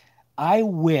 I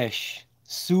wish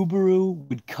Subaru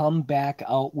would come back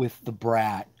out with the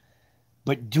Brat,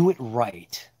 but do it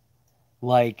right.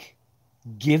 Like,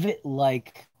 give it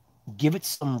like, give it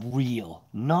some real,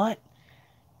 not,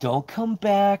 don't come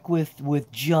back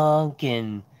with junk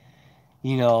and,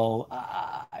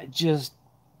 just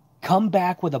come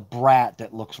back with a Brat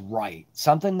that looks right.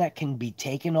 Something that can be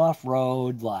taken off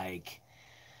road, like,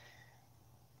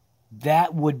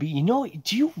 that would be,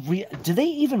 do they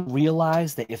even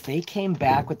realize that if they came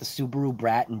back with the Subaru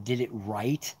Brat and did it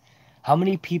right, how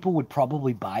many people would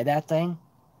probably buy that thing?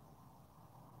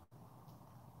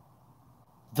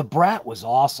 The Brat was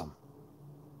awesome.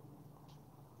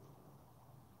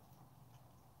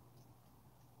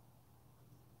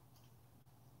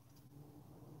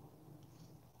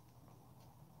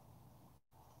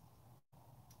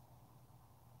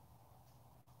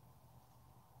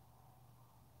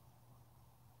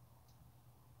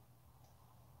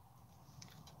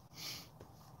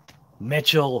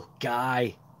 Mitchell,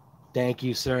 Guy, thank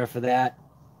you, sir, for that.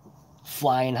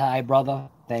 Flying high, brother.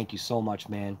 Thank you so much,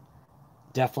 man.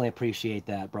 Definitely appreciate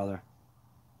that, brother.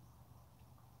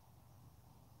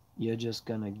 You're just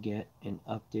gonna get an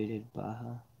updated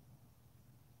Baja.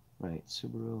 Right,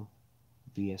 Subaru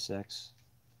VSX.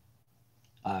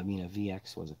 I mean, a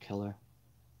VX was a killer.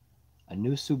 A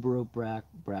new Subaru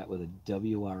Brat with a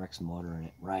WRX motor in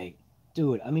it. Right.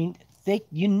 Dude, I mean, they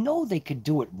could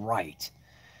do it right.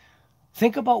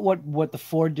 Think about what the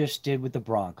Ford just did with the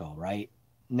Bronco, right?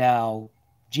 Now,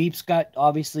 Jeep's got,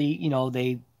 obviously,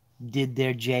 they did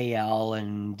their JL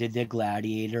and did their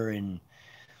Gladiator, and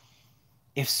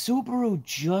if Subaru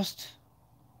just,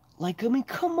 like, I mean,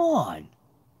 come on.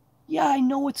 Yeah, I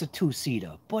know it's a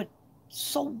two-seater, but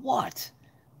so what?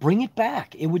 Bring it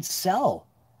back. It would sell.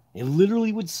 It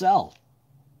literally would sell.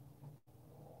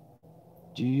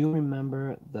 Do you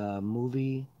remember the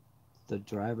movie The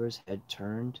Driver's Head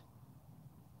Turned?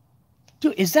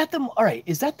 Dude, is that the, all right,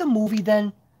 is that the movie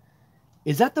then?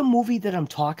 Is that the movie that I'm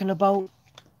talking about?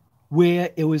 Where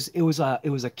it was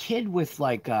a kid with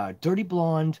like dirty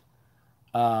blonde,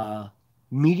 uh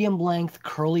medium length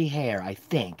curly hair, I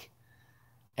think.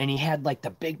 And he had like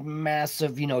the big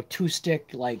massive, two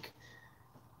stick like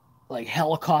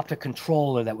helicopter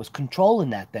controller that was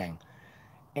controlling that thing.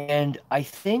 And I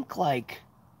think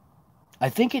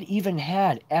it even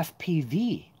had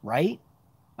FPV, right?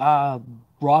 Uh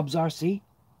Rob's RC.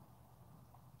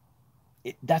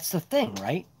 That's the thing,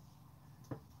 right?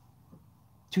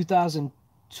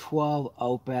 2012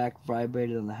 Outback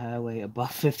vibrated on the highway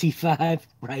above 55.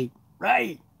 Right,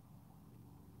 right,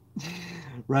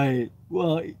 right.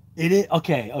 Well, it is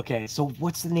okay. Okay, so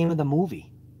what's the name of the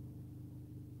movie?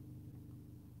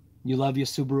 You love your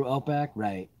Subaru Outback,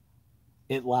 right?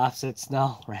 It laughs at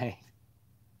snow, right?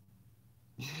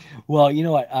 Well, you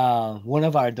know what? One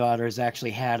of our daughters actually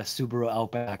had a Subaru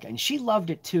Outback, and she loved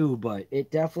it too. But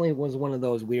it definitely was one of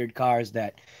those weird cars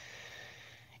that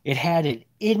it had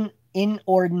an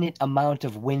inordinate amount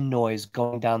of wind noise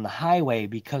going down the highway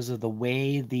because of the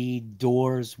way the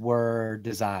doors were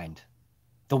designed.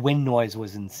 The wind noise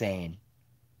was insane.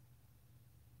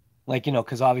 Like,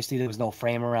 because obviously there was no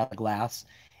frame around the glass.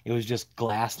 It was just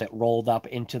glass that rolled up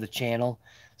into the channel.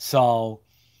 So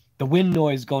the wind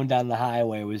noise going down the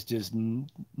highway was just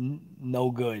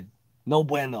no good. No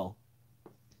bueno.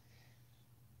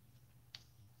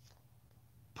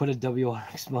 Put a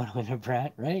WRX motor in a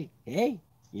Brat, right? Hey,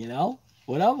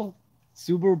 whatever.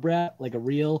 Subaru Brat, like a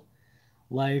real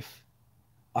life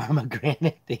ARRMA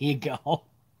Granite. There you go.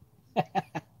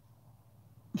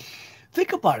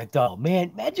 Think about it though,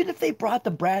 man. Imagine if they brought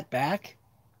the Brat back,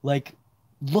 like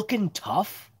looking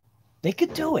tough. They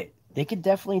could do it. They could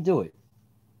definitely do it.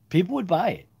 People would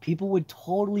buy it. People would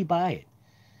totally buy it.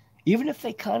 Even if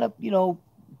they kind of,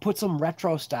 put some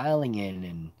retro styling in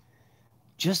and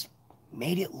just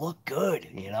made it look good.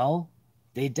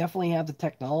 They definitely have the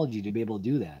technology to be able to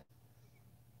do that.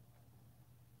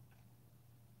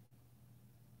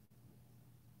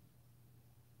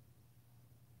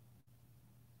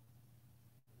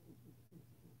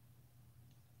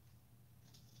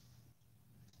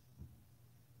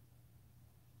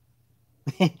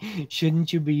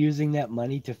 Shouldn't you be using that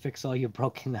money to fix all your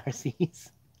broken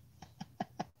RCs?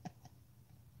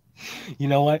 You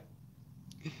know what?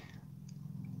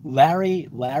 Larry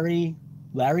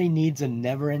needs a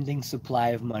never-ending supply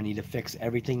of money to fix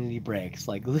everything that he breaks.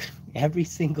 Like every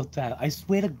single time. I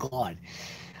swear to God.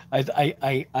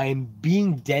 I'm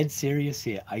being dead serious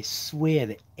here. I swear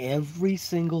that every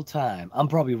single time, I'm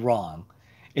probably wrong.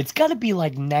 It's got to be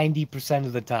like 90%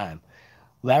 of the time.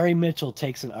 Larry Mitchell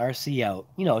takes an RC out,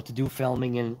 you know, to do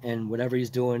filming and whatever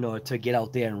he's doing or to get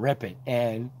out there and rip it.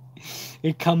 And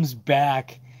it comes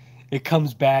back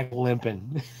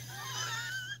limping.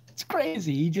 It's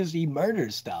crazy. He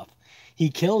murders stuff. He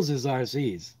kills his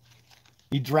RCs.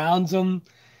 He drowns them.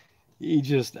 He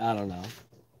just, I don't know,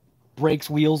 breaks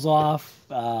wheels off.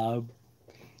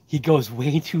 He goes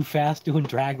way too fast doing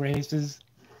drag races.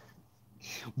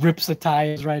 Rips the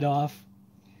tires right off.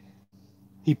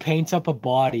 He paints up a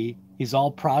body. He's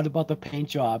all proud about the paint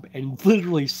job and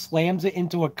literally slams it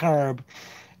into a curb,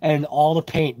 and all the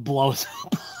paint blows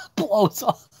blows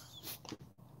off.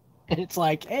 And it's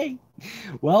like, hey,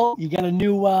 well, you got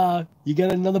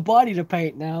another body to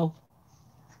paint now.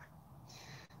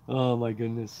 Oh my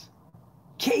goodness.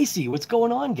 Casey, what's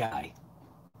going on, guy?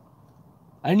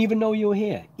 I didn't even know you were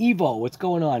here. Evo, what's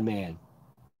going on, man?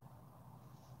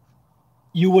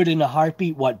 You would in a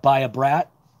heartbeat, what, buy a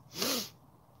brat?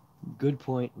 Good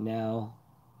point now.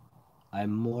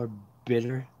 I'm more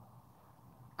bitter.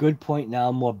 Good point now.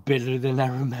 I'm more bitter than I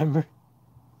remember.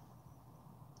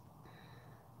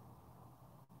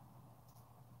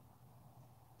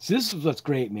 So this is what's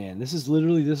great, man. This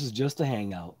is just a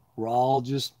hangout. We're all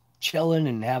just chilling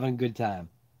and having a good time.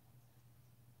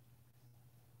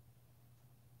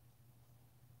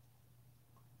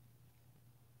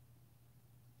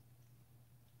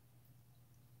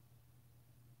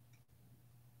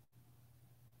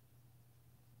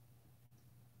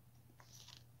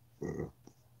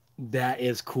 That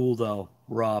is cool though,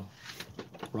 Rob.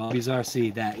 Robbie's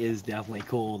RC. That is definitely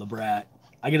cool. The brat.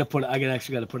 I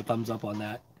actually gotta put a thumbs up on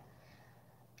that.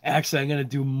 Actually, I'm gonna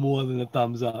do more than a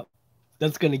thumbs up.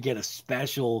 That's gonna get a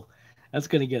special. That's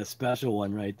gonna get a special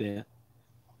one right there.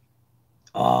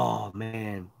 Oh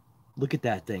man, look at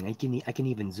that thing. I can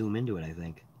even zoom into it. I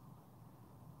think.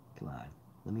 Come on,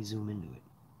 let me zoom into it.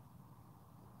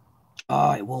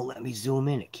 Oh, it won't let me zoom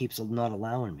in. It keeps not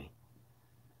allowing me.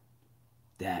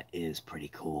 That is pretty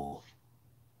cool.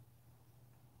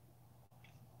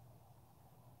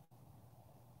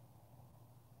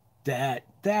 That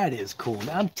is cool.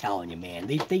 I'm telling you, man.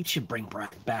 They should bring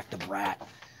back the brat.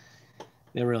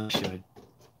 They really should.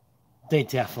 They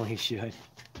definitely should.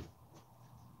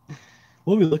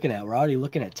 What are we looking at? We're already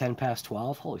looking at 10 past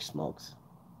 12. Holy smokes.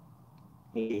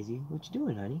 Hey, Daisy. What you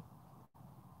doing, honey?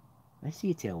 I see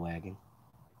your tail wagging.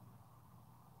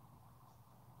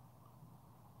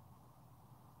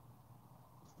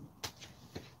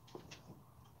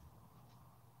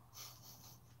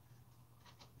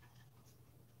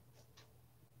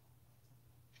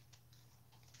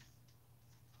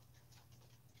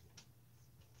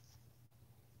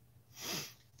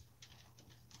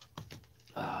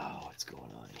 Oh, what's going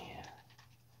on here?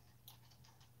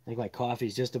 I think my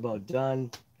coffee's just about done.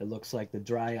 It looks like the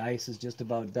dry ice is just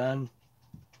about done.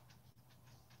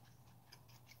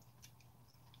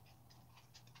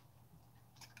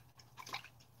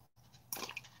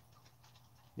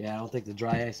 Yeah, I don't think the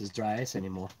dry ice is dry ice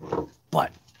anymore.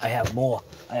 But I have more.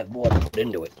 I have more to put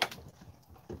into it.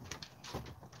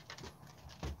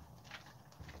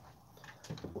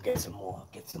 We'll get some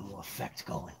more effect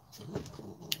going.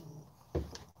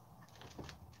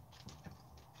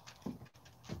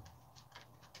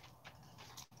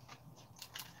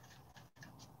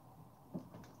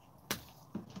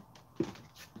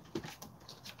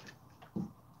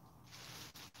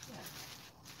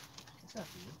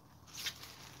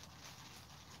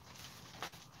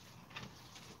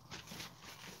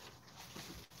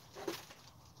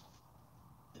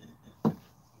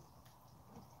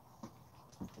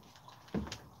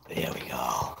 There we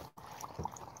go.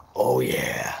 Oh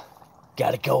yeah.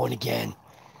 Got it going again.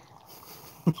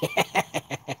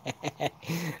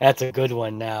 That's a good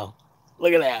one now.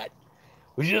 Look at that.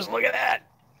 Would you just look at that?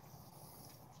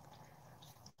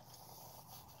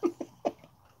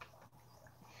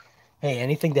 Hey,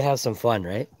 anything to have some fun,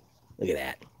 right? Look at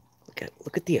that.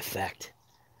 Look at the effect.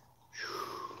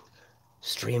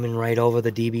 Streaming right over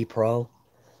the DB Pro.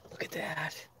 Look at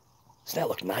that. Doesn't that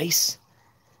look nice?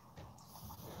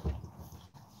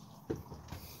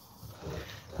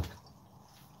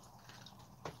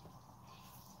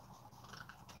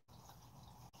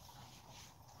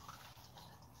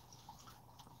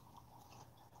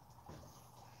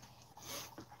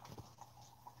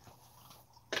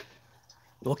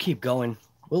 We'll keep going.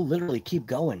 We'll literally keep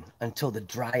going until the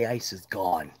dry ice is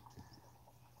gone.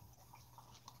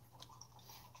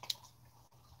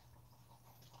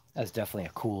 That's definitely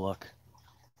a cool look.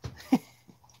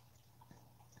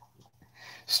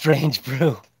 Strange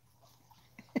brew.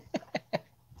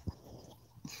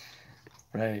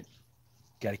 Right.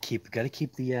 Gotta keep that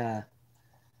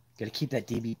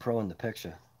DB Pro in the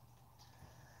picture.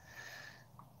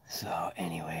 So,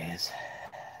 anyways.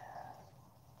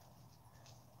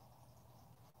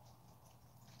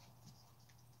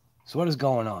 So what is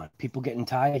going on? People getting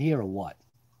tired here or what?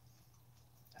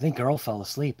 I think Earl fell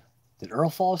asleep. Did Earl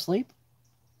fall asleep?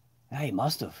 Yeah, he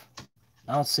must have.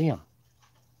 I don't see him.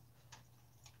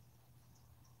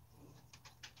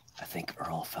 I think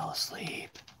Earl fell asleep.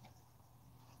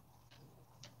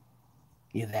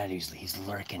 Either that or he's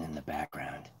lurking in the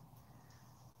background.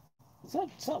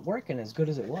 It's not working as good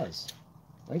as it was.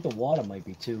 I think the water might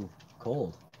be too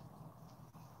cold.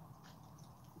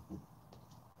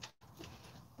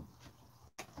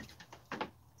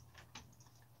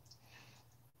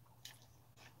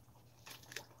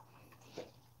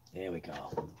 There we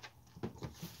go. I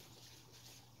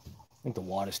think the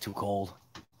water's too cold.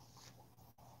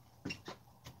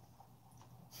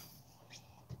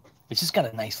 It's just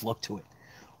got a nice look to it.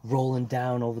 Rolling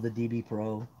down over the DB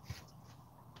Pro.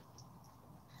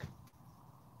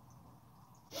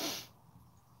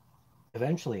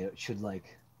 Eventually it should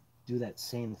like do that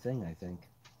same thing, I think.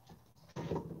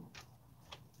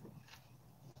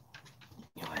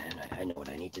 You know, I know what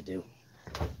I need to do.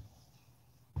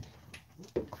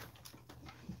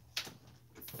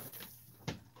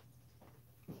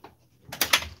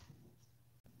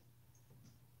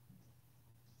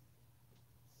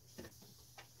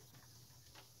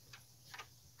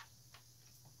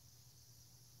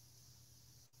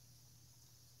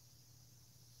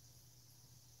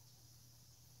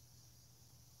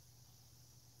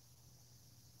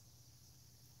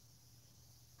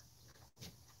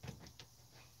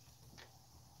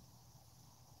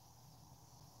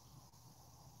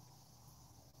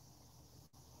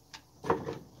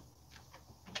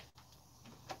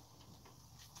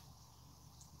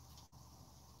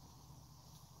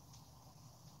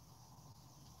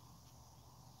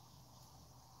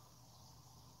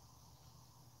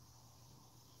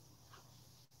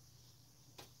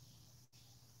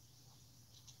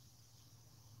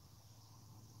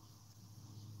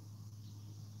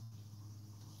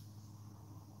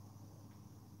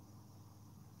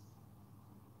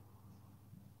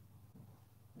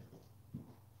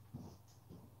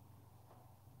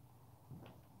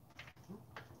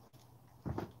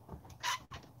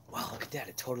 Wow, look at that.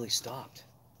 It totally stopped.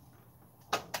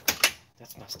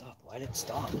 That's messed up. Why did it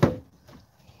stop?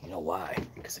 You know why?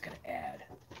 Because I gotta add.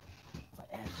 If I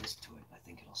add this to it, I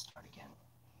think it'll start again.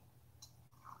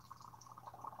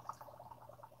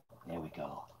 There we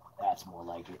go. That's more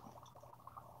like it.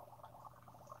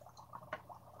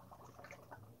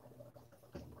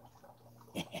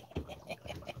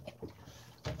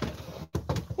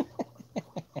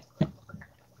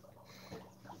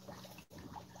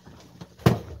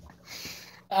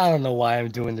 I don't know why I'm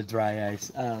doing the dry ice.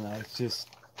 I don't know. It's just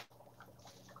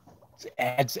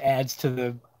adds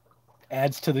to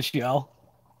the show.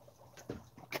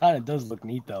 Kind of does look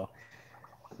neat though.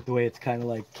 The way it's kind of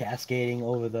like cascading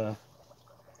over the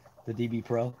DB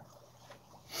Pro.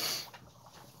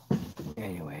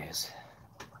 Anyways.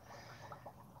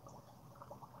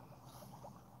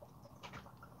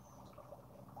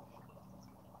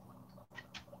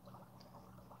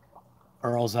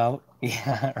 Earl's out.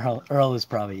 Yeah, Earl is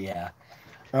probably, yeah.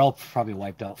 Earl probably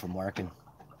wiped out from working.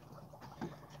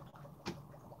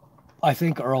 I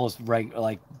think Earl is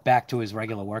like back to his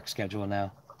regular work schedule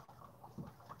now.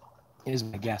 Is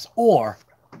my guess. Or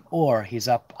he's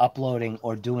uploading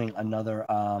or doing another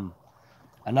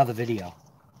video.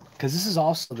 Because this is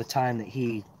also the time that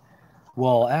he,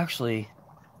 well, actually,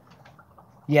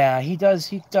 yeah, he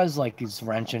does like his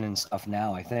wrenching and stuff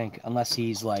now, I think, unless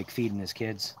he's like feeding his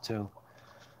kids too.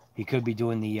 He could be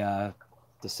doing the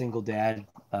single dad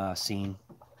scene.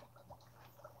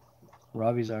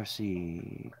 Robbie's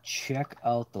RC, check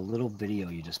out the little video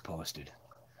you just posted.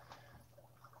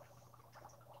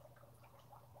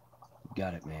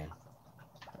 Got it, man.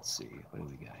 Let's see, what do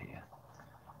we got here?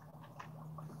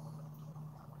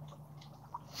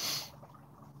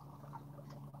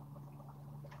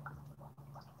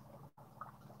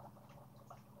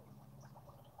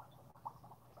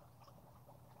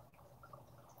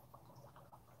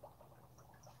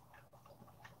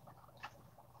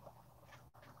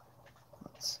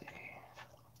 Let's see.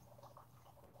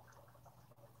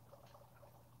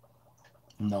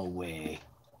 No way.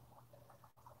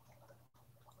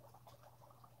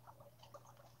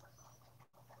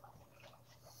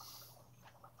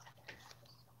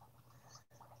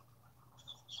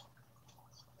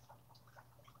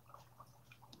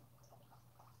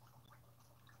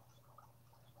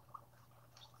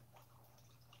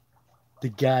 The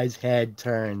guy's head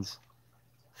turns.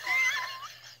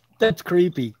 That's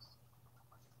creepy.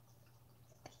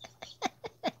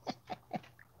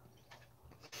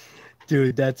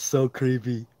 Dude, that's so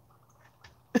creepy.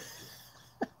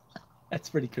 That's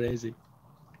pretty crazy.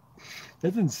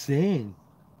 That's insane.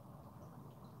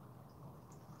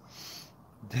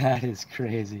 That is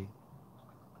crazy.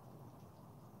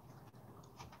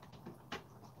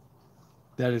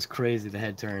 That is crazy, the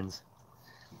head turns.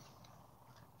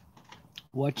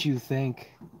 What you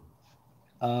think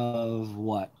of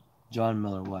what? John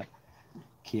Miller, what?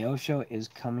 Kyosho is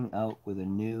coming out with a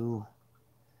new...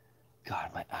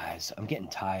 God, my eyes. I'm getting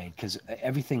tired because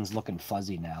everything's looking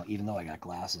fuzzy now, even though I got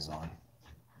glasses on.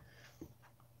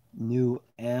 New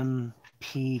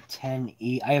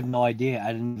MP10E. I have no idea.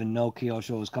 I didn't even know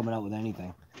Kyosho was coming out with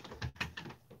anything.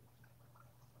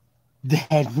 The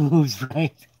head moves,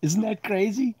 right? Isn't that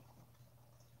crazy?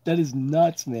 That is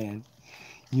nuts, man.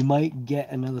 You might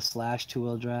get another Slash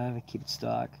two-wheel drive and keep it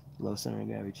stock. Low center of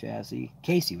gravity chassis.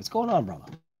 Casey, what's going on, brother?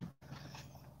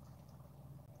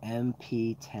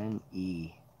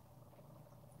 MP10E.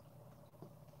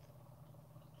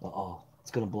 Uh-oh. It's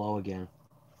going to blow again.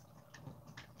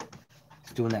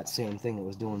 It's doing that same thing it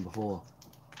was doing before.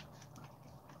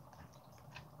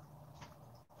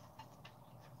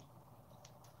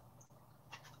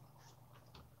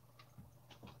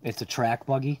 It's a track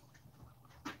buggy.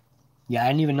 Yeah, I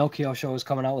didn't even know Kyosho was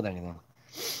coming out with anything.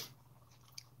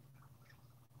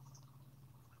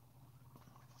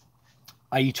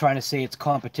 Are you trying to say it's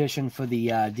competition for the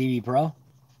DB Pro?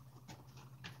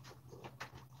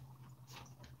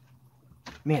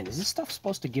 Man, is this stuff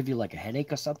supposed to give you like a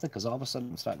headache or something? Because all of a sudden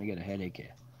I'm starting to get a headache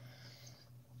here.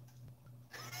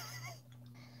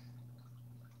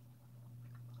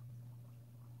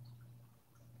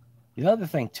 The other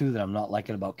thing, too, that I'm not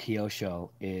liking about Kyosho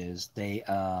is they...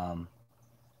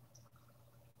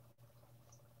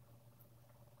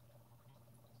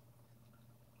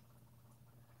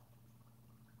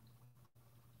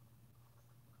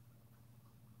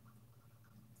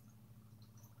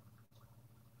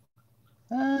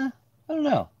 I don't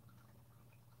know.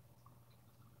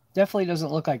 Definitely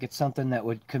doesn't look like it's something that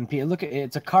would compete. Look,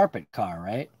 it's a carpet car,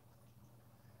 right?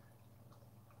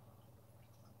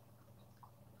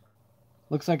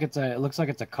 Looks like it's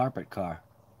a carpet car.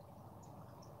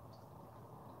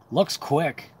 Looks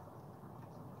quick.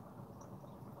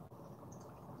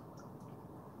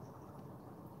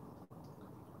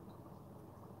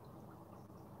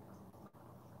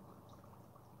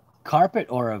 Carpet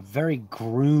or a very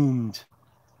groomed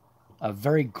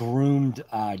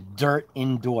dirt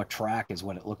indoor track is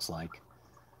what it looks like.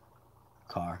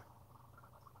 Car.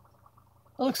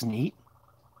 It looks neat.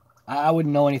 I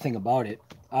wouldn't know anything about it.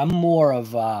 I'm more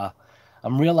of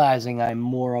I'm realizing I'm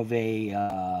more of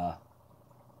a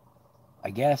I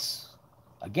guess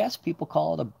people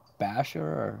call it a basher,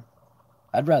 or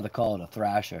I'd rather call it a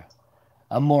thrasher.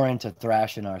 I'm more into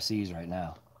thrashing RCs right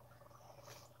now.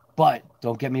 But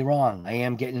don't get me wrong, I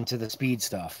am getting into the speed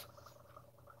stuff.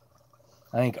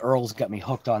 I think Earl's got me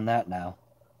hooked on that now.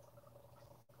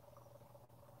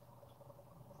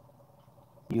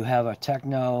 You have a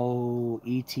Techno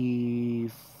ET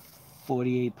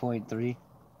 48.3.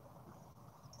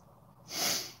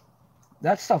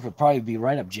 That stuff would probably be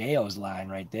right up J.O.'s line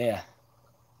right there.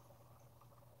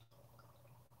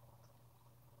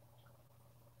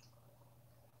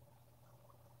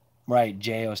 Right,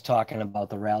 J.O.'s talking about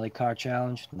the rally car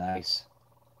challenge. Nice.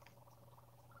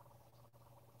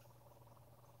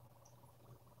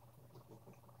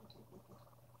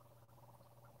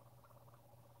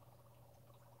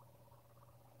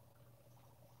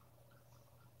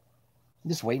 I'm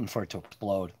just waiting for it to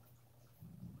explode.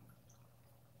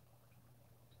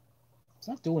 It's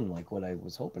not doing like what I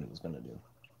was hoping it was going to do.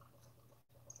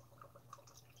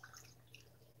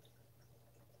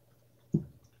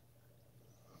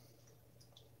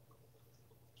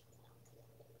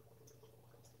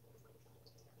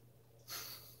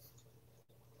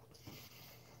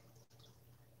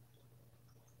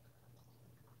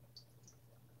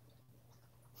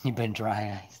 You've been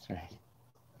dry iced, right?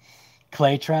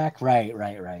 Clay track? Right.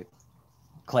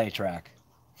 Clay track.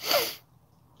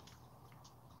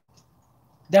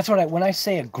 That's what when I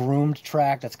say a groomed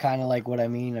track, that's kind of like what I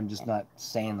mean. I'm just not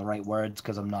saying the right words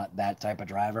because I'm not that type of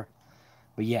driver.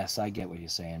 But yes, I get what you're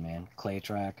saying, man. Clay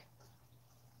track.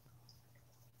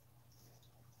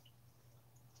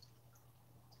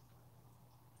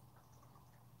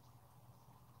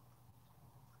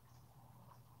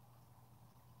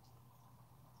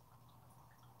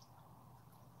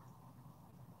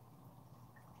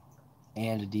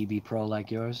 And a DB Pro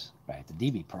like yours? Right, the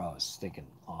DB Pro is stinking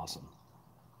awesome.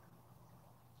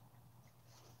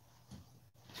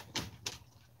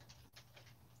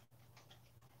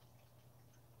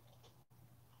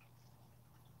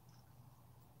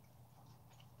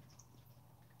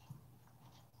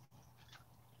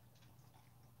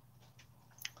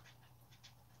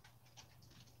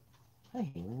 Hi,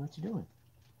 Haley, what you doing?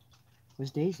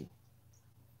 Where's Daisy?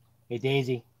 Hey,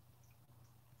 Daisy.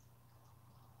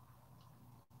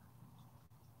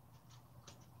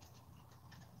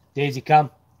 Daisy, come.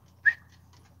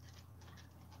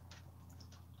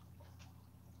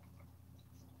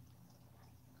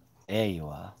 There you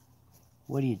are.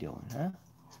 What are you doing, huh?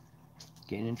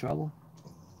 Getting in trouble?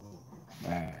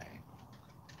 Alright.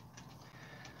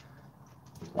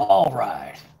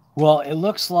 Alright. Well, it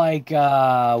looks like we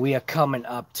are coming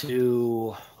up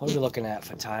to... What are we looking at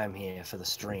for time here for the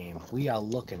stream? We are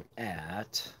looking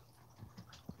at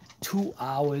 2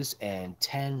 hours and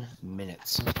 10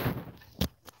 minutes.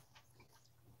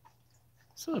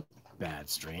 It's not a bad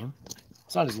stream.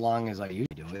 It's not as long as I usually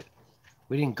do it.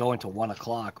 We didn't go into 1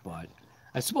 o'clock, but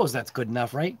I suppose that's good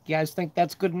enough, right? You guys think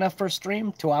that's good enough for a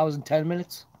stream? 2 hours and 10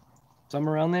 minutes?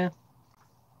 Somewhere around there?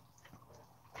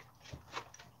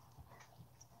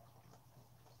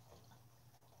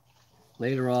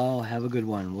 Later all, have a good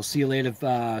one. We'll see you later,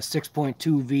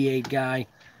 6.2 V8 guy.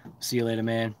 See you later,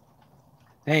 man.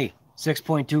 Hey,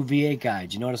 6.2 V8 guy,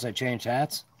 did you notice I changed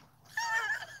hats?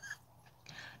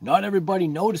 Not everybody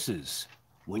notices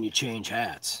when you change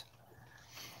hats.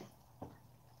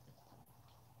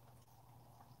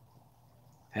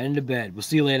 Heading to bed. We'll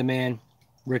see you later, man.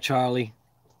 Rich Harley.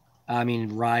 I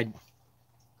mean, Ride.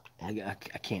 I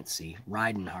can't see.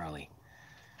 Riding Harley.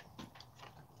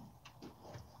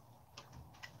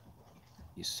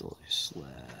 You slash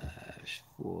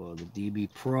for the DB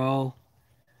Pro.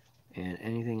 And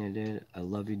anything I did, I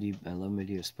love you, I love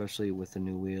you, especially with the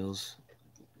new wheels.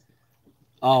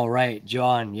 Oh, right,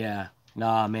 John, yeah.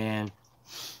 Nah, man.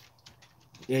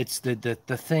 It's the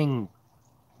thing.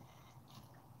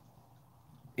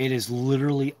 It is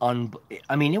literally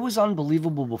I mean, it was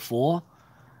unbelievable before,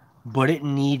 but it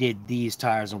needed these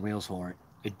tires and wheels for it.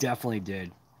 It definitely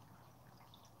did.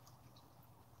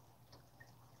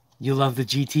 You love the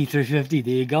GT350.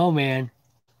 There you go, man.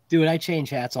 Dude, I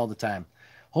change hats all the time.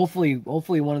 Hopefully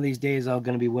one of these days I'm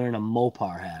going to be wearing a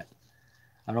Mopar hat.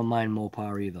 I don't mind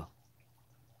Mopar either.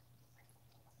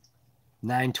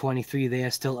 9:23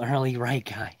 there, still early, right,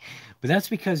 guy? But that's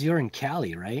because you're in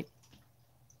Cali, right?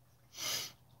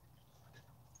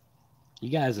 You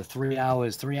guys are 3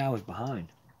 hours behind.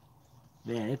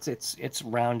 Man, it's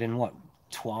rounding what,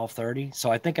 12:30? So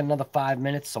I think another 5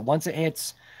 minutes. So once it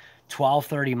hits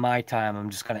 12:30 my time, I'm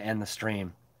just gonna end the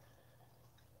stream.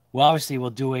 Well, obviously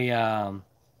we'll do a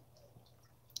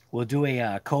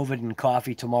COVID and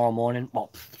coffee tomorrow morning. Well,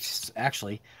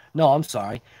 actually, no, I'm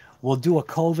sorry. We'll do a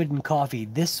COVID and coffee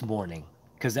this morning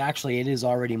because actually it is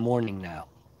already morning now.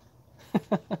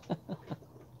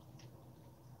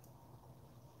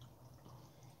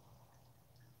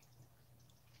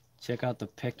 Check out the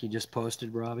pic you just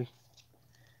posted, Robbie.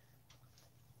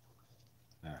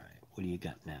 All right, what do you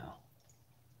got now?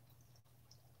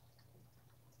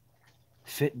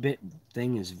 Fitbit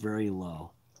thing is very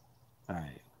low. All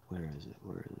right, where is it?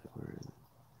 Where is it? Where is it?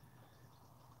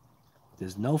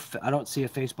 There's no... I don't see a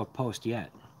Facebook post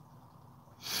yet.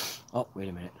 Oh, wait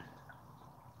a minute.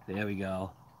 There we go.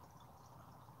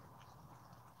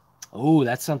 Oh,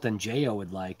 that's something J.O.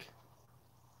 would like.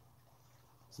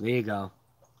 So there you go.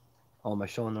 Oh, am I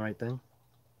showing the right thing?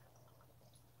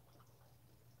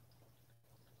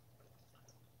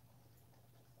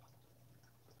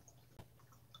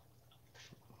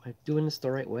 Am I doing this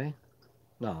the right way?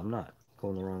 No, I'm not.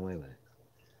 Going the wrong way with it.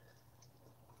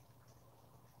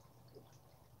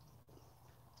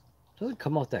 It doesn't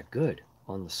come out that good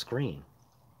on the screen.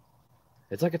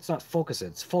 It's like it's not focusing.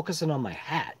 It's focusing on my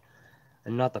hat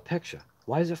and not the picture.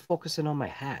 Why is it focusing on my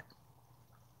hat?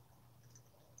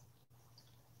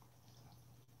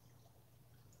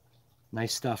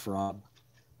 Nice stuff, Rob.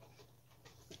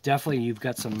 Definitely you've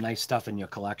got some nice stuff in your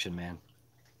collection, man.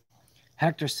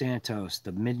 Hector Santos,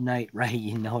 the Midnight, right?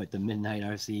 You know it, the Midnight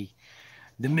RC.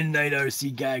 The Midnight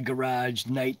RC Guy Garage,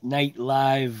 night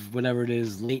live, whatever it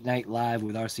is, late night live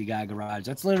with RC Guy Garage.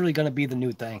 That's literally going to be the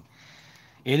new thing.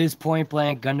 It is point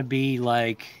blank going to be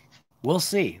like, we'll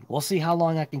see. We'll see how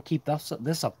long I can keep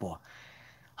this up for.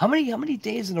 How many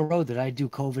days in a row did I do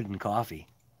COVID and coffee?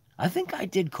 I think I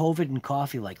did COVID and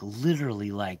coffee like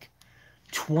literally like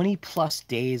 20 plus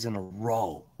days in a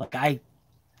row. Like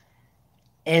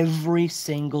every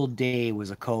single day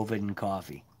was a COVID and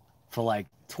coffee for like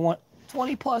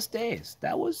 20 plus days.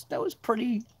 That was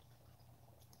pretty,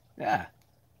 yeah,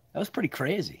 that was pretty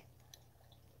crazy.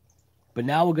 But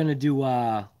now we're gonna do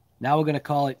now we're gonna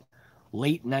call it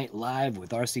Late Night Live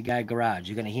with RC Guy Garage.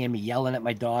 You're gonna hear me yelling at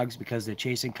my dogs because they're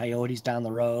chasing coyotes down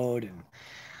the road and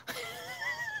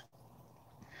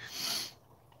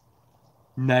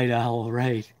Night Owl,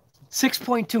 right?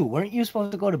 6.2. Weren't you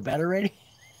supposed to go to bed already?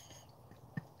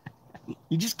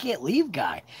 You just can't leave,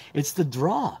 guy. It's the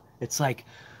draw. It's like,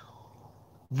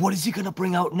 what is he going to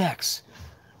bring out next?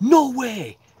 No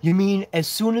way. You mean as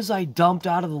soon as I dumped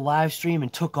out of the live stream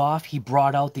and took off, he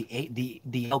brought out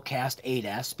the Outcast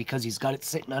 8S because he's got it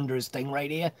sitting under his thing right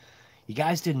here? You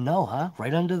guys didn't know, huh?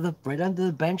 Right under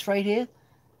the bench right here.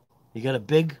 You got a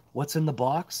big what's in the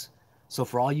box. So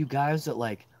for all you guys that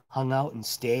like hung out and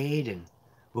stayed and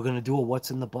we're going to do a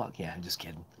what's in the box. Yeah, I'm just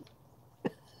kidding.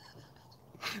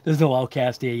 There's no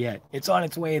Outcast here yet. It's on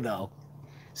its way though.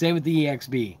 Same with the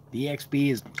EXB. The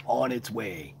EXB is on its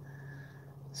way.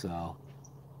 So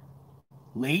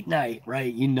late night,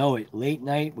 right? You know it. Late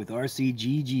night with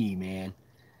RCGG, man.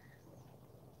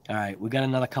 All right, we got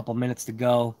another couple minutes to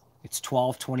go. It's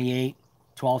 12:28,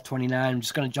 12:29. I'm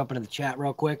just going to jump into the chat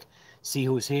real quick, see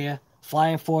who's here.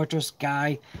 Flying Fortress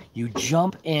guy, you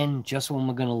jump in just when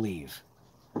we're going to leave.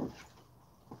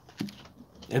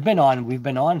 We've been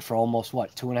on for almost,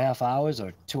 what, 2.5 hours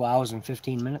or 2 hours and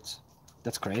 15 minutes?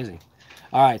 That's crazy.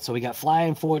 All right, so we got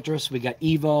Flying Fortress, we got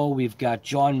Evo, we've got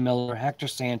John Miller, Hector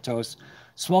Santos,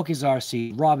 Smokey's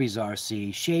RC, Robbie's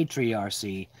RC, Shade Tree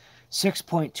RC,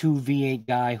 6.2 V8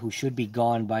 guy who should be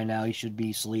gone by now. He should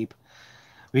be asleep.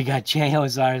 We got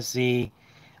J.O.'s RC.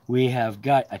 We have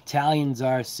got Italian's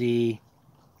RC.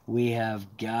 We have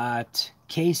got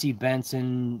Casey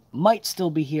Benson. Might still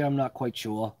be here. I'm not quite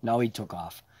sure. No, he took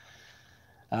off.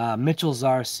 Mitchell's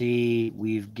RC.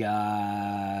 We've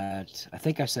got, I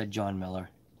think I said John Miller.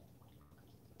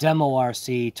 Demo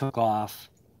RC took off.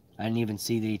 I didn't even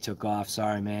see that he took off.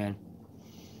 Sorry, man.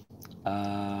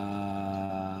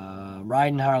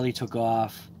 Riding Harley took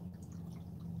off.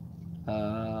 Who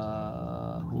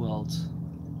else?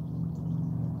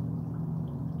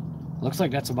 Looks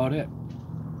like that's about it.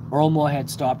 Earl Moorhead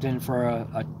stopped in for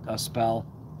a spell.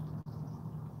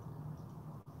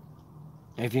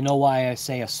 If you know why I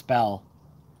say a spell,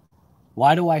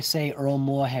 why do I say Earl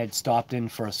Moorhead stopped in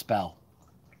for a spell?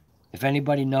 If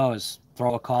anybody knows,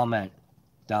 throw a comment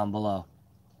down below.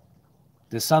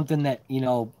 There's something that, you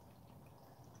know,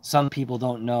 some people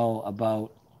don't know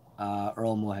about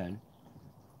Earl Moorhead.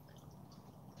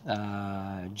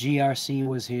 GRC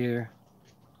was here.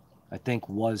 I think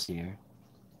was here.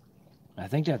 I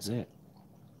think that's it.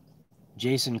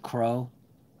 Jason Crow.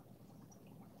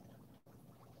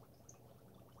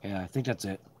 Yeah, I think that's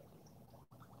it.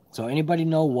 So anybody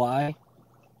know why?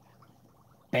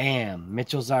 Bam.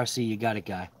 Mitchell's RC, you got it,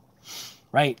 guy.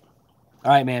 Right.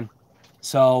 All right, man.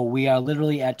 So we are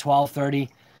literally at 12:30.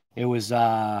 It was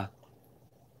not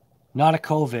a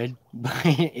COVID, but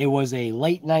it was a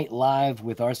late night live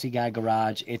with RC Guy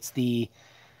Garage. It's the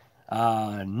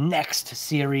next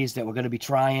series that we're going to be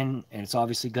trying, and it's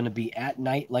obviously going to be at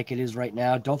night like it is right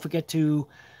now. Don't forget to,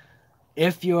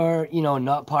 if you're, you know,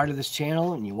 not part of this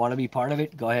channel and you want to be part of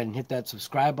it, go ahead and hit that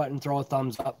subscribe button, throw a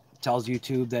thumbs up. Tells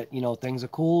YouTube that, you know, things are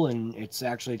cool and it's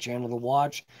actually a channel to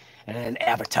watch. And then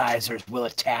advertisers will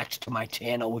attach to my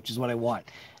channel, which is what I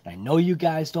want. And I know you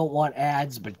guys don't want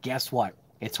ads, but guess what?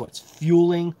 It's what's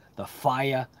fueling the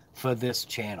fire for this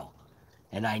channel.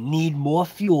 And I need more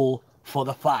fuel for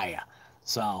the fire.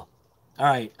 So, all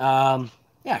right.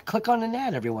 Yeah, click on an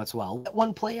ad every once in a while. Let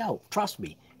one play out. Trust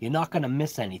me, you're not going to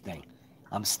miss anything.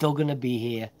 I'm still going to be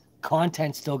here.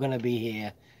 Content's still going to be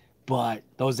here. But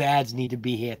those ads need to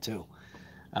be here too.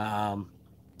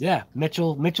 Yeah,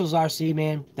 Mitchell's RC,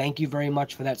 man. Thank you very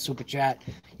much for that super chat.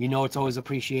 You know it's always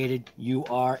appreciated. You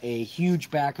are a huge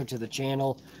backer to the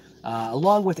channel,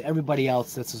 along with everybody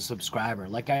else that's a subscriber.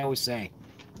 Like I always say,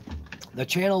 the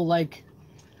channel, like,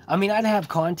 I mean, I'd have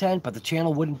content, but the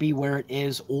channel wouldn't be where it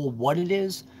is or what it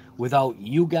is without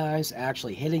you guys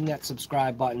actually hitting that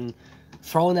subscribe button,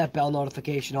 throwing that bell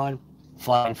notification on.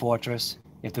 Flying Fortress.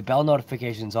 If the bell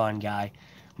notification's on, guy,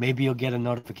 maybe you'll get a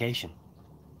notification.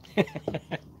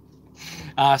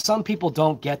 Some people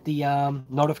don't get the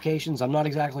notifications. I'm not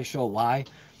exactly sure why.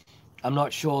 I'm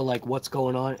not sure, like, what's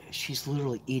going on. She's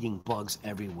literally eating bugs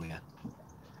everywhere.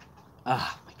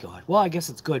 Ah, my God. Well, I guess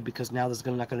it's good because now there's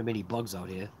not going to be any bugs out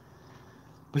here.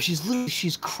 But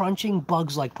she's crunching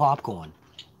bugs like popcorn.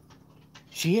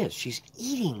 She is. She's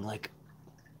eating, like,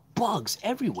 bugs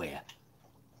everywhere.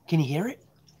 Can you hear it?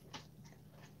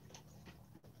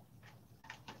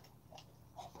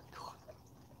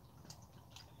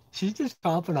 She's just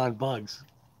chomping on bugs.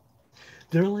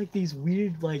 They're like these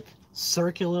weird, like,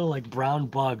 circular, like, brown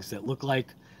bugs that look like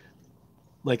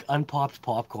unpopped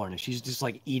popcorn. And she's just,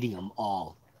 like, eating them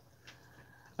all.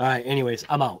 All right, anyways,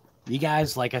 I'm out. You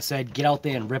guys, like I said, get out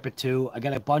there and rip it too. I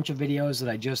got a bunch of videos that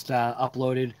I just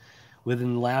uploaded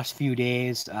within the last few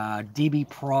days. DB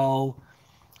Pro,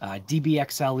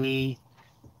 DBXL-E.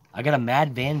 I got a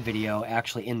Mad Van video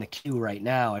actually in the queue right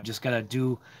now. I just got to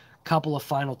do a couple of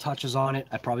final touches on it.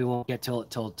 I probably won't get till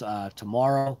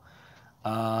tomorrow.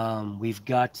 We've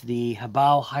got the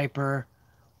Hobao Hyper.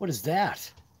 What is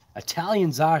that?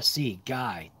 Italians RC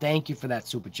guy. Thank you for that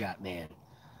super chat, man.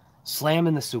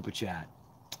 Slamming the super chat.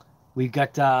 We've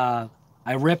got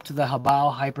I ripped the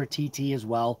Hobao Hyper TT as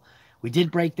well. We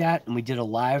did break that, and we did a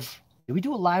live. Did we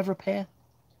do a live repair?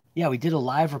 Yeah, we did a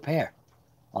live repair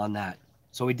on that.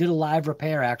 So we did a live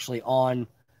repair actually on,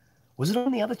 was it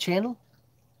on the other channel?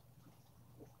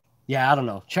 Yeah, I don't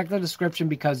know. Check the description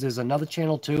because there's another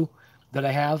channel too that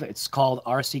I have. It's called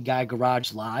RC Guy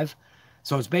Garage Live.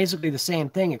 So it's basically the same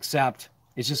thing except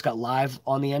it's just got live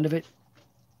on the end of it.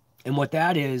 And what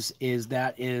that is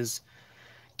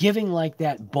giving like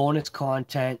that bonus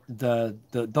content,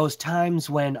 those times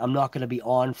when I'm not going to be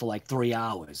on for like 3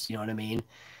 hours, you know what I mean?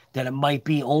 That it might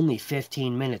be only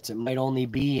 15 minutes. It might only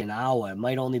be an hour. It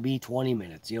might only be 20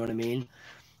 minutes. You know what I mean?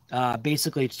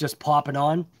 Basically, it's just popping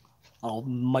on.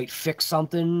 Might fix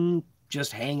something,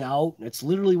 just hang out. It's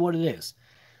literally what it is.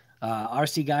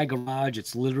 RC Guy Garage,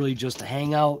 it's literally just a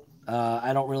hangout.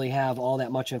 I don't really have all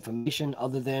that much information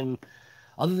other than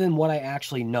what I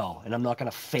actually know. And I'm not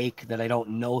going to fake that I don't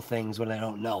know things when I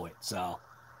don't know it. So,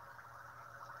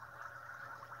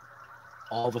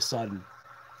 all of a sudden,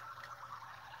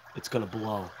 it's going to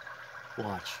blow.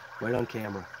 Watch. Right on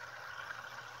camera.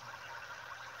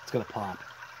 It's going to pop.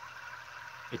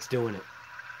 It's doing it.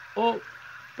 Oh,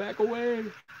 back away.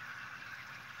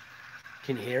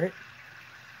 Can you hear it?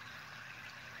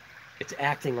 It's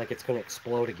acting like it's going to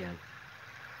explode again.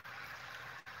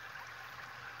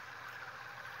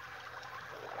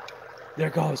 There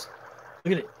it goes.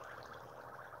 Look at it.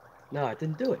 No, it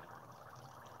didn't do it.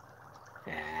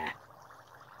 Ah.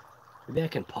 Maybe I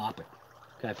can pop it.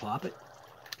 Can I pop it?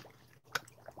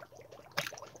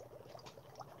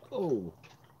 Oh.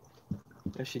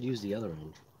 I should use the other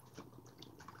end.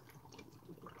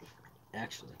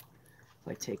 Actually, if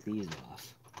I take these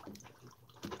off.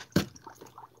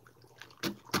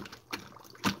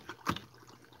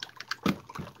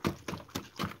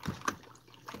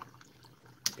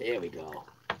 There we go.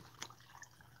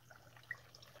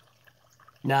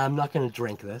 Now, I'm not going to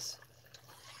drink this.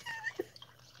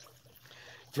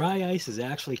 Dry ice is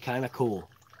actually kind of cool.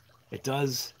 It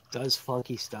does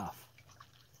funky stuff.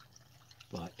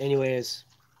 But anyways,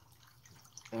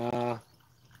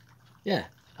 yeah,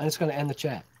 I'm just going to end the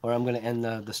chat, or I'm going to end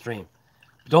the stream.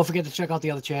 Don't forget to check out the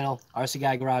other channel, RC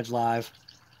Guy Garage Live.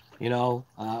 You know,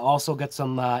 also got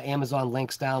some Amazon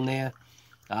links down there.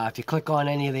 If you click on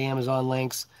any of the Amazon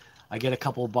links, I get a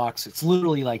couple of bucks. It's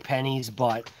literally like pennies,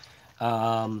 but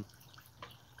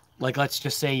like let's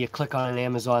just say you click on an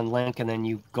Amazon link and then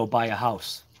you go buy a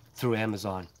house through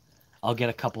Amazon. I'll get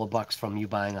a couple of bucks from you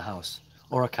buying a house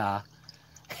or a car.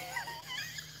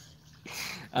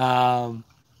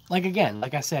 Like again,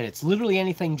 like I said, it's literally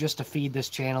anything just to feed this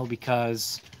channel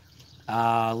because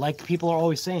like people are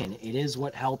always saying, it is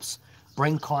what helps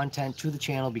bring content to the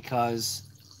channel because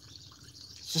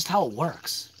it's just how it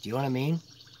works. Do you know what I mean?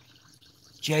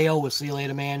 J.O. we'll see you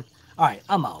later, man. All right,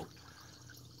 I'm out.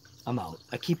 I'm out.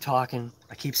 I keep talking.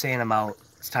 I keep saying I'm out.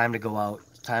 It's time to go out.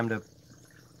 It's time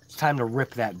to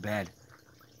rip that bed.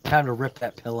 Time to rip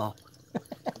that pillow.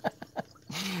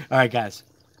 All right, guys.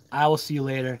 I will see you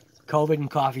later. COVID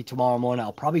and coffee tomorrow morning.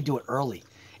 I'll probably do it early.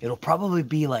 It'll probably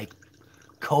be like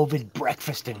COVID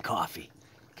breakfast and coffee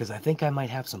because I think I might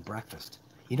have some breakfast.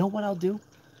 You know what I'll do?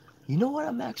 You know what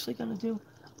I'm actually going to do?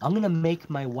 I'm going to make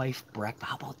my wife breakfast.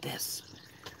 How about this?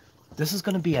 This is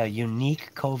going to be a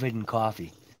unique COVID and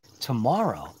coffee.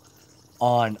 Tomorrow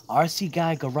on RC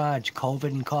Guy Garage COVID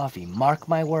and Coffee, mark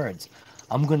my words,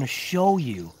 I'm going to show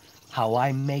you how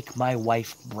I make my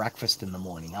wife breakfast in the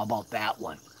morning. How about that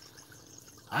one?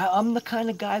 I'm the kind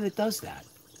of guy that does that.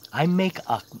 I make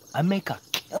a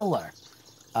killer,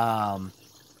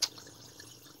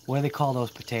 what do they call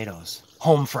those potatoes?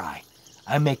 Home fry.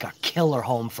 I make a killer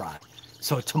home fry.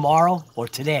 So tomorrow or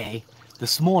today,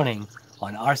 this morning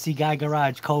on RC Guy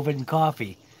Garage COVID and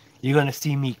Coffee, you're going to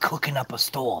see me cooking up a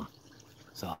storm.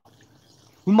 So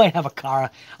we might have a car.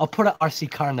 I'll put an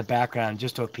RC car in the background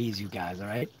just to appease you guys, all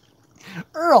right?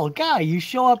 Earl, Guy, you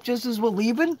show up just as we're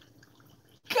leaving?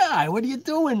 Guy, what are you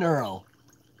doing, Earl?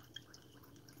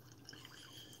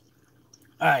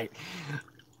 All right.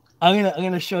 I'm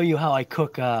gonna show you how I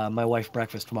cook my wife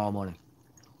breakfast tomorrow morning.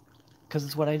 Because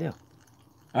it's what I do.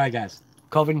 All right, guys.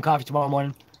 COVID and coffee tomorrow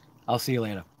morning. I'll see you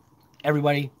later.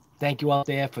 Everybody, thank you out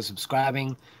there for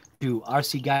subscribing to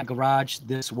RC Guy Garage.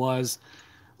 This was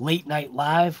Late Night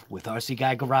Live with RC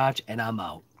Guy Garage, and I'm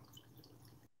out.